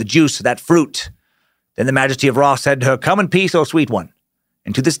reason of the juice of that fruit. Then the Majesty of Ra said to her, "Come in peace, O sweet one."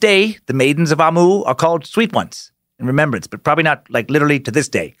 And to this day, the maidens of Amu are called sweet ones, in remembrance, but probably not like literally to this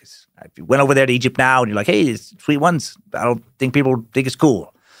day, because if you went over there to Egypt now and you're like, hey, it's sweet ones, I don't think people think it's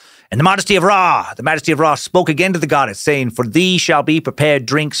cool. And the Majesty of Ra spoke again to the goddess, saying, "For thee shall be prepared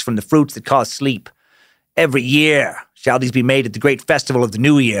drinks from the fruits that cause sleep. Every year shall these be made at the great festival of the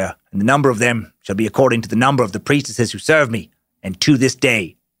new year, and the number of them shall be according to the number of the priestesses who serve me, and to this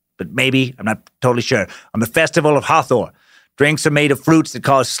day." But maybe, I'm not totally sure, on the festival of Hathor, drinks are made of fruits that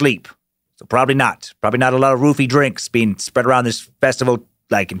cause sleep. So probably not. Probably not a lot of roofie drinks being spread around this festival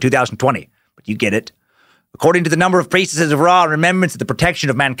like in 2020, but you get it. According to the number of priestesses of Ra, in remembrance of the protection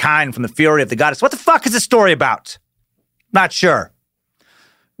of mankind from the fury of the goddess. What the fuck is this story about? Not sure.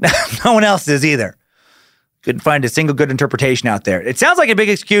 No one else is either. Couldn't find a single good interpretation out there. It sounds like a big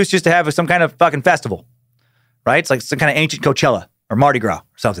excuse just to have some kind of fucking festival, right? It's like some kind of ancient Coachella or Mardi Gras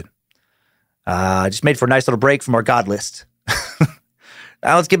or something. Just made for a nice little break from our god list.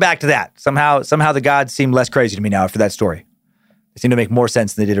 Now let's get back to that. Somehow the gods seem less crazy to me now after that story. They seem to make more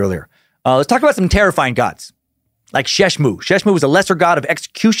sense than they did earlier. Let's talk about some terrifying gods, like Sheshmu. Sheshmu was a lesser god of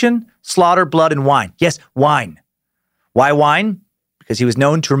execution, slaughter, blood, and wine. Yes, wine. Why wine? Because he was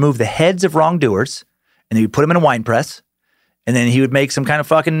known to remove the heads of wrongdoers, and then he would put them in a wine press, and then he would make some kind of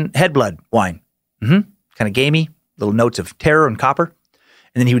fucking head blood wine. Kind of gamey, little notes of terror and copper.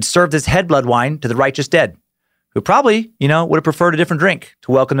 And then he would serve this head blood wine to the righteous dead, who probably, would have preferred a different drink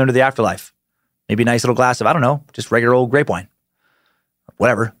to welcome them to the afterlife. Maybe a nice little glass of, I don't know, just regular old grape wine.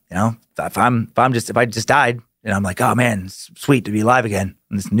 Whatever, if I just died and I'm like, oh man, it's sweet to be alive again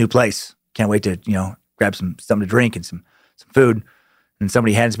in this new place. Can't wait to, grab something to drink and some food. And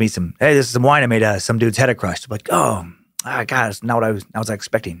somebody hands me hey, this is some wine I made some dude's head had crushed. I'm like, oh, God, it's not what I was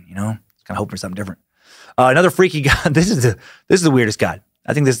expecting, It's kind of hoping for something different. Another freaky god, this is the weirdest god.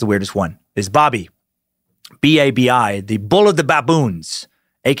 I think this is the weirdest one, is Babi. B-A-B-I, the bull of the baboons,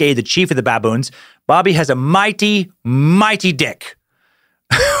 aka the chief of the baboons. Babi has a mighty, mighty dick,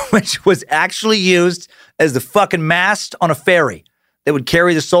 which was actually used as the fucking mast on a ferry that would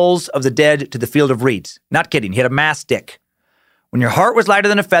carry the souls of the dead to the field of reeds. Not kidding. He had a mast dick. When your heart was lighter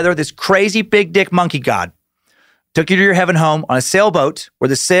than a feather, this crazy big dick monkey god took you to your heaven home on a sailboat where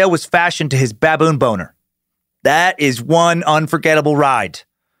the sail was fashioned to his baboon boner. That is one unforgettable ride.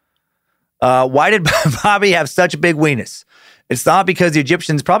 Why did Babi have such a big weenus? It's not because the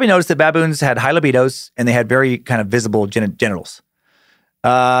Egyptians probably noticed that baboons had high libidos and they had very kind of visible genitals.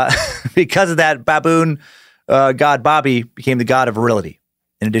 Because of that, baboon god Babi became the god of virility,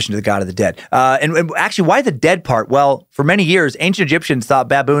 in addition to the god of the dead. And actually, why the dead part? Well, for many years, ancient Egyptians thought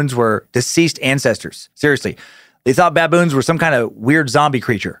baboons were deceased ancestors. Seriously. They thought baboons were some kind of weird zombie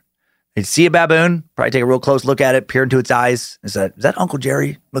creature. They'd see a baboon, probably take a real close look at it, peer into its eyes, and said, is that Uncle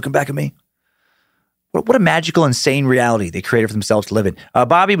Jerry looking back at me? What a magical, insane reality they created for themselves to live in.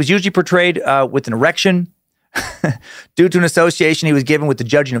 Babi was usually portrayed with an erection due to an association he was given with the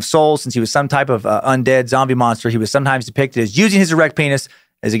judging of souls. Since he was some type of undead zombie monster, he was sometimes depicted as using his erect penis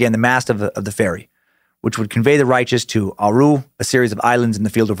as, again, the mast of the ferry, which would convey the righteous to Aru, a series of islands in the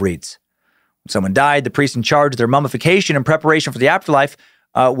field of reeds. When someone died, the priest in charge of their mummification in preparation for the afterlife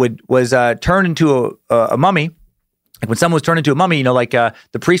was turned into a mummy. Like when someone was turned into a mummy, the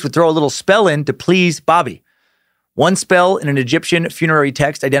priest would throw a little spell in to please Babi. One spell in an Egyptian funerary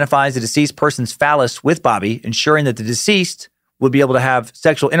text identifies the deceased person's phallus with Babi, ensuring that the deceased would be able to have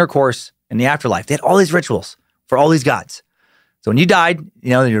sexual intercourse in the afterlife. They had all these rituals for all these gods. So when you died,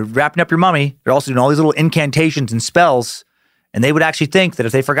 you're wrapping up your mummy, you're also doing all these little incantations and spells, and they would actually think that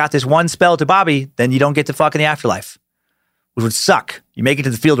if they forgot this one spell to Babi, then you don't get to fuck in the afterlife, which would suck. You make it to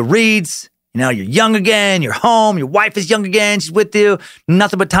the field of reeds, you're young again, you're home, your wife is young again, she's with you,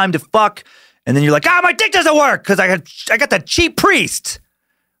 nothing but time to fuck. And then you're like, my dick doesn't work because I got that cheap priest.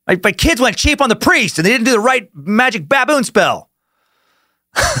 My kids went cheap on the priest and they didn't do the right magic baboon spell.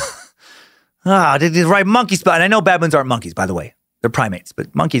 They did the right monkey spell. And I know baboons aren't monkeys, by the way. They're primates,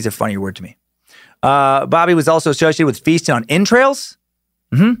 but monkey's a funnier word to me. Bobby was also associated with feasting on entrails.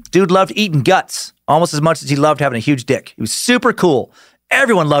 Dude loved eating guts almost as much as he loved having a huge dick. He was super cool.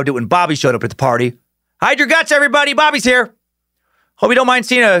 Everyone loved it when Bobby showed up at the party. Hide your guts, everybody. Bobby's here. Hope you don't mind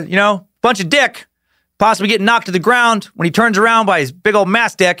seeing a, bunch of dick possibly getting knocked to the ground when he turns around by his big old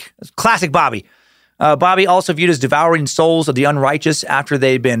mass dick. It's classic Bobby. Bobby also viewed as devouring souls of the unrighteous after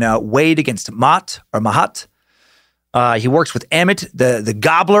they'd been weighed against Mahat. He works with Amit, the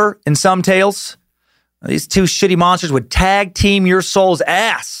gobbler in some tales. These two shitty monsters would tag team your soul's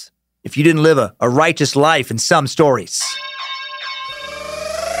ass if you didn't live a righteous life in some stories.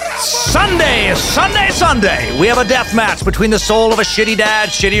 Sunday. We have a death match between the soul of a shitty dad,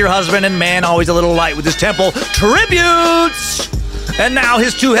 shittier husband, and man always a little light with his temple tributes. And now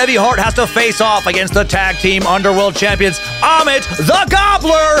his too heavy heart has to face off against the tag team underworld champions, Amit, the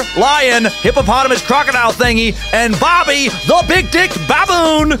gobbler, lion, hippopotamus, crocodile thingy, and Bobby, the big dick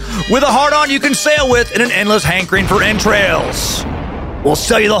baboon, with a heart-on you can sail with and an endless hankering for entrails. We'll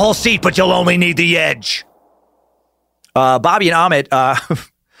sell you the whole seat, but you'll only need the edge. Bobby and Amit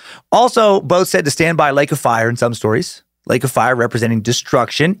also both said to stand by a lake of fire in some stories. Lake of fire representing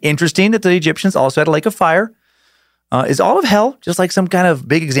destruction. Interesting that the Egyptians also had a lake of fire. Is all of hell just like some kind of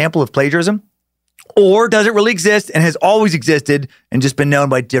big example of plagiarism? Or does it really exist and has always existed and just been known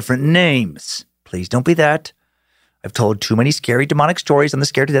by different names? Please don't be that. I've told too many scary demonic stories on the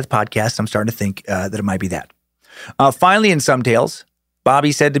Scared to Death podcast. I'm starting to think that it might be that. Finally, in some tales,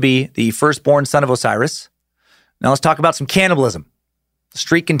 Bobby said to be the firstborn son of Osiris. Now let's talk about some cannibalism. The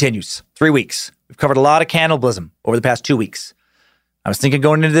streak continues. 3 weeks. We've covered a lot of cannibalism over the past 2 weeks. I was thinking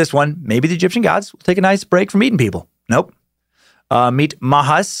going into this one, maybe the Egyptian gods will take a nice break from eating people. Nope. Meet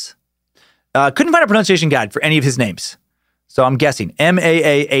Mahas. Couldn't find a pronunciation guide for any of his names. So I'm guessing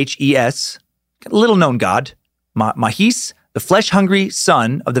Maahes, little known god. Mahis, the flesh-hungry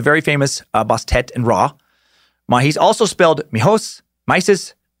son of the very famous Bastet and Ra. Mahis also spelled Mihos,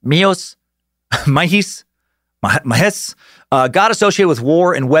 Mises, Mios, Mahis, Mahes. God associated with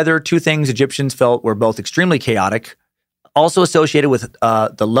war and weather, two things Egyptians felt were both extremely chaotic. Also associated with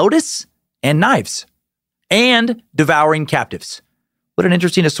the lotus and knives. And devouring captives. What an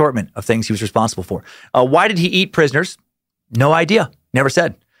interesting assortment of things he was responsible for. Why did he eat prisoners? No idea. Never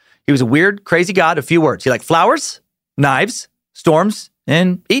said. He was a weird, crazy god of few words. He liked flowers, knives, storms,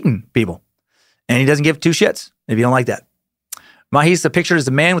 and eating people. And he doesn't give two shits if you don't like that. Mahis is pictured as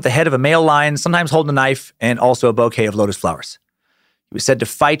a man with the head of a male lion, sometimes holding a knife, and also a bouquet of lotus flowers. He was said to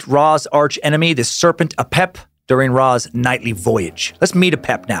fight Ra's arch enemy, the serpent Apep, during Ra's nightly voyage. Let's meet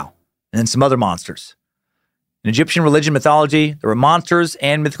Apep now, and then some other monsters. In Egyptian religion mythology, there were monsters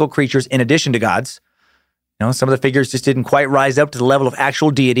and mythical creatures in addition to gods. Some of the figures just didn't quite rise up to the level of actual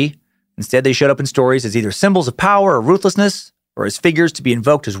deity. Instead, they showed up in stories as either symbols of power or ruthlessness, or as figures to be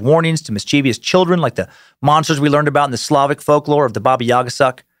invoked as warnings to mischievous children, like the monsters we learned about in the Slavic folklore of the Baba Yaga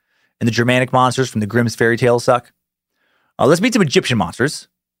suck, and the Germanic monsters from the Grimm's fairy tales suck. Let's meet some Egyptian monsters.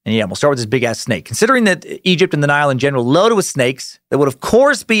 And we'll start with this big-ass snake. Considering that Egypt and the Nile in general loaded with snakes, that would of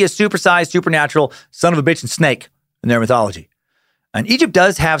course be a supersized, supernatural son of a bitch and snake in their mythology. And Egypt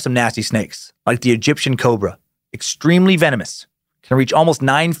does have some nasty snakes, like the Egyptian cobra. Extremely venomous. Can reach almost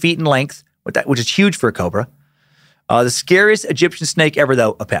 9 feet in length, which is huge for a cobra. The scariest Egyptian snake ever,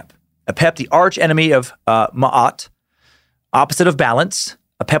 though, Apep. Apep, the arch enemy of Ma'at. Opposite of balance.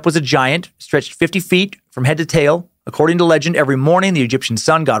 Apep was a giant, stretched 50 feet from head to tail. According to legend, every morning the Egyptian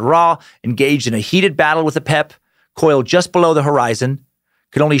sun god Ra engaged in a heated battle with Apep, coiled just below the horizon,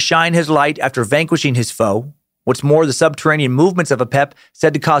 could only shine his light after vanquishing his foe. What's more, the subterranean movements of Apep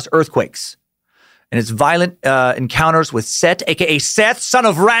said to cause earthquakes. And its violent encounters with Set, a.k.a. Seth, son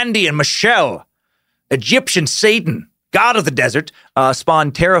of Randy and Michelle, Egyptian Satan, god of the desert,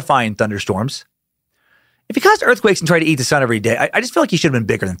 spawned terrifying thunderstorms. If he caused earthquakes and tried to eat the sun every day, I just feel like he should have been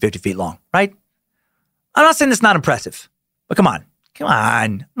bigger than 50 feet long, right? I'm not saying that's not impressive, but come on.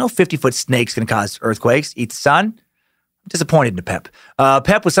 No 50-foot snake's going to cause earthquakes, eat the sun. I'm disappointed in Apep.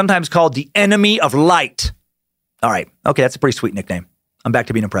 Apep was sometimes called the enemy of light. All right. Okay, that's a pretty sweet nickname. I'm back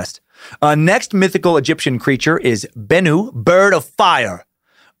to being impressed. Next mythical Egyptian creature is Bennu, bird of fire.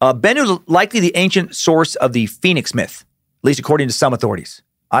 Bennu is likely the ancient source of the phoenix myth, at least according to some authorities.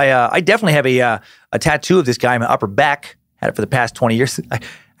 I definitely have a tattoo of this guy on my upper back. Had it for the past 20 years.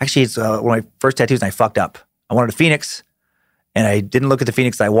 Actually, it's one of my first tattoos, and I fucked up. I wanted a phoenix, and I didn't look at the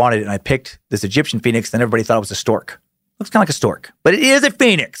phoenix that I wanted, and I picked this Egyptian phoenix, and everybody thought it was a stork. Looks kind of like a stork, but it is a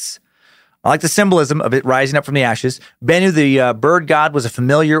phoenix. I like the symbolism of it rising up from the ashes. Bennu, the bird god, was a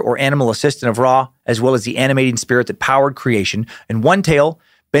familiar or animal assistant of Ra, as well as the animating spirit that powered creation. In one tale,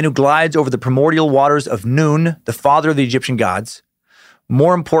 Bennu glides over the primordial waters of Nun, the father of the Egyptian gods.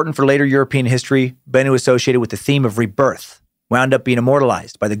 More important for later European history, Bennu associated with the theme of rebirth wound up being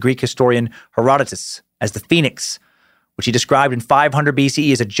immortalized by the Greek historian Herodotus as the phoenix, which he described in 500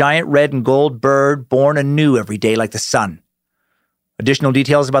 BCE as a giant red and gold bird born anew every day like the sun. Additional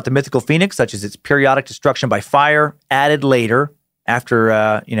details about the mythical phoenix, such as its periodic destruction by fire, added later after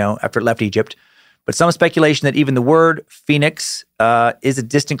it left Egypt. But some speculation that even the word phoenix is a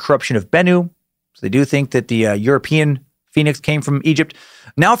distant corruption of Bennu. So they do think that the European phoenix came from Egypt.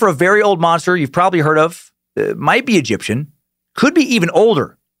 Now for a very old monster you've probably heard of, might be Egyptian, could be even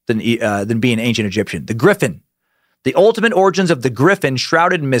older than being ancient Egyptian, the griffin. The ultimate origins of the griffin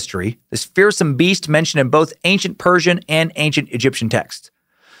shrouded in mystery, this fearsome beast mentioned in both ancient Persian and ancient Egyptian texts.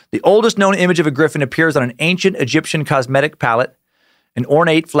 The oldest known image of a griffin appears on an ancient Egyptian cosmetic palette, an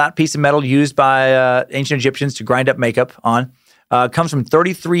ornate flat piece of metal used by ancient Egyptians to grind up makeup on. Comes from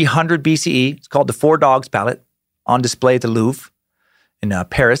 3300 BCE. It's called the Four Dogs palette, on display at the Louvre in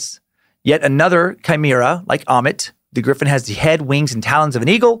Paris. Yet another chimera, like Amit, the griffin has the head, wings, and talons of an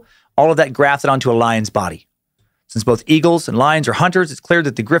eagle, all of that grafted onto a lion's body. Since both eagles and lions are hunters, it's clear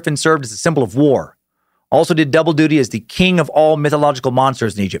that the griffin served as a symbol of war. Also did double duty as the king of all mythological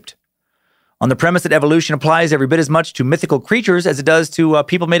monsters in Egypt. On the premise that evolution applies every bit as much to mythical creatures as it does to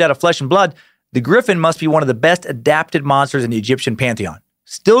people made out of flesh and blood, the griffin must be one of the best adapted monsters in the Egyptian pantheon.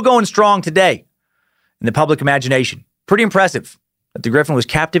 Still going strong today in the public imagination. Pretty impressive that the griffin was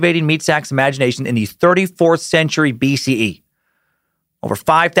captivating Meat Sack's imagination in the 34th century BCE, over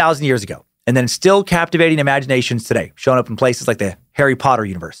 5,000 years ago. And then still captivating imaginations today, showing up in places like the Harry Potter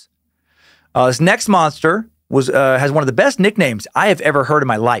universe. This next monster has one of the best nicknames I have ever heard in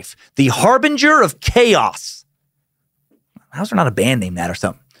my life. The Harbinger of Chaos. How's there not a band named that or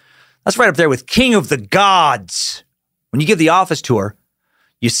something? That's right up there with King of the Gods. When you give the office tour,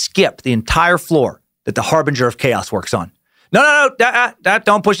 you skip the entire floor that the Harbinger of Chaos works on. No,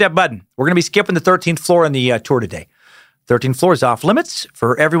 don't push that button. We're going to be skipping the 13th floor in the tour today. 13th floor is off limits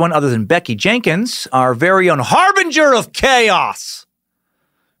for everyone other than Becky Jenkins, our very own Harbinger of Chaos.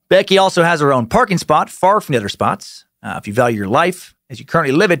 Becky also has her own parking spot far from the other spots. If you value your life as you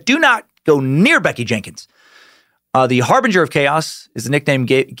currently live it, do not go near Becky Jenkins. The Harbinger of Chaos is the nickname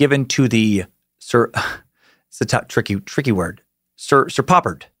given to the it's a tricky word. Sir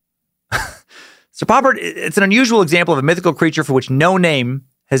Poppard. Sir Poppard, it's an unusual example of a mythical creature for which no name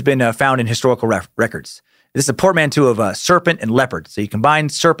has been found in historical records. This is a portmanteau of serpent and leopard. So you combine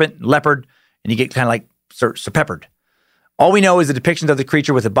serpent and leopard, and you get kind of like Sir Peppered. All we know is the depictions of the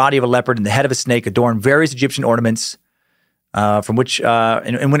creature with the body of a leopard and the head of a snake adorn various Egyptian ornaments, from which,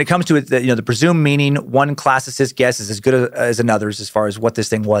 and when it comes to it, the presumed meaning, one classicist guess is as good as another's as far as what this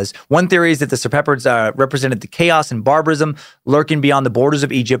thing was. One theory is that the Sir Pepperds represented the chaos and barbarism lurking beyond the borders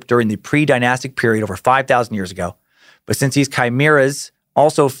of Egypt during the pre-dynastic period over 5,000 years ago. But since these chimeras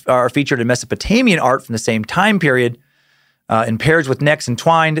also are featured in Mesopotamian art from the same time period, in pairs with necks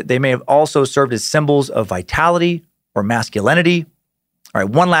entwined, they may have also served as symbols of vitality or masculinity. All right,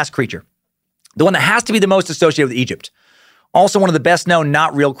 one last creature. The one that has to be the most associated with Egypt. Also one of the best known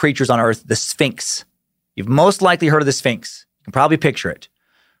not real creatures on Earth, the Sphinx. You've most likely heard of the Sphinx. You can probably picture it.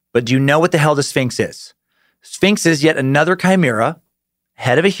 But do you know what the hell the Sphinx is? Sphinx is yet another chimera,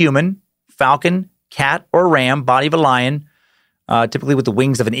 head of a human, falcon, cat, or ram, body of a lion, typically with the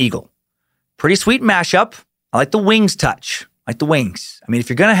wings of an eagle. Pretty sweet mashup. I like the wings touch. I like the wings. I mean, if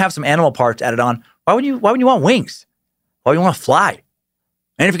you're going to have some animal parts added on, why would you want wings? Why would you want to fly?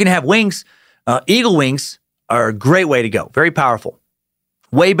 And if you're going to have wings, eagle wings are a great way to go. Very powerful.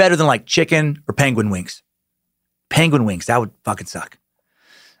 Way better than like chicken or penguin wings. Penguin wings, that would fucking suck.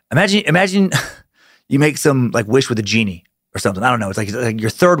 Imagine you make some like wish with a genie or something. I don't know. It's like your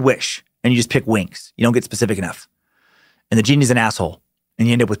third wish and you just pick wings. You don't get specific enough. And the genie's an asshole, and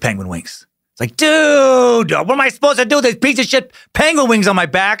you end up with penguin wings. It's like, dude, what am I supposed to do with this piece of shit penguin wings on my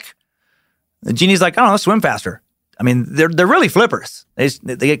back? The genie's like, I don't know, swim faster. I mean, they're really flippers. They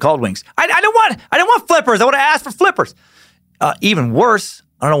get called wings. I don't want flippers. I want to ask for flippers. Even worse,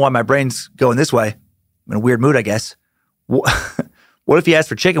 I don't know why my brain's going this way. I'm in a weird mood, I guess. What if you asked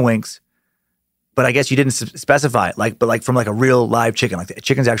for chicken wings, but I guess you didn't specify, but from like a real live chicken, like the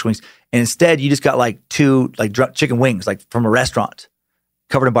chicken's actual wings. And instead, you just got like two like chicken wings, like from a restaurant,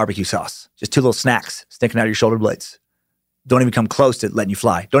 covered in barbecue sauce. Just two little snacks sticking out of your shoulder blades. Don't even come close to letting you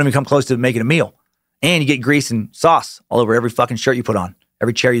fly. Don't even come close to making a meal. And you get grease and sauce all over every fucking shirt you put on,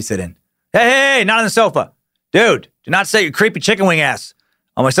 every chair you sit in. Hey, not on the sofa. Dude, do not set your creepy chicken wing ass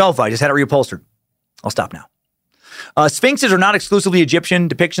on my sofa. I just had it reupholstered. I'll stop now. Sphinxes are not exclusively Egyptian.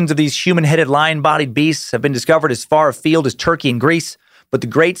 Depictions of these human-headed, lion-bodied beasts have been discovered as far afield as Turkey and Greece. But the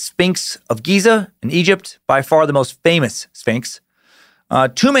Great Sphinx of Giza in Egypt, by far the most famous Sphinx,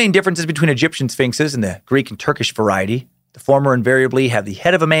 Two main differences between Egyptian sphinxes and the Greek and Turkish variety. The former invariably have the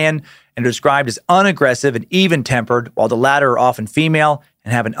head of a man and are described as unaggressive and even-tempered, while the latter are often female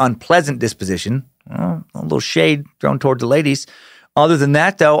and have an unpleasant disposition. A little shade thrown toward the ladies. Other than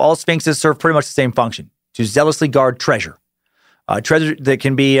that, though, all sphinxes serve pretty much the same function, to zealously guard treasure. Treasure that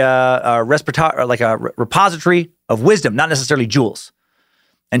can be a repository of wisdom, not necessarily jewels.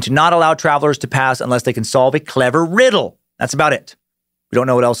 And to not allow travelers to pass unless they can solve a clever riddle. That's about it. We don't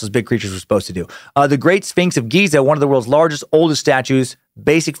know what else those big creatures were supposed to do. The Great Sphinx of Giza, one of the world's largest, oldest statues.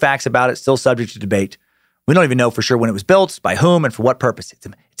 Basic facts about it, still subject to debate. We don't even know for sure when it was built, by whom, and for what purpose.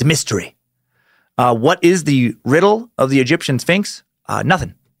 It's a mystery. What is the riddle of the Egyptian Sphinx?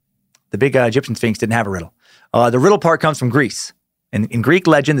 Nothing. The big Egyptian Sphinx didn't have a riddle. The riddle part comes from Greece. In Greek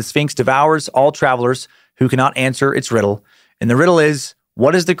legend, the Sphinx devours all travelers who cannot answer its riddle. And the riddle is,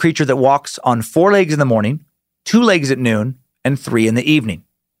 what is the creature that walks on 4 legs in the morning, 2 legs at noon, and 3 in the evening?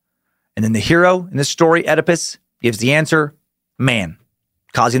 And then the hero in this story, Oedipus, gives the answer, man,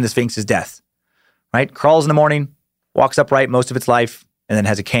 causing the Sphinx's death. Right? Crawls in the morning, walks upright most of its life, and then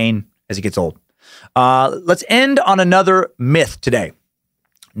has a cane as it gets old. Let's end on another myth today.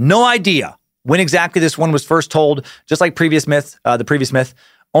 No idea when exactly this one was first told, just like the previous myth.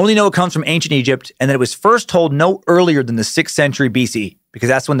 Only know it comes from ancient Egypt, and that it was first told no earlier than the 6th century BCE, because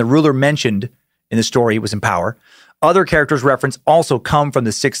that's when the ruler mentioned in the story was in power. Other characters referenced also come from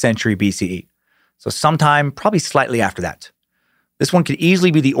the 6th century BCE. So sometime, probably slightly after that. This one could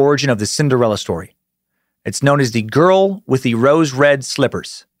easily be the origin of the Cinderella story. It's known as the girl with the rose-red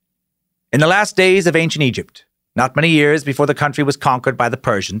slippers. In the last days of ancient Egypt, not many years before the country was conquered by the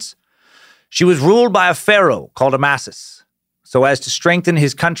Persians, she was ruled by a pharaoh called Amasis, so as to strengthen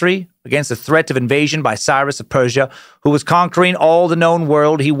his country against the threat of invasion by Cyrus of Persia, who was conquering all the known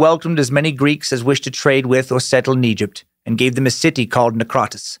world. He welcomed as many Greeks as wished to trade with or settle in Egypt, and gave them a city called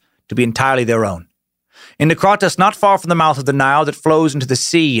Naucratis, to be entirely their own. In Naucratis, not far from the mouth of the Nile that flows into the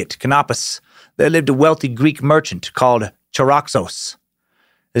sea at Canopus, there lived a wealthy Greek merchant called Charaxos.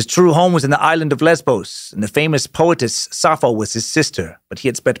 His true home was in the island of Lesbos, and the famous poetess Sappho was his sister, but he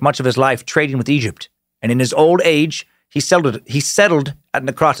had spent much of his life trading with Egypt, and in his old age, he settled at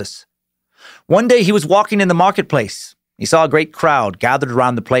Naucratis. One day he was walking in the marketplace. He saw a great crowd gathered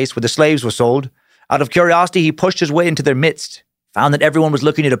around the place where the slaves were sold. Out of curiosity, he pushed his way into their midst, found that everyone was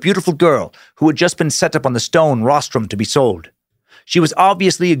looking at a beautiful girl who had just been set up on the stone rostrum to be sold. She was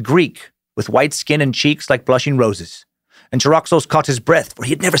obviously a Greek, with white skin and cheeks like blushing roses. And Charaxos caught his breath, for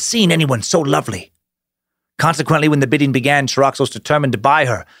he had never seen anyone so lovely. Consequently, when the bidding began, Charaxos determined to buy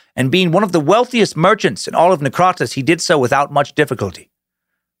her, and being one of the wealthiest merchants in all of Naucratis, he did so without much difficulty.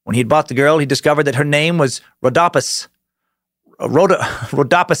 When he had bought the girl, he discovered that her name was Rhodopis, and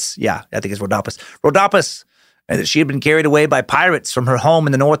that she had been carried away by pirates from her home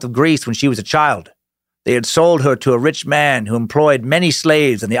in the north of Greece when she was a child. They had sold her to a rich man who employed many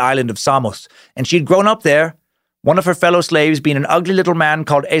slaves on the island of Samos, and she had grown up there, one of her fellow slaves being an ugly little man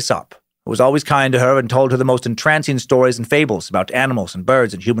called Aesop, who was always kind to her and told her the most entrancing stories and fables about animals and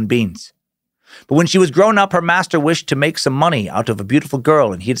birds and human beings. But when she was grown up, her master wished to make some money out of a beautiful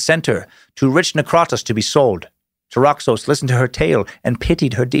girl, and he had sent her to rich Naucratis to be sold. Charaxos listened to her tale and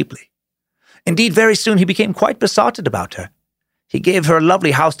pitied her deeply. Indeed, very soon he became quite besotted about her. He gave her a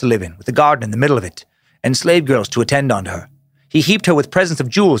lovely house to live in, with a garden in the middle of it, and slave girls to attend on her. He heaped her with presents of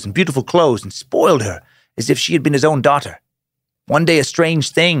jewels and beautiful clothes, and spoiled her as if she had been his own daughter. One day a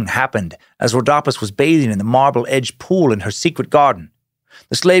strange thing happened as Rhodopis was bathing in the marble-edged pool in her secret garden.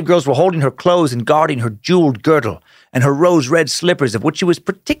 The slave girls were holding her clothes and guarding her jeweled girdle and her rose-red slippers, of which she was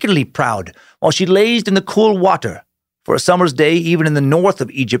particularly proud, while she lazed in the cool water. For a summer's day, even in the north of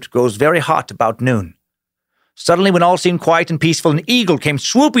Egypt, grows very hot about noon. Suddenly, when all seemed quiet and peaceful, an eagle came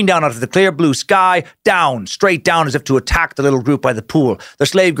swooping down out of the clear blue sky, straight down as if to attack the little group by the pool. The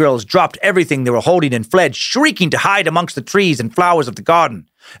slave girls dropped everything they were holding and fled, shrieking to hide amongst the trees and flowers of the garden.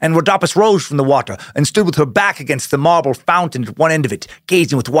 And Rhodopis rose from the water and stood with her back against the marble fountain at one end of it,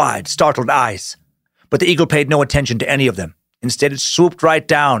 gazing with wide, startled eyes. But the eagle paid no attention to any of them. Instead, it swooped right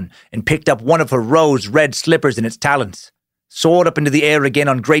down and picked up one of her rose-red slippers in its talons, soared up into the air again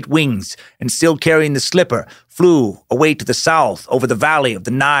on great wings, and still carrying the slipper, flew away to the south over the valley of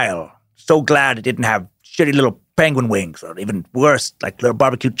the Nile, so glad it didn't have shitty little penguin wings, or even worse, like little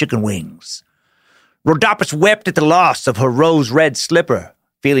barbecue chicken wings. Rhodopis wept at the loss of her rose-red slipper,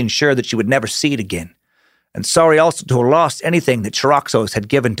 feeling sure that she would never see it again, and sorry also to have lost anything that Charaxos had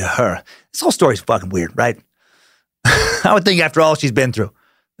given to her. This whole story's fucking weird, right? I would think after all she's been through,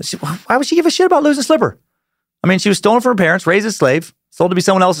 why would she give a shit about losing a slipper? I mean, she was stolen from her parents, raised as a slave, sold to be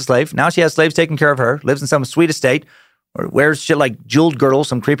someone else's slave. Now she has slaves taking care of her, lives in some sweet estate. Or wears shit like jeweled girdles,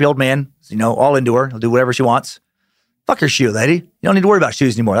 some creepy old man, all into her. He'll do whatever she wants. Fuck your shoe, lady. You don't need to worry about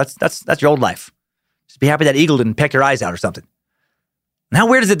shoes anymore. That's your old life. Just be happy that eagle didn't peck your eyes out or something. And how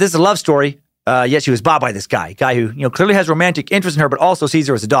weird is it? This is a love story. Yet she was bought by this guy who, clearly has romantic interest in her, but also sees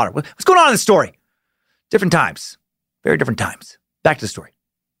her as a daughter. What's going on in this story? Different times. Very different times. Back to the story.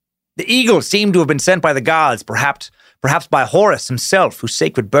 The eagle seemed to have been sent by the gods, perhaps by Horus himself, whose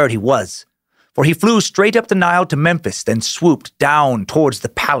sacred bird he was. For he flew straight up the Nile to Memphis, then swooped down towards the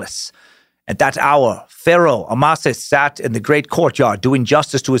palace. At that hour, Pharaoh Amasis sat in the great courtyard, doing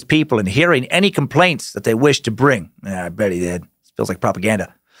justice to his people and hearing any complaints that they wished to bring. I bet he did. It feels like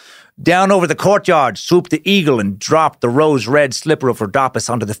propaganda. Down over the courtyard swooped the eagle and dropped the rose-red slipper of Rhodopis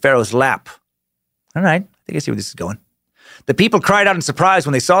onto the pharaoh's lap. All right, I think I see where this is going. The people cried out in surprise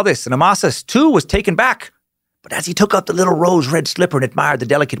when they saw this, and Amasis, too, was taken back. But as he took up the little rose-red slipper and admired the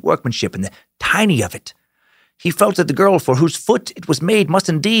delicate workmanship and the tiny of it, he felt that the girl for whose foot it was made must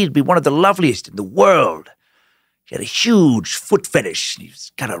indeed be one of the loveliest in the world. She had a huge foot fetish.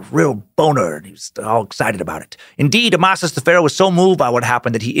 He's got a real boner, and he was all excited about it. Indeed, Amasis the pharaoh was so moved by what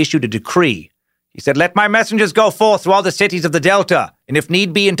happened that he issued a decree. He said, "Let my messengers go forth through all the cities of the Delta, and if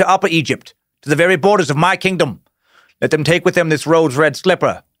need be into Upper Egypt, to the very borders of my kingdom. Let them take with them this rose-red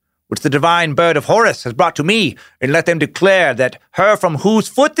slipper, which the divine bird of Horus has brought to me, and let them declare that her from whose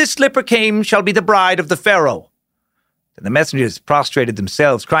foot this slipper came shall be the bride of the pharaoh." Then the messengers prostrated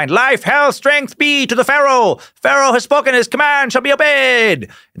themselves, crying, "Life, health, strength be to the pharaoh! Pharaoh has spoken, his command shall be obeyed!"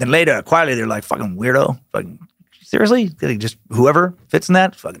 And then later, quietly, they're like, "Fucking weirdo. Fucking, seriously? Just whoever fits in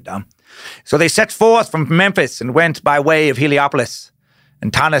that? Fucking dumb." So they set forth from Memphis and went by way of Heliopolis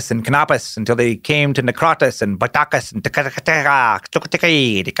and Tanis and Canopus until they came to Necrotis and Batakas and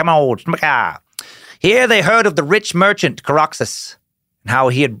Here they heard of the rich merchant Charaxus, and how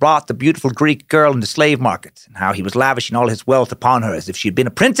he had brought the beautiful Greek girl into slave markets, and how he was lavishing all his wealth upon her as if she had been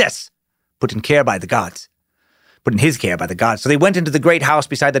a princess, put in his care by the gods. So they went into the great house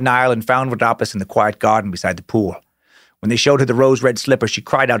beside the Nile and found Rhodopis in the quiet garden beside the pool. When they showed her the rose-red slipper, she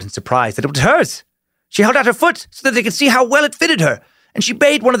cried out in surprise that it was hers. She held out her foot so that they could see how well it fitted her, and she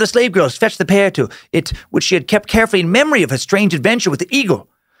bade one of the slave girls fetch the pair to it, which she had kept carefully in memory of her strange adventure with the eagle.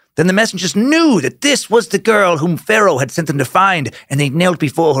 Then the messengers knew that this was the girl whom Pharaoh had sent them to find, and they knelt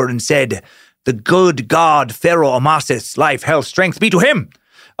before her and said, "The good god Pharaoh Amasis, life, health, strength be to him,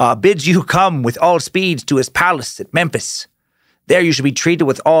 bids you come with all speed to his palace at Memphis. There you shall be treated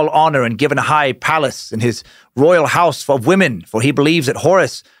with all honor and given a high palace in his royal house of women, for he believes that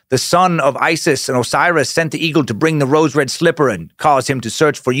Horus, the son of Isis and Osiris, sent the eagle to bring the rose-red slipper and cause him to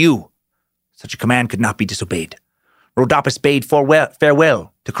search for you. Such a command could not be disobeyed." Rhodopis bade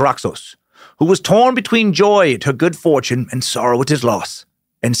farewell to Charaxus, who was torn between joy at her good fortune and sorrow at his loss,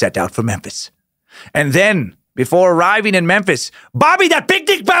 and set out for Memphis. And then, before arriving in Memphis, Bobby, that big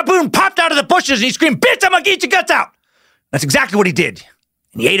dick baboon, popped out of the bushes and he screamed, "Bitch, I'm gonna get your guts out!" That's exactly what he did.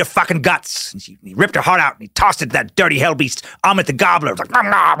 And he ate her fucking guts, and he ripped her heart out, and he tossed it to that dirty hell beast, Amit the Gobbler. It was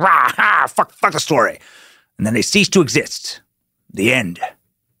like, fuck the story. And then they ceased to exist. The end.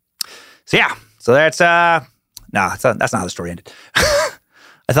 So yeah, that's that's not how the story ended.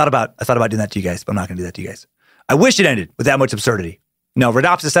 I thought about doing that to you guys, but I'm not going to do that to you guys. I wish it ended with that much absurdity. No,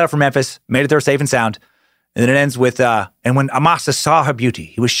 Rhodopis set out for Memphis, made it there safe and sound, and then it ends with, and when Amasis saw her beauty,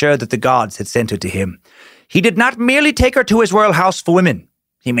 he was sure that the gods had sent her to him. He did not merely take her to his royal house for women.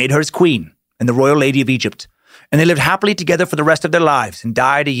 He made her his queen and the royal lady of Egypt, and they lived happily together for the rest of their lives and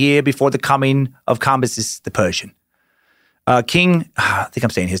died a year before the coming of Cambyses the Persian. I think I'm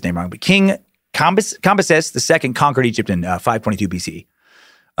saying his name wrong, but King Cambyses II conquered Egypt in 522 BC.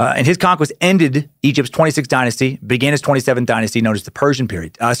 And his conquest ended Egypt's 26th dynasty, began his 27th dynasty, known as the Persian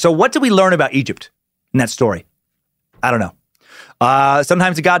period. So what did we learn about Egypt in that story? I don't know.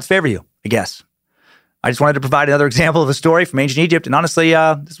 Sometimes the gods favor you, I guess. I just wanted to provide another example of a story from ancient Egypt, and honestly,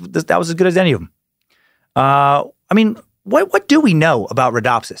 that was as good as any of them. I mean, what do we know about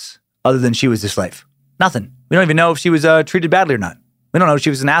Rhodopis other than she was a slave? Nothing. We don't even know if she was treated badly or not. We don't know if she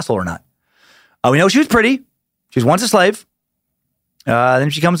was an asshole or not. We know she was pretty. She was once a slave. Then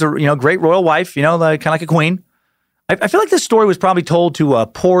she becomes a great royal wife, kind of like a queen. I feel like this story was probably told to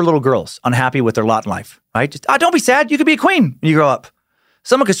poor little girls unhappy with their lot in life, right? Just, don't be sad. You could be a queen when you grow up.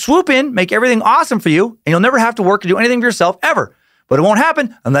 Someone could swoop in, make everything awesome for you, and you'll never have to work or do anything for yourself ever. But it won't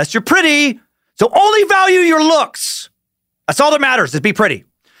happen unless you're pretty. So only value your looks. That's all that matters, is be pretty.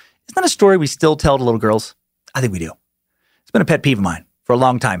 Isn't that a story we still tell to little girls? I think we do. It's been a pet peeve of mine for a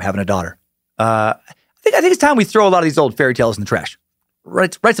long time, having a daughter. I think it's time we throw a lot of these old fairy tales in the trash.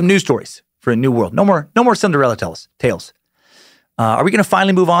 Write some new stories for a new world. No more Cinderella tales. Are we going to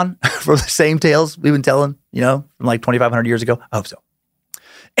finally move on from the same tales we've been telling, from like 2,500 years ago? I hope so.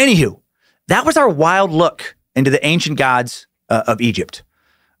 Anywho, that was our wild look into the ancient gods of Egypt.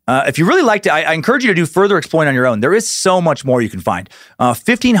 If you really liked it, I encourage you to do further exploring on your own. There is so much more you can find.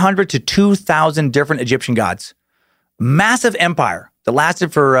 1,500 to 2,000 different Egyptian gods. Massive empire that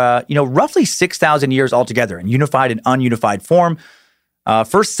lasted for, roughly 6,000 years altogether in unified and ununified form.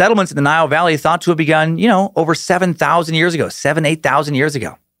 First settlements in the Nile Valley thought to have begun, over 7,000 years ago, 8,000 years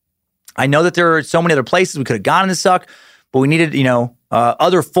ago. I know that there are so many other places we could have gone in the suck, but we needed,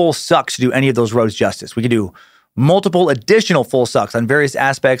 other full sucks to do any of those roads justice. We could do multiple additional full sucks on various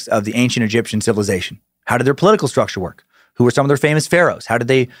aspects of the ancient Egyptian civilization. How did their political structure work? Who were some of their famous pharaohs? How did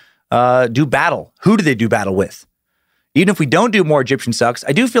they do battle? Who did they do battle with? Even if we don't do more Egyptian sucks,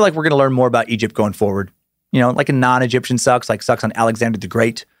 I do feel like we're going to learn more about Egypt going forward. Like a non-Egyptian sucks, like sucks on Alexander the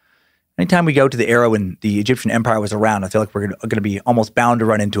Great. Anytime we go to the era when the Egyptian Empire was around, I feel like we're going to be almost bound to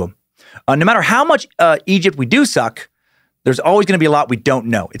run into them. No matter how much Egypt we do suck, there's always going to be a lot we don't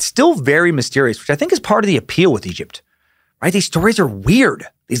know. It's still very mysterious, which I think is part of the appeal with Egypt, right? These stories are weird.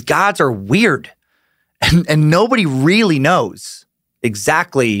 These gods are weird. And nobody really knows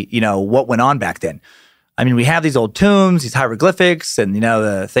exactly, what went on back then. I mean, we have these old tombs, these hieroglyphics, and,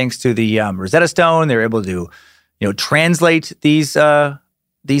 thanks to the Rosetta Stone, they're able to, translate these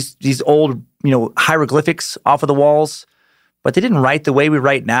old, hieroglyphics off of the walls. But they didn't write the way we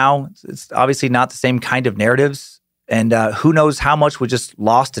write now. It's obviously not the same kind of narratives. And who knows how much was just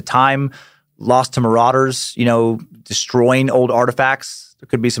lost to time, lost to marauders, destroying old artifacts. There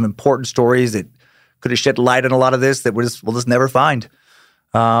could be some important stories that could have shed light on a lot of this that we'll just never find.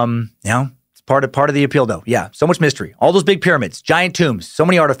 It's part of the appeal, though. Yeah, so much mystery. All those big pyramids, giant tombs, so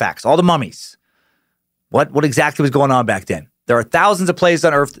many artifacts, all the mummies. What exactly was going on back then? There are thousands of places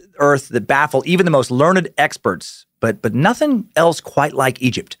on Earth that baffle even the most learned experts, but nothing else quite like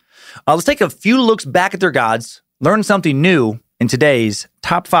Egypt. Let's take a few looks back at their gods, learn something new in today's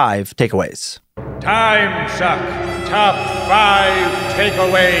Top 5 Takeaways. Time Suck Top 5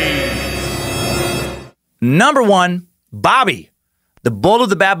 Takeaways. Number 1, Bobby, the bull of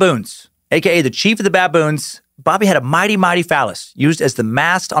the baboons, a.k.a. the chief of the baboons. Bobby had a mighty, mighty phallus used as the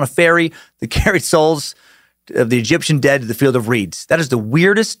mast on a ferry that carried souls of the Egyptian dead to the field of reeds. That is the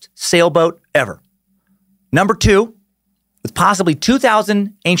weirdest sailboat ever. Number 2, with possibly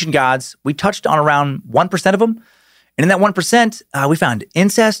 2,000 ancient gods, we touched on around 1% of them. And in that 1%, we found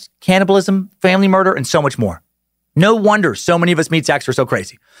incest, cannibalism, family murder, and so much more. No wonder so many of us meat sacks are so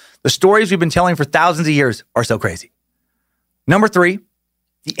crazy. The stories we've been telling for thousands of years are so crazy. Number 3,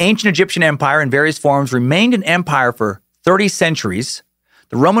 the ancient Egyptian empire in various forms remained an empire for 30 centuries.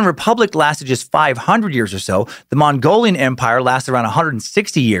 The Roman Republic lasted just 500 years or so. The Mongolian Empire lasted around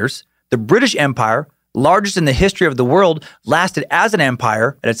 160 years. The British Empire, largest in the history of the world, lasted as an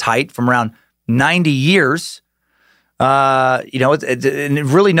empire at its height from around 90 years. And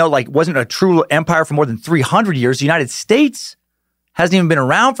really wasn't a true empire for more than 300 years. The United States hasn't even been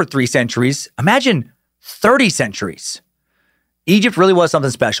around for 3 centuries. Imagine 30 centuries. Egypt really was something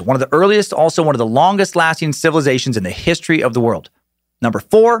special. One of the earliest, also one of the longest lasting civilizations in the history of the world. Number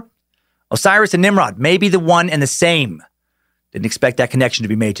 4, Osiris and Nimrod may be the one and the same. Didn't expect that connection to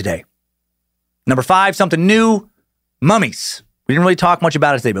be made today. Number 5, something new, mummies. We didn't really talk much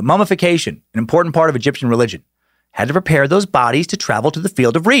about it today, but mummification, an important part of Egyptian religion. Had to prepare those bodies to travel to the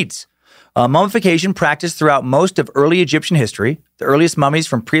field of reeds. Mummification practiced throughout most of early Egyptian history. The earliest mummies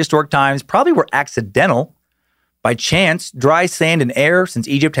from prehistoric times probably were accidental. By chance, dry sand and air, since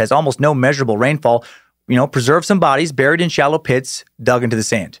Egypt has almost no measurable rainfall, preserved some bodies buried in shallow pits dug into the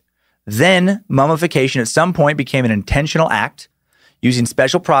sand. Then, mummification at some point became an intentional act. Using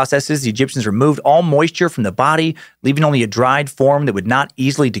special processes, the Egyptians removed all moisture from the body, leaving only a dried form that would not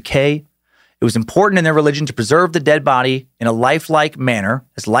easily decay. It was important in their religion to preserve the dead body in a lifelike manner,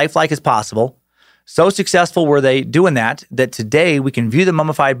 as lifelike as possible. So successful were they doing that today we can view the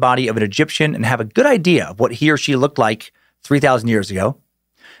mummified body of an Egyptian and have a good idea of what he or she looked like 3,000 years ago.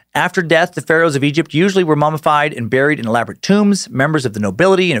 After death, the pharaohs of Egypt usually were mummified and buried in elaborate tombs. Members of the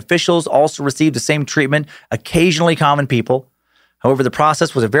nobility and officials also received the same treatment, occasionally common people. However, the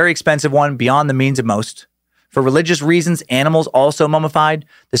process was a very expensive one, beyond the means of most. For religious reasons, animals also mummified.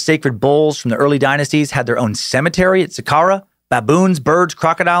 The sacred bulls from the early dynasties had their own cemetery at Saqqara. Baboons, birds,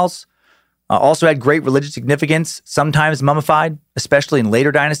 crocodiles also had great religious significance, sometimes mummified, especially in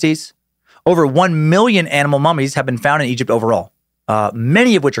later dynasties. Over 1 million animal mummies have been found in Egypt overall,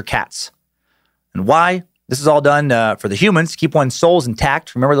 many of which are cats. And why? This is all done for the humans, to keep one's souls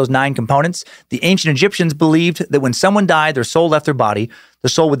intact. Remember those 9 components? The ancient Egyptians believed that when someone died, their soul left their body. The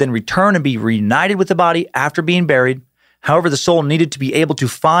soul would then return and be reunited with the body after being buried. However, the soul needed to be able to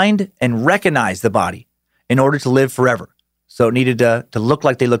find and recognize the body in order to live forever. So it needed to look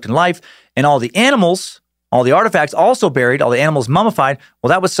like they looked in life. And all the animals, all the artifacts also buried, all the animals mummified. Well,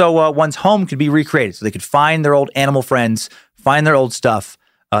 that was so one's home could be recreated. So they could find their old animal friends, find their old stuff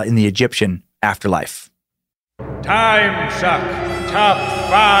in the Egyptian afterlife. Time Suck Top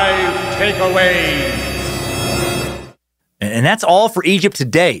 5 Takeaways. And that's all for Egypt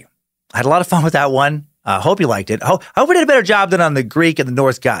today. I had a lot of fun with that one. Hope you liked it. I hope I did a better job than on the Greek and the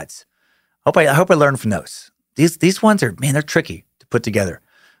Norse gods. I hope I learned from those. These ones are, man, they're tricky to put together.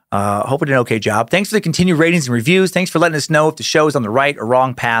 Hope I did an okay job. Thanks for the continued ratings and reviews. Thanks for letting us know if the show is on the right or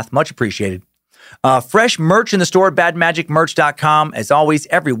wrong path. Much appreciated. Fresh merch in the store, badmagicmerch.com. As always,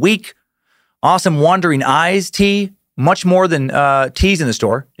 every week. Awesome Wandering Eyes tee. Much more than tees in the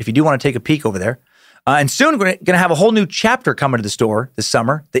store, if you do want to take a peek over there. And soon we're going to have a whole new chapter coming to the store this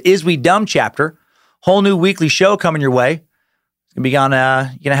summer. The Is We Dumb chapter. Whole new weekly show coming your way. It's going to be on, you're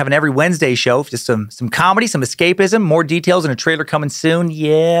going to have an every Wednesday show. Just some comedy, some escapism. More details and a trailer coming soon.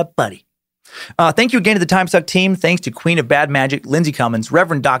 Yeah, buddy. Thank you again to the Time Suck team. Thanks to Queen of Bad Magic, Lindsay Cummins,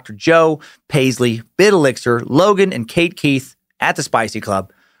 Reverend Dr. Joe Paisley, Bit Elixir, Logan, and Kate Keith at the Spicy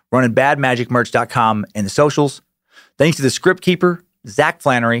Club, running badmagicmerch.com and the socials. Thanks to the Script Keeper, Zach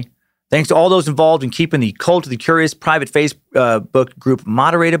Flannery. Thanks to all those involved in keeping the Cult of the Curious private Facebook group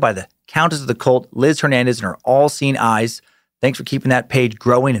moderated by the Countess of the Cult, Liz Hernandez, and her all-seeing eyes. Thanks for keeping that page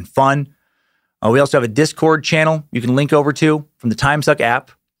growing and fun. We also have a Discord channel you can link over to from the Time Suck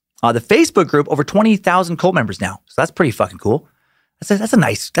app. The Facebook group, over 20,000 cult members now. So that's pretty fucking cool. That's a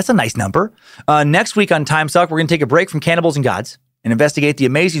nice number. Next week on Time Suck, we're going to take a break from Cannibals and Gods and investigate the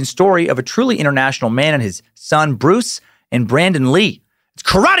amazing story of a truly international man and his son, Bruce and Brandon Lee. It's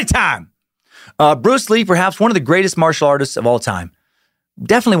karate time! Bruce Lee, perhaps one of the greatest martial artists of all time.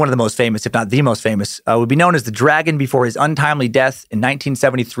 Definitely one of the most famous, if not the most famous, would be known as the Dragon before his untimely death in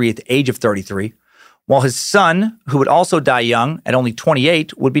 1973 at the age of 33, while his son, who would also die young at only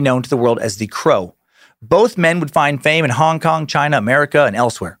 28, would be known to the world as the Crow. Both men would find fame in Hong Kong, China, America, and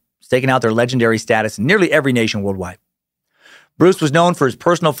elsewhere, staking out their legendary status in nearly every nation worldwide. Bruce was known for his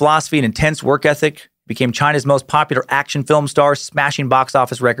personal philosophy and intense work ethic, became China's most popular action film star, smashing box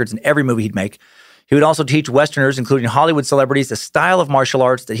office records in every movie he'd make. He would also teach Westerners, including Hollywood celebrities, a style of martial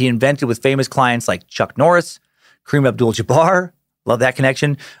arts that he invented with famous clients like Chuck Norris, Kareem Abdul-Jabbar, love that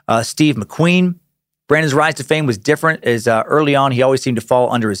connection, Steve McQueen. Brandon's rise to fame was different, as early on he always seemed to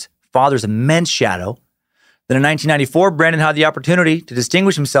fall under his father's immense shadow. Then in 1994, Brandon had the opportunity to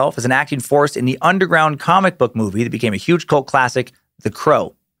distinguish himself as an acting force in the underground comic book movie that became a huge cult classic, The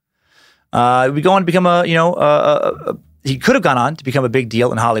Crow. He would go on to become he could have gone on to become a big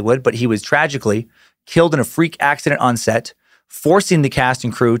deal in Hollywood, but he was tragically killed in a freak accident on set, forcing the cast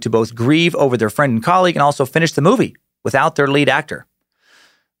and crew to both grieve over their friend and colleague and also finish the movie without their lead actor.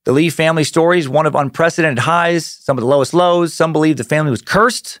 The Lee family story is one of unprecedented highs, some of the lowest lows. Some believe the family was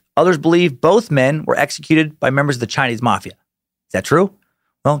cursed. Others believe both men were executed by members of the Chinese mafia. Is that true?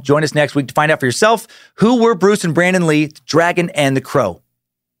 Well, join us next week to find out for yourself who were Bruce and Brandon Lee, the Dragon and the Crow.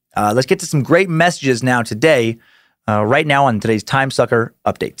 Let's get to some great messages now today, right now on today's Time Sucker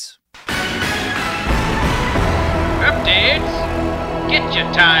Updates. Updates? Get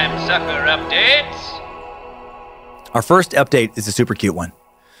your Time Sucker updates. Our first update is a super cute one.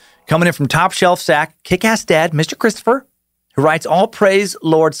 Coming in from Top Shelf Sack, Kick-Ass Dad, Mr. Christopher, who writes, all praise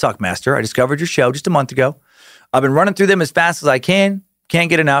Lord Suckmaster. I discovered your show just a month ago. I've been running through them as fast as I can. Can't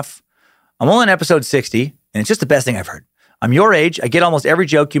get enough. I'm only on episode 60, and it's just the best thing I've heard. I'm your age. I get almost every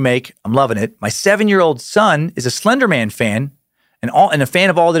joke you make. I'm loving it. My 7-year-old son is a Slender Man fan and a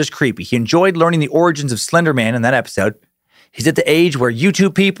fan of all that is creepy. He enjoyed learning the origins of Slender Man in that episode. He's at the age where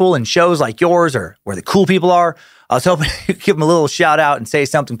YouTube people and shows like yours are where the cool people are. I was hoping you could give him a little shout out and say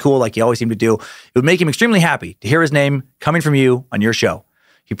something cool like you always seem to do. It would make him extremely happy to hear his name coming from you on your show.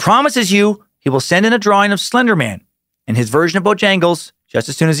 He promises you he will send in a drawing of Slender Man and his version of Bojangles just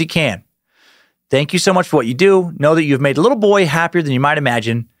as soon as he can. Thank you so much for what you do. Know that you've made a little boy happier than you might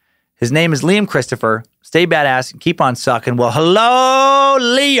imagine. His name is Liam Christopher. Stay badass and keep on sucking. Well, hello,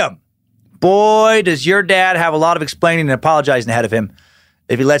 Liam. Boy, does your dad have a lot of explaining and apologizing ahead of him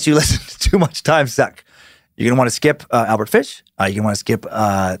if he lets you listen to too much Time Suck. You're going to want to skip Albert Fish. You're going to want to skip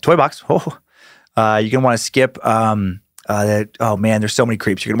Toy Box. You're going to want to skip, oh man, there's so many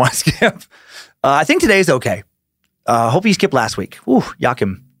creeps you're going to want to skip. I think today's okay. Hope you skipped last week. Ooh,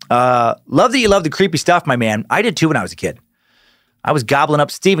 Yakim. Love that you love the creepy stuff, my man. I did too when I was a kid. I was gobbling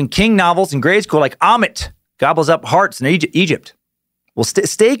up Stephen King novels in grade school like Amit gobbles up hearts in Egypt. Well,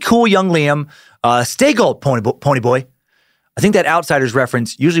 stay cool, young Liam. Stay gold, pony boy. I think that Outsiders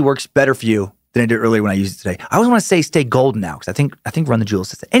reference usually works better for you than I did earlier when I used it today. I always want to say stay golden now because I think Run the Jewels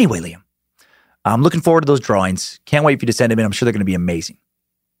says that. Anyway, Liam, I'm looking forward to those drawings. Can't wait for you to send them in. I'm sure they're going to be amazing.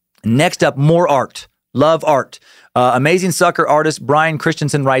 Next up, more art. Love art. Amazing sucker artist Brian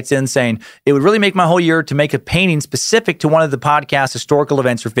Christensen writes in saying, it would really make my whole year to make a painting specific to one of the podcast's historical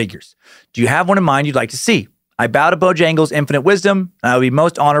events or figures. Do you have one in mind you'd like to see? I bow to Bojangles' infinite wisdom, and I would be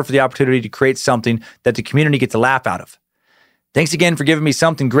most honored for the opportunity to create something that the community gets a laugh out of. Thanks again for giving me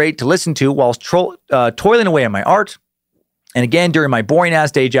something great to listen to whilst toiling away on my art. And again, during my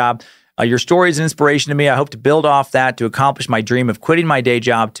boring-ass day job, your story is an inspiration to me. I hope to build off that to accomplish my dream of quitting my day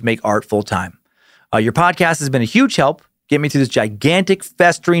job to make art full-time. Your podcast has been a huge help getting me through this gigantic,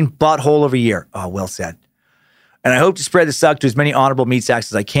 festering butthole of a year. Oh, well said. And I hope to spread the suck to as many honorable meat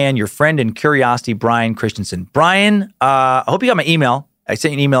sacks as I can. Your friend in curiosity, Brian Christensen. Brian, I hope you got my email. I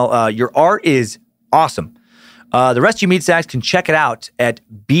sent you an email. Your art is awesome. The rest of you meat sacks can check it out at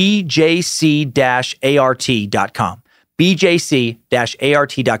bjc-art.com.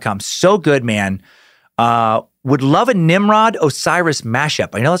 bjc-art.com. So good, man. Would love a Nimrod Osiris mashup.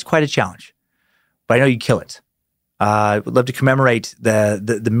 I know that's quite a challenge, but I know you kill it. Would love to commemorate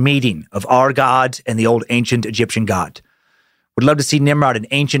the meeting of our God and the old ancient Egyptian god. Would love to see Nimrod in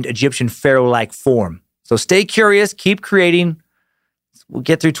ancient Egyptian pharaoh-like form. So stay curious, keep creating. We'll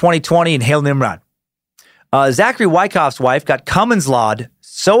get through 2020 and hail Nimrod. Zachary Wyckoff's wife got Cummins lawed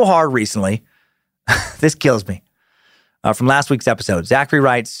so hard recently. This kills me. From last week's episode, Zachary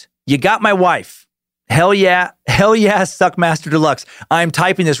writes, "You got my wife. Hell yeah, Suckmaster Deluxe. I'm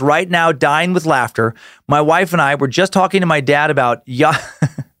typing this right now, dying with laughter. My wife and I were just talking to my dad about Yahim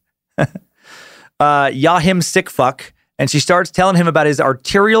sick fuck, and she starts telling him about his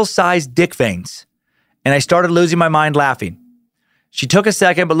arterial-sized dick veins. And I started losing my mind laughing. She took a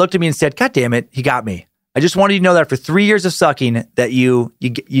second, but looked at me and said, God damn it, he got me. I just wanted you to know that after 3 years of sucking that you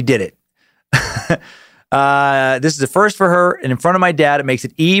did it. This is the first for her, and in front of my dad, it makes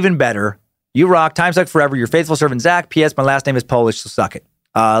it even better. You rock. Time suck forever. Your faithful servant, Zach. P.S. My last name is Polish, so suck it.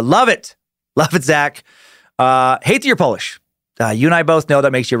 Love it. Love it, Zach. Hate that you're Polish. You and I both know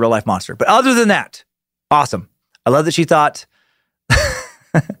that makes you a real-life monster. But other than that, awesome. I love that she thought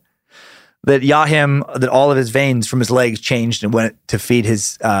that Yahim, that all of his veins from his legs changed and went to feed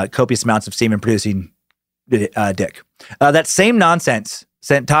his copious amounts of semen-producing dick. That same nonsense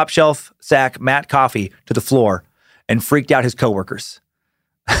sent top shelf sack Matt Coffey to the floor and freaked out his coworkers.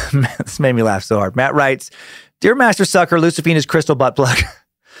 This made me laugh so hard. Matt writes, Dear Master Sucker, Lucifina's crystal butt plug.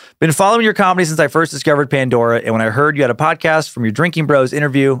 Been following your comedy since I first discovered Pandora, and when I heard you had a podcast from your Drinking Bros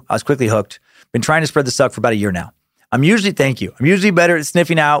interview, I was quickly hooked. Been trying to spread the suck for about a year now. I'm usually better at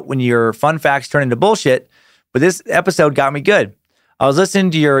sniffing out when your fun facts turn into bullshit, but this episode got me good. I was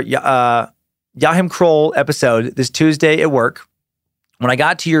listening to your Yahim Kroll episode this Tuesday at work. When I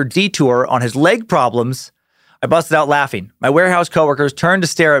got to your detour on his leg problems, I busted out laughing. My warehouse coworkers turned to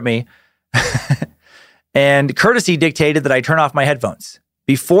stare at me, and courtesy dictated that I turn off my headphones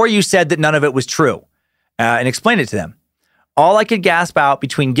before you said that none of it was true, and explained it to them. All I could gasp out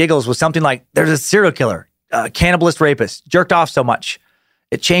between giggles was something like, there's a serial killer, cannibalist rapist, jerked off so much.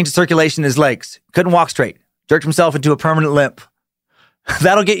 It changed the circulation in his legs. Couldn't walk straight. Jerked himself into a permanent limp.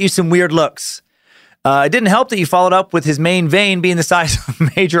 That'll get you some weird looks. It didn't help that you followed up with his main vein being the size of a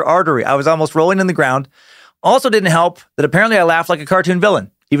major artery. I was almost rolling in the ground. Also didn't help that apparently I laughed like a cartoon villain.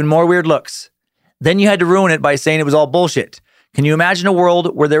 Even more weird looks. Then you had to ruin it by saying it was all bullshit. Can you imagine a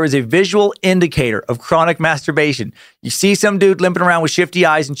world where there is a visual indicator of chronic masturbation? You see some dude limping around with shifty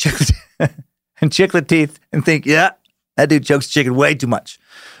eyes and chiclet teeth and think, yeah, that dude chokes chicken way too much.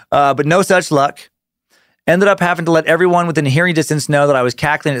 But no such luck. Ended up having to let everyone within hearing distance know that I was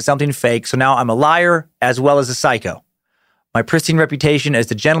cackling at something fake, so now I'm a liar as well as a psycho. My pristine reputation as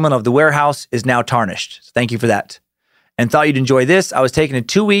the gentleman of the warehouse is now tarnished. So thank you for that. And thought you'd enjoy this. I was taking a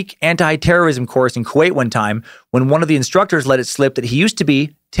 2-week anti-terrorism course in Kuwait one time when one of the instructors let it slip that he used to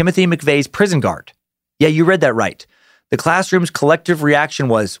be Timothy McVeigh's prison guard. Yeah, you read that right. The classroom's collective reaction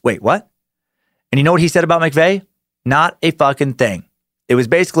was, wait, what? And you know what he said about McVeigh? Not a fucking thing. It was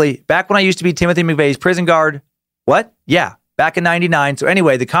basically, back when I used to be Timothy McVeigh's prison guard. What? Yeah, back in 99. So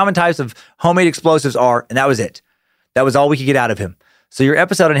anyway, the common types of homemade explosives are, and that was it. That was all we could get out of him. So your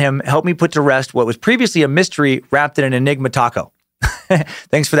episode on him helped me put to rest what was previously a mystery wrapped in an enigma taco.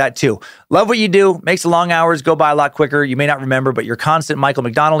 Thanks for that too. Love what you do. Makes the long hours go by a lot quicker. You may not remember, but your constant Michael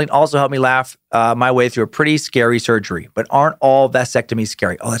McDonalding also helped me laugh my way through a pretty scary surgery. But aren't all vasectomies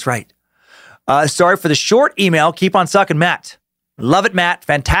scary? Oh, that's right. Sorry for the short email. Keep on sucking, Matt. Love it, Matt.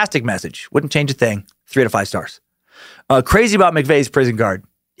 Fantastic message. Wouldn't change a thing. 3 out of 5 stars. Crazy about McVeigh's prison guard.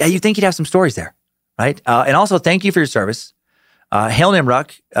 Yeah, you'd think he'd have some stories there, right? And also, thank you for your service. Hail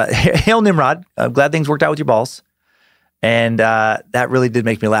Nimrod. Hail Nimrod. I'm glad things worked out with your balls. And that really did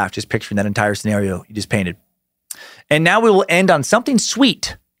make me laugh, just picturing that entire scenario you just painted. And now we will end on something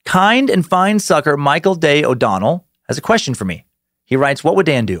sweet. Kind and fine sucker Michael Day O'Donnell has a question for me. He writes, what would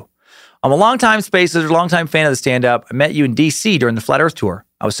Dan do? I'm a longtime Spaces, longtime fan of the stand-up. I met you in D.C. during the Flat Earth Tour.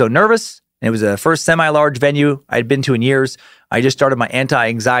 I was so nervous, and it was the first semi-large venue I had been to in years. I just started my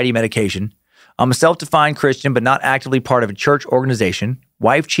anti-anxiety medication. I'm a self-defined Christian, but not actively part of a church organization.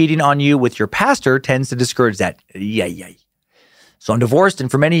 Wife cheating on you with your pastor tends to discourage that. Yay. So I'm divorced,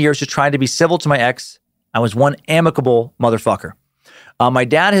 and for many years just trying to be civil to my ex. I was one amicable motherfucker. My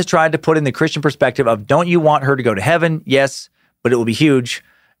dad has tried to put in the Christian perspective of, don't you want her to go to heaven? Yes, but it will be huge,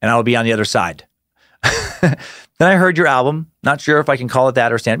 and I will be on the other side. Then I heard your album. Not sure if I can call it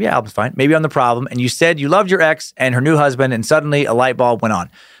that or stand. Yeah, album's fine. Maybe I'm the problem. And you said you loved your ex and her new husband, and suddenly a light bulb went on.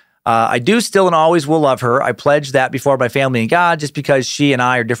 I do still and always will love her. I pledged that before my family and God. Just because she and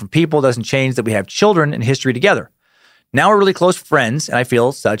I are different people doesn't change that we have children and history together. Now we're really close friends, and I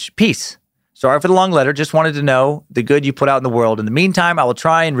feel such peace. Sorry for the long letter. Just wanted to know the good you put out in the world. In the meantime, I will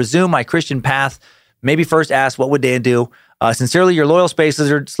try and resume my Christian path. Maybe first ask, what would Dan do? Sincerely, your loyal Space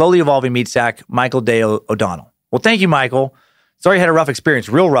Lizard, slowly evolving meat sack, Michael Day O'Donnell. Well, thank you, Michael. Sorry you had a rough experience,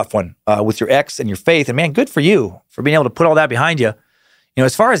 real rough one, with your ex and your faith. And man, good for you for being able to put all that behind you. You know,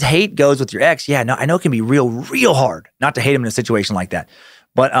 as far as hate goes with your ex, I know it can be real hard not to hate him in a situation like that.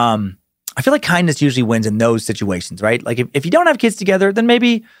 But I feel like kindness usually wins in those situations, right? Like if you don't have kids together, then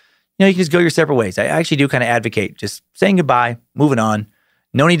maybe you can just go your separate ways. I actually do kind of advocate just saying goodbye, moving on.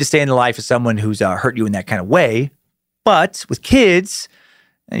 No need to stay in the life of someone who's hurt you in that kind of way. But with kids,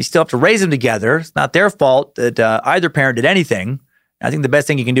 you still have to raise them together. It's not their fault that either parent did anything. I think the best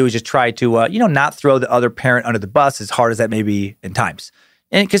thing you can do is just try to, not throw the other parent under the bus, as hard as that may be in times.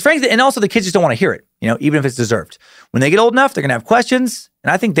 And because frankly, and also the kids just don't want to hear it, even if it's deserved. When they get old enough, they're going to have questions.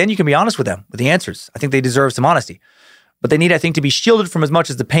 And I think then you can be honest with them with the answers. I think they deserve some honesty. But they need, I think, to be shielded from as much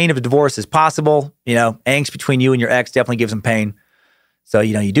as the pain of a divorce as possible. Angst between you and your ex definitely gives them pain. So,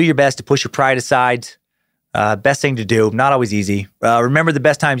 you do your best to push your pride aside. Best thing to do, not always easy. Remember the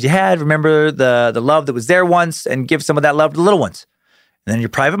best times you had. Remember the love that was there once, and give some of that love to the little ones. And then in your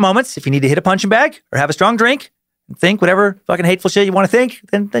private moments, if you need to hit a punching bag or have a strong drink and think whatever fucking hateful shit you want to think,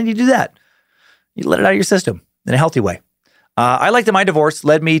 then you do that. You let it out of your system in a healthy way. I like that my divorce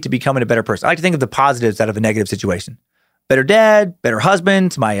led me to becoming a better person. I like to think of the positives out of a negative situation. Better dad, better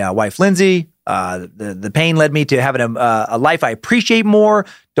husband, my wife, Lindsay. The pain led me to having a life I appreciate more,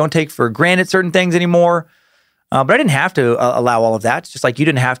 don't take for granted certain things anymore. But I didn't have to allow all of that. It's just like you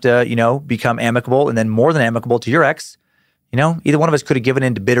didn't have to, become amicable and then more than amicable to your ex. Either one of us could have given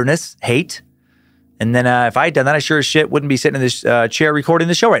in to bitterness, hate. And then if I had done that, I sure as shit wouldn't be sitting in this chair recording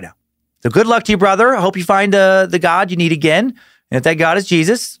the show right now. So good luck to you, brother. I hope you find the God you need again. And if that God is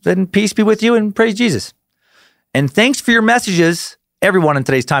Jesus, then peace be with you and praise Jesus. And thanks for your messages, everyone, in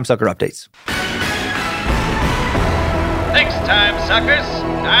today's Time Sucker Updates. Thanks, Time Suckers.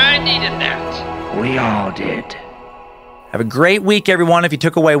 I needed that. We all did. Have a great week, everyone. If you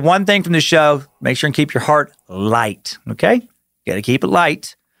took away one thing from the show, make sure and keep your heart light, okay? You got to keep it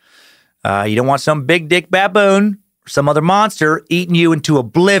light. You don't want some big dick baboon or some other monster eating you into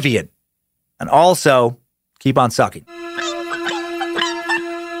oblivion. And also, keep on sucking.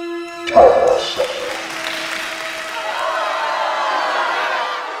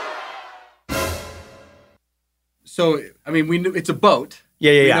 So, we knew it's a boat.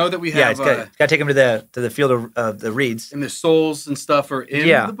 Yeah. We know that we have. Got to take them to the field of the reeds. And the souls and stuff are in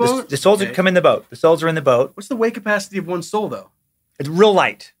the boat? The souls come in the boat. The souls are in the boat. What's the weight capacity of one soul, though? It's real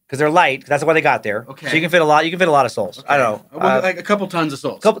light, because they're light. That's why they got there. Okay. So you can fit a lot. You can fit a lot of souls. Okay. I don't know. Like a couple tons of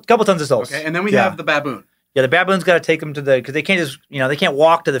souls. Couple tons of souls. Okay. And then we have the baboon. Yeah, the baboon's got to take them to because they can't just, they can't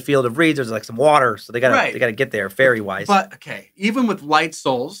walk to the field of reeds. There's like some water, so they got to get there ferry wise. But even with light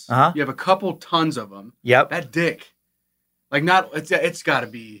souls, you have a couple tons of them. Yep. That dick, it's got to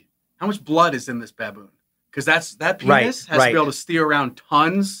be. How much blood is in this baboon? Because that penis has to be able to steer around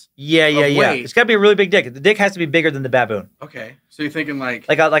tons. Yeah. It's got to be a really big dick. The dick has to be bigger than the baboon. Okay, so you're thinking like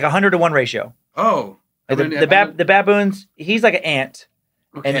a 100-to-1 ratio. Oh, the baboon's he's like an ant,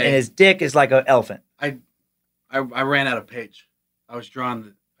 and his dick is like an elephant. I ran out of page. I was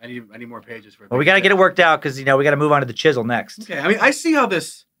drawn. I need more pages for it. Well, we got to get it worked out because we got to move on to the chisel next. Okay, I see how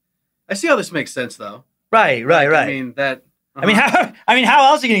this makes sense though. Right. I mean that. How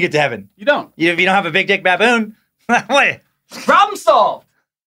else are you gonna get to heaven? You don't. If you don't have a big dick baboon, what? Problem solved.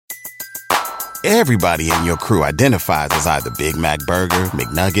 Everybody in your crew identifies as either Big Mac Burger,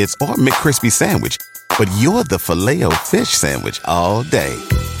 McNuggets, or McCrispy Sandwich, but you're the Filet-O-Fish Sandwich all day.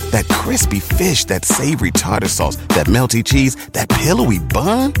 That crispy fish, that savory tartar sauce, that melty cheese, that pillowy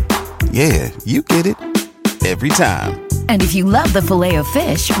bun. Yeah, you get it. Every time. And if you love the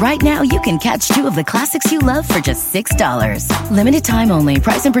Filet-O-Fish, right now you can catch two of the classics you love for just $6. Limited time only.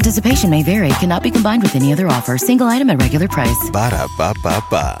 Price and participation may vary. Cannot be combined with any other offer. Single item at regular price.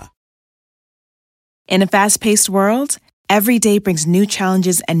 Ba-da-ba-ba-ba. In a fast-paced world, every day brings new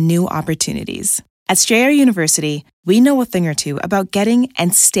challenges and new opportunities. At Strayer University, we know a thing or two about getting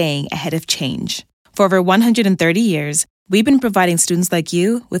and staying ahead of change. For over 130 years, we've been providing students like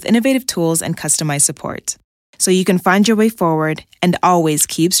you with innovative tools and customized support, so you can find your way forward and always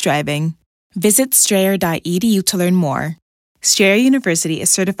keep striving. Visit strayer.edu to learn more. Strayer University is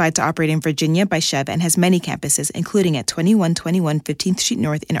certified to operate in Virginia by Chev and has many campuses, including at 2121 15th Street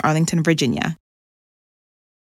North in Arlington, Virginia.